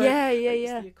 Like, yeah.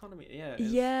 It's the economy.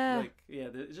 Yeah. Like,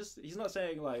 it's just, he's not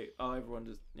saying like, oh, everyone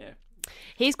just,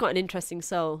 He's got an interesting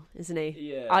soul, isn't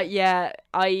he? Yeah.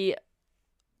 I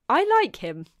like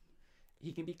him.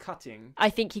 He can be cutting. I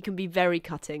think he can be very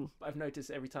cutting. I've noticed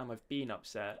every time I've been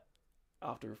upset,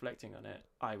 after reflecting on it,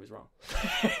 I was wrong.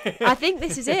 I think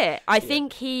this is it. I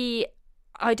think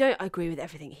I don't agree with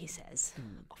everything he says,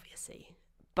 obviously.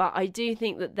 But I do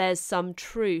think that there's some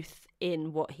truth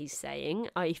in what he's saying.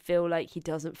 I feel like he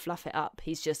doesn't fluff it up.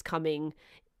 He's just coming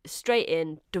straight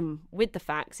in, with the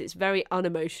facts. It's very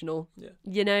unemotional,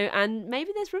 and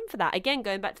maybe there's room for that. Again,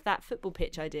 going back to that football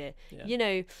pitch idea,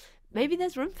 maybe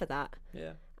there's room for that.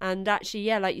 Yeah. And actually,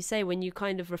 like you say, when you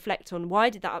kind of reflect on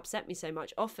why did that upset me so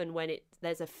much, often when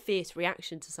there's a fierce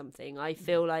reaction to something, I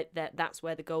feel like that's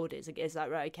where the gold is. It's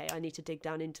like, right, okay, I need to dig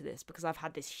down into this because I've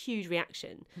had this huge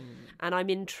reaction. And I'm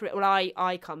intrigued. Well,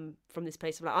 I come from this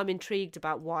place of like, I'm intrigued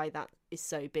about why that is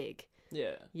so big.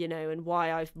 Yeah. And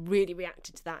why I've really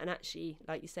reacted to that. And actually,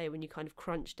 like you say, when you kind of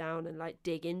crunch down and like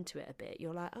dig into it a bit,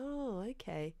 you're like, oh,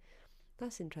 okay,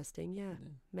 that's interesting. Yeah,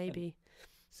 maybe.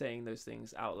 Saying those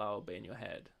things out loud but in your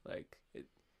head, like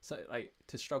so like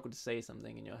to struggle to say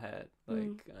something in your head,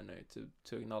 like I don't know,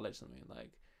 to acknowledge something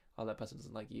like, oh, that person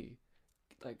doesn't like you,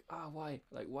 like, why,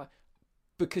 like, why?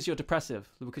 Because you're a depressive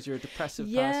person,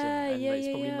 and it's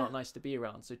probably not nice to be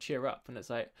around, so cheer up. And it's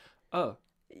like, oh,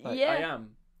 like, I am,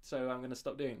 so I'm gonna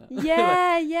stop doing that.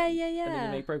 Yeah. And then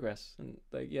you make progress, and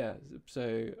like,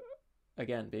 so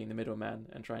again, being the middleman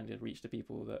and trying to reach the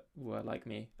people that were like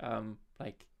me,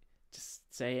 like, just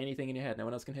say anything in your head, no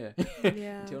one else can hear.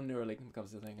 Until Neuralink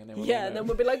becomes the thing, and then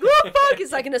we'll be like, oh fuck,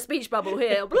 it's like in a speech bubble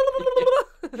here.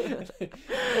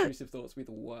 Intrusive thoughts will be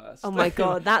the worst. Oh my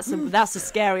god, that's the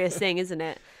scariest thing, isn't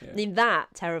it? I mean,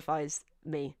 that terrifies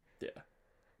me. Yeah.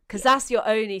 Because that's your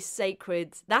only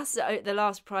sacred. That's the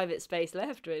last private space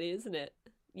left, really, isn't it?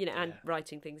 And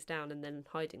writing things down and then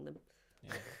hiding them.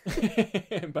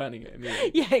 Yeah. Burning it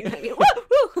immediately. Yeah, exactly.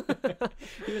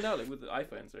 Even now, like with the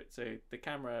iPhones, right? So the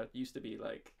camera used to be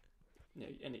like,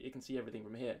 and it can see everything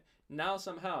from here. Now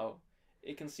somehow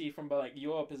it can see from like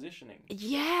your positioning.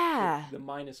 Yeah. The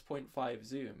minus 0.5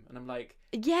 zoom, and I'm like,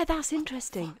 yeah, that's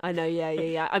interesting. I know.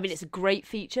 Yeah. I mean, it's a great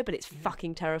feature, but it's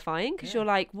fucking terrifying because you're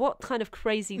like, what kind of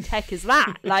crazy tech is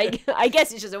that? Like, I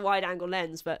guess it's just a wide angle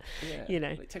lens, but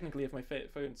like, technically, if my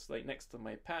phone's like next to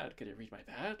my pad, could it reach my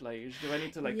pad? Like, do I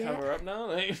need to like cover up now?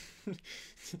 Like,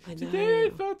 today I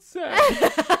felt sad.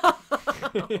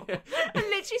 I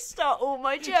literally start all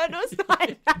my journals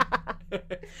like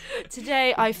that.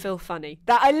 Today I feel funny.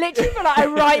 That I literally feel like I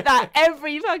write that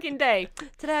every fucking day.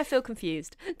 Today I feel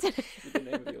confused. Today... The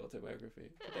name of the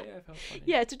autobiography. Today I felt funny.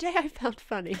 Yeah, today I felt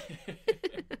funny.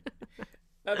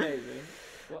 Amazing.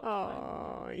 What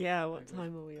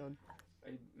time are we on?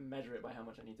 I measure it by how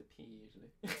much I need to pee usually.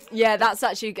 Yeah, that's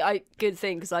actually a good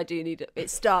thing because I do need it.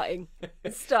 It's starting.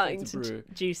 It's starting to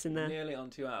juice in there. Nearly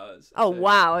on 2 hours. Oh, so,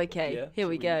 wow. Okay, here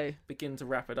we go. Begin to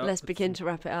wrap it up. Let's begin to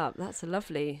wrap it up. That's a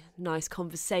lovely, nice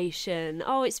conversation.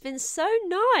 Oh, it's been so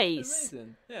nice.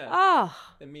 Amazing. Yeah. Oh.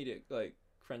 Immediate, like,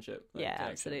 friendship. Yeah,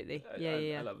 connection. absolutely.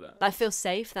 I love that. I feel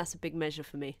safe. That's a big measure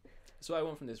for me. So I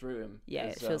want from this room. Yeah,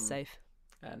 it feels safe.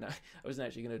 And I wasn't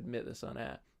actually going to admit this on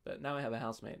air, but now I have a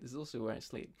housemate. This is also where I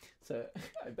sleep. So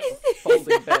I built a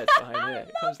folding bed behind here.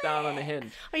 It comes down on a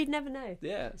hinge. Oh, you'd never know.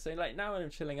 Yeah. So like now when I'm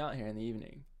chilling out here in the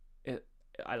evening,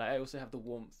 I also have the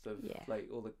warmth of like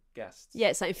all the guests. Yeah,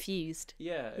 it's like infused.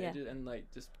 Yeah. It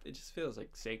just feels like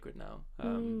sacred now.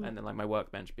 And then like my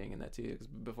workbench being in there too, because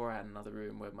before I had another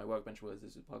room where my workbench was.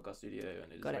 This is a podcast studio,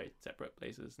 and it's very separate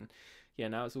places. And yeah,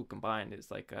 now it's all combined. It's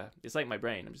like my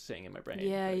brain. I'm just sitting in my brain.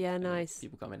 Yeah, nice.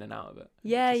 People come in and out of it.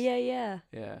 Yeah.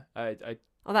 Yeah.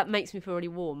 Oh, that makes me feel really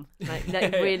warm. Like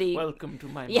that really. Welcome to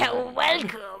my mind. Yeah,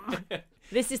 welcome.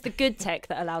 This is the good tech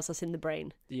that allows us in the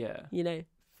brain. Yeah. You know.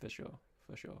 For sure.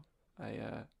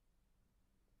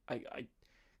 I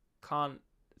can't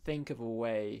think of a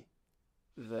way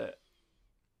that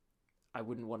I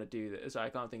wouldn't want to do this. I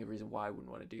can't think of a reason why I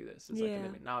wouldn't want to do this. It's like a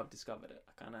limit. Now I've discovered it.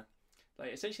 I kind of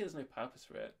like essentially there's no purpose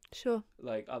for it. Sure.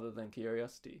 Like other than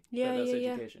curiosity. Yeah, but that's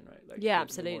education, right? Like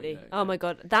absolutely. You know, oh my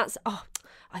god,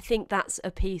 I think that's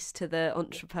a piece to the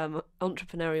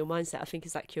entrepreneurial mindset. I think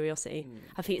is that curiosity.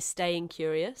 I think it's staying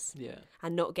curious. Yeah.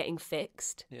 And not getting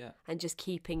fixed. Yeah. And just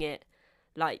keeping it.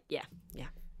 Like, yeah.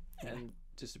 And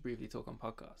just to briefly talk on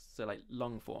podcasts, so like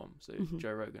long form, so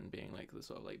Joe Rogan being like the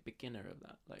sort of like beginner of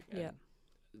that, like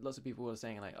lots of people were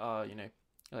saying like, oh, you know,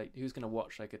 like who's gonna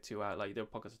watch like a 2 hour, like their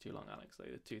podcasts are too long, Alex,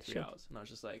 like 2-3 hours, and I was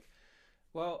just like,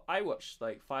 well, I watch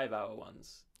like 5 hour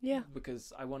ones,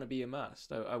 because I want to be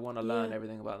immersed. I want to learn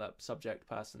everything about that subject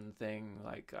person thing.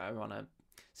 Like I want to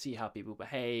see how people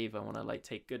behave. I want to like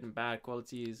take good and bad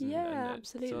qualities. And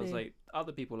absolutely. So it's like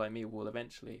other people like me will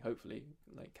eventually, hopefully,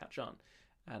 like catch on.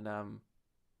 And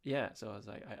so I was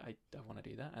like, I want to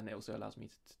do that, and it also allows me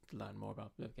to learn more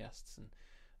about the guests, and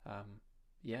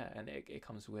and it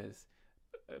comes with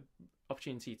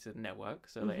opportunity to network.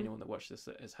 So like anyone that watched this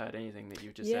that has heard anything that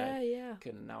you've just said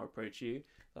can now approach you,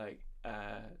 like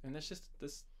and that's just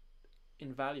this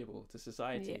invaluable to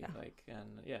society.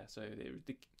 So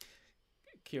the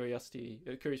curious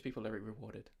people are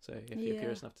rewarded. So if you're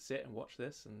curious enough to sit and watch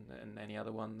this and any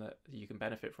other one that you can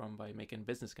benefit from by making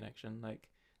business connection, like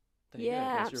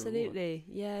absolutely.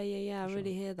 I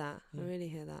really hear that. I really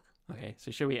hear that. Okay,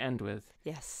 so shall we end with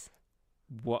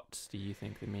what do you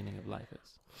think the meaning of life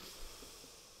is?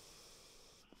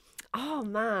 Oh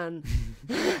man.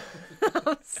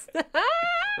 Or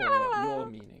your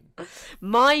meaning.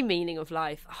 My meaning of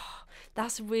life. Oh,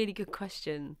 that's a really good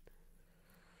question.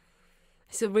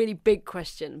 It's a really big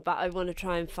question, but I want to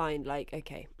try and find like,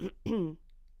 okay.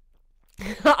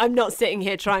 I'm not sitting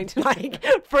here trying to like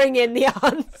bring in the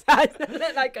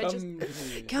answer. Like I just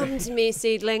come to me,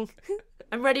 seedling.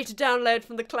 I'm ready to download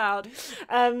from the cloud.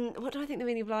 What do I think the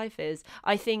meaning of life is?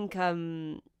 I think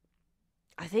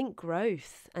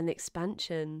growth and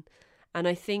expansion, and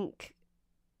I think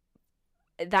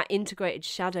that integrated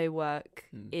shadow work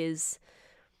is.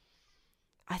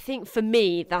 I think for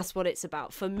me, that's what it's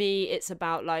about. For me, it's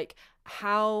about like,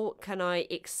 how can I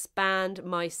expand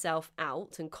myself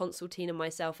out and concertina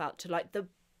myself out to like the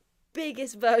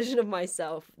biggest version of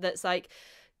myself that's like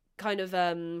kind of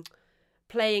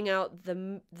playing out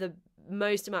the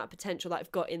most amount of potential that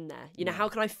I've got in there. You know, how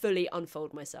can I fully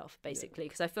unfold myself, basically?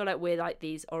 Because I feel like we're like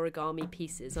these origami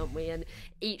pieces, aren't we? And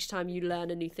each time you learn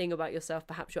a new thing about yourself,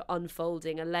 perhaps you're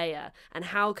unfolding a layer. And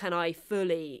how can I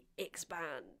fully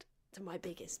expand to my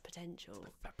biggest potential? It's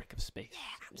the fabric of space.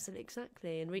 Yeah, absolutely,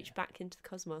 exactly. And reach back into the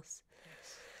cosmos.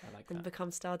 Yes, I like and that.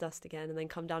 Become stardust again, and then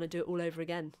come down and do it all over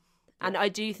again. And I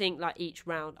do think like each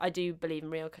round, I do believe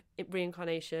in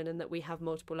reincarnation and that we have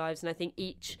multiple lives. And I think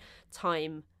each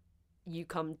time you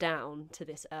come down to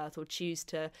this earth or choose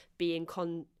to be in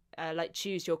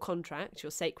choose your contract,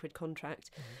 your sacred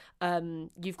contract,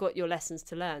 you've got your lessons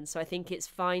to learn. So I think it's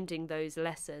finding those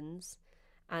lessons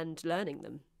and learning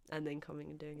them, and then coming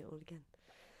and doing it all again.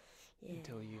 Yeah.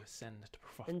 Until you ascend to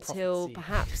prophecy. Until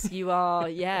perhaps you are,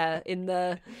 in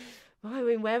the... I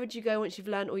mean, where would you go once you've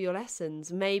learned all your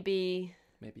lessons? Maybe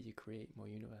you create more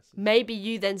universes. Maybe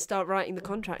you then start writing the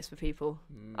contracts for people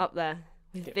up there.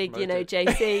 With Get big, promoted.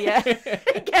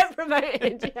 JC, Get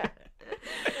promoted,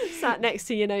 Sat next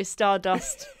to,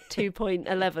 Stardust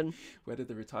 2.11. Where did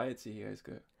the retired CEOs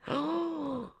go?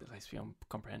 At least beyond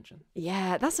comprehension.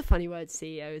 Yeah, that's a funny word,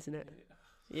 CEO, isn't it?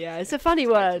 Yeah, it's a funny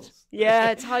word.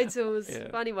 Yeah, titles.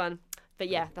 Funny one. But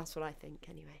yeah, that's what I think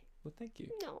anyway. Well, thank you.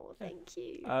 No, thank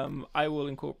you. I will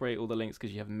incorporate all the links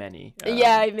because you have many.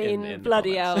 Yeah, I mean, in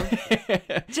bloody hell.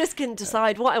 comments. Just couldn't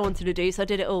decide what I wanted to do, so I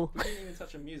did it all. We didn't even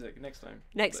touch on music next time.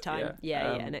 Next time.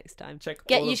 Yeah, next time.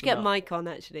 You should get Mike on,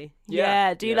 actually.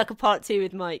 Yeah, do like a part 2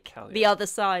 with Mike. Hell yeah. The other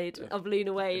side of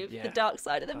Lunar Wave, Yeah. the dark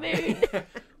side of the moon.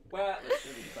 Well, that's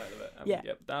really the side of it. Yeah.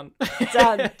 Yep,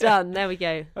 done. Done. There we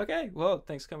go. Okay, well,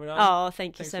 thanks for coming on. Oh,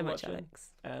 thank you Thanks so for much, watching.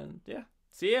 Alex. And yeah,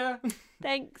 see ya.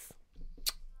 Thanks.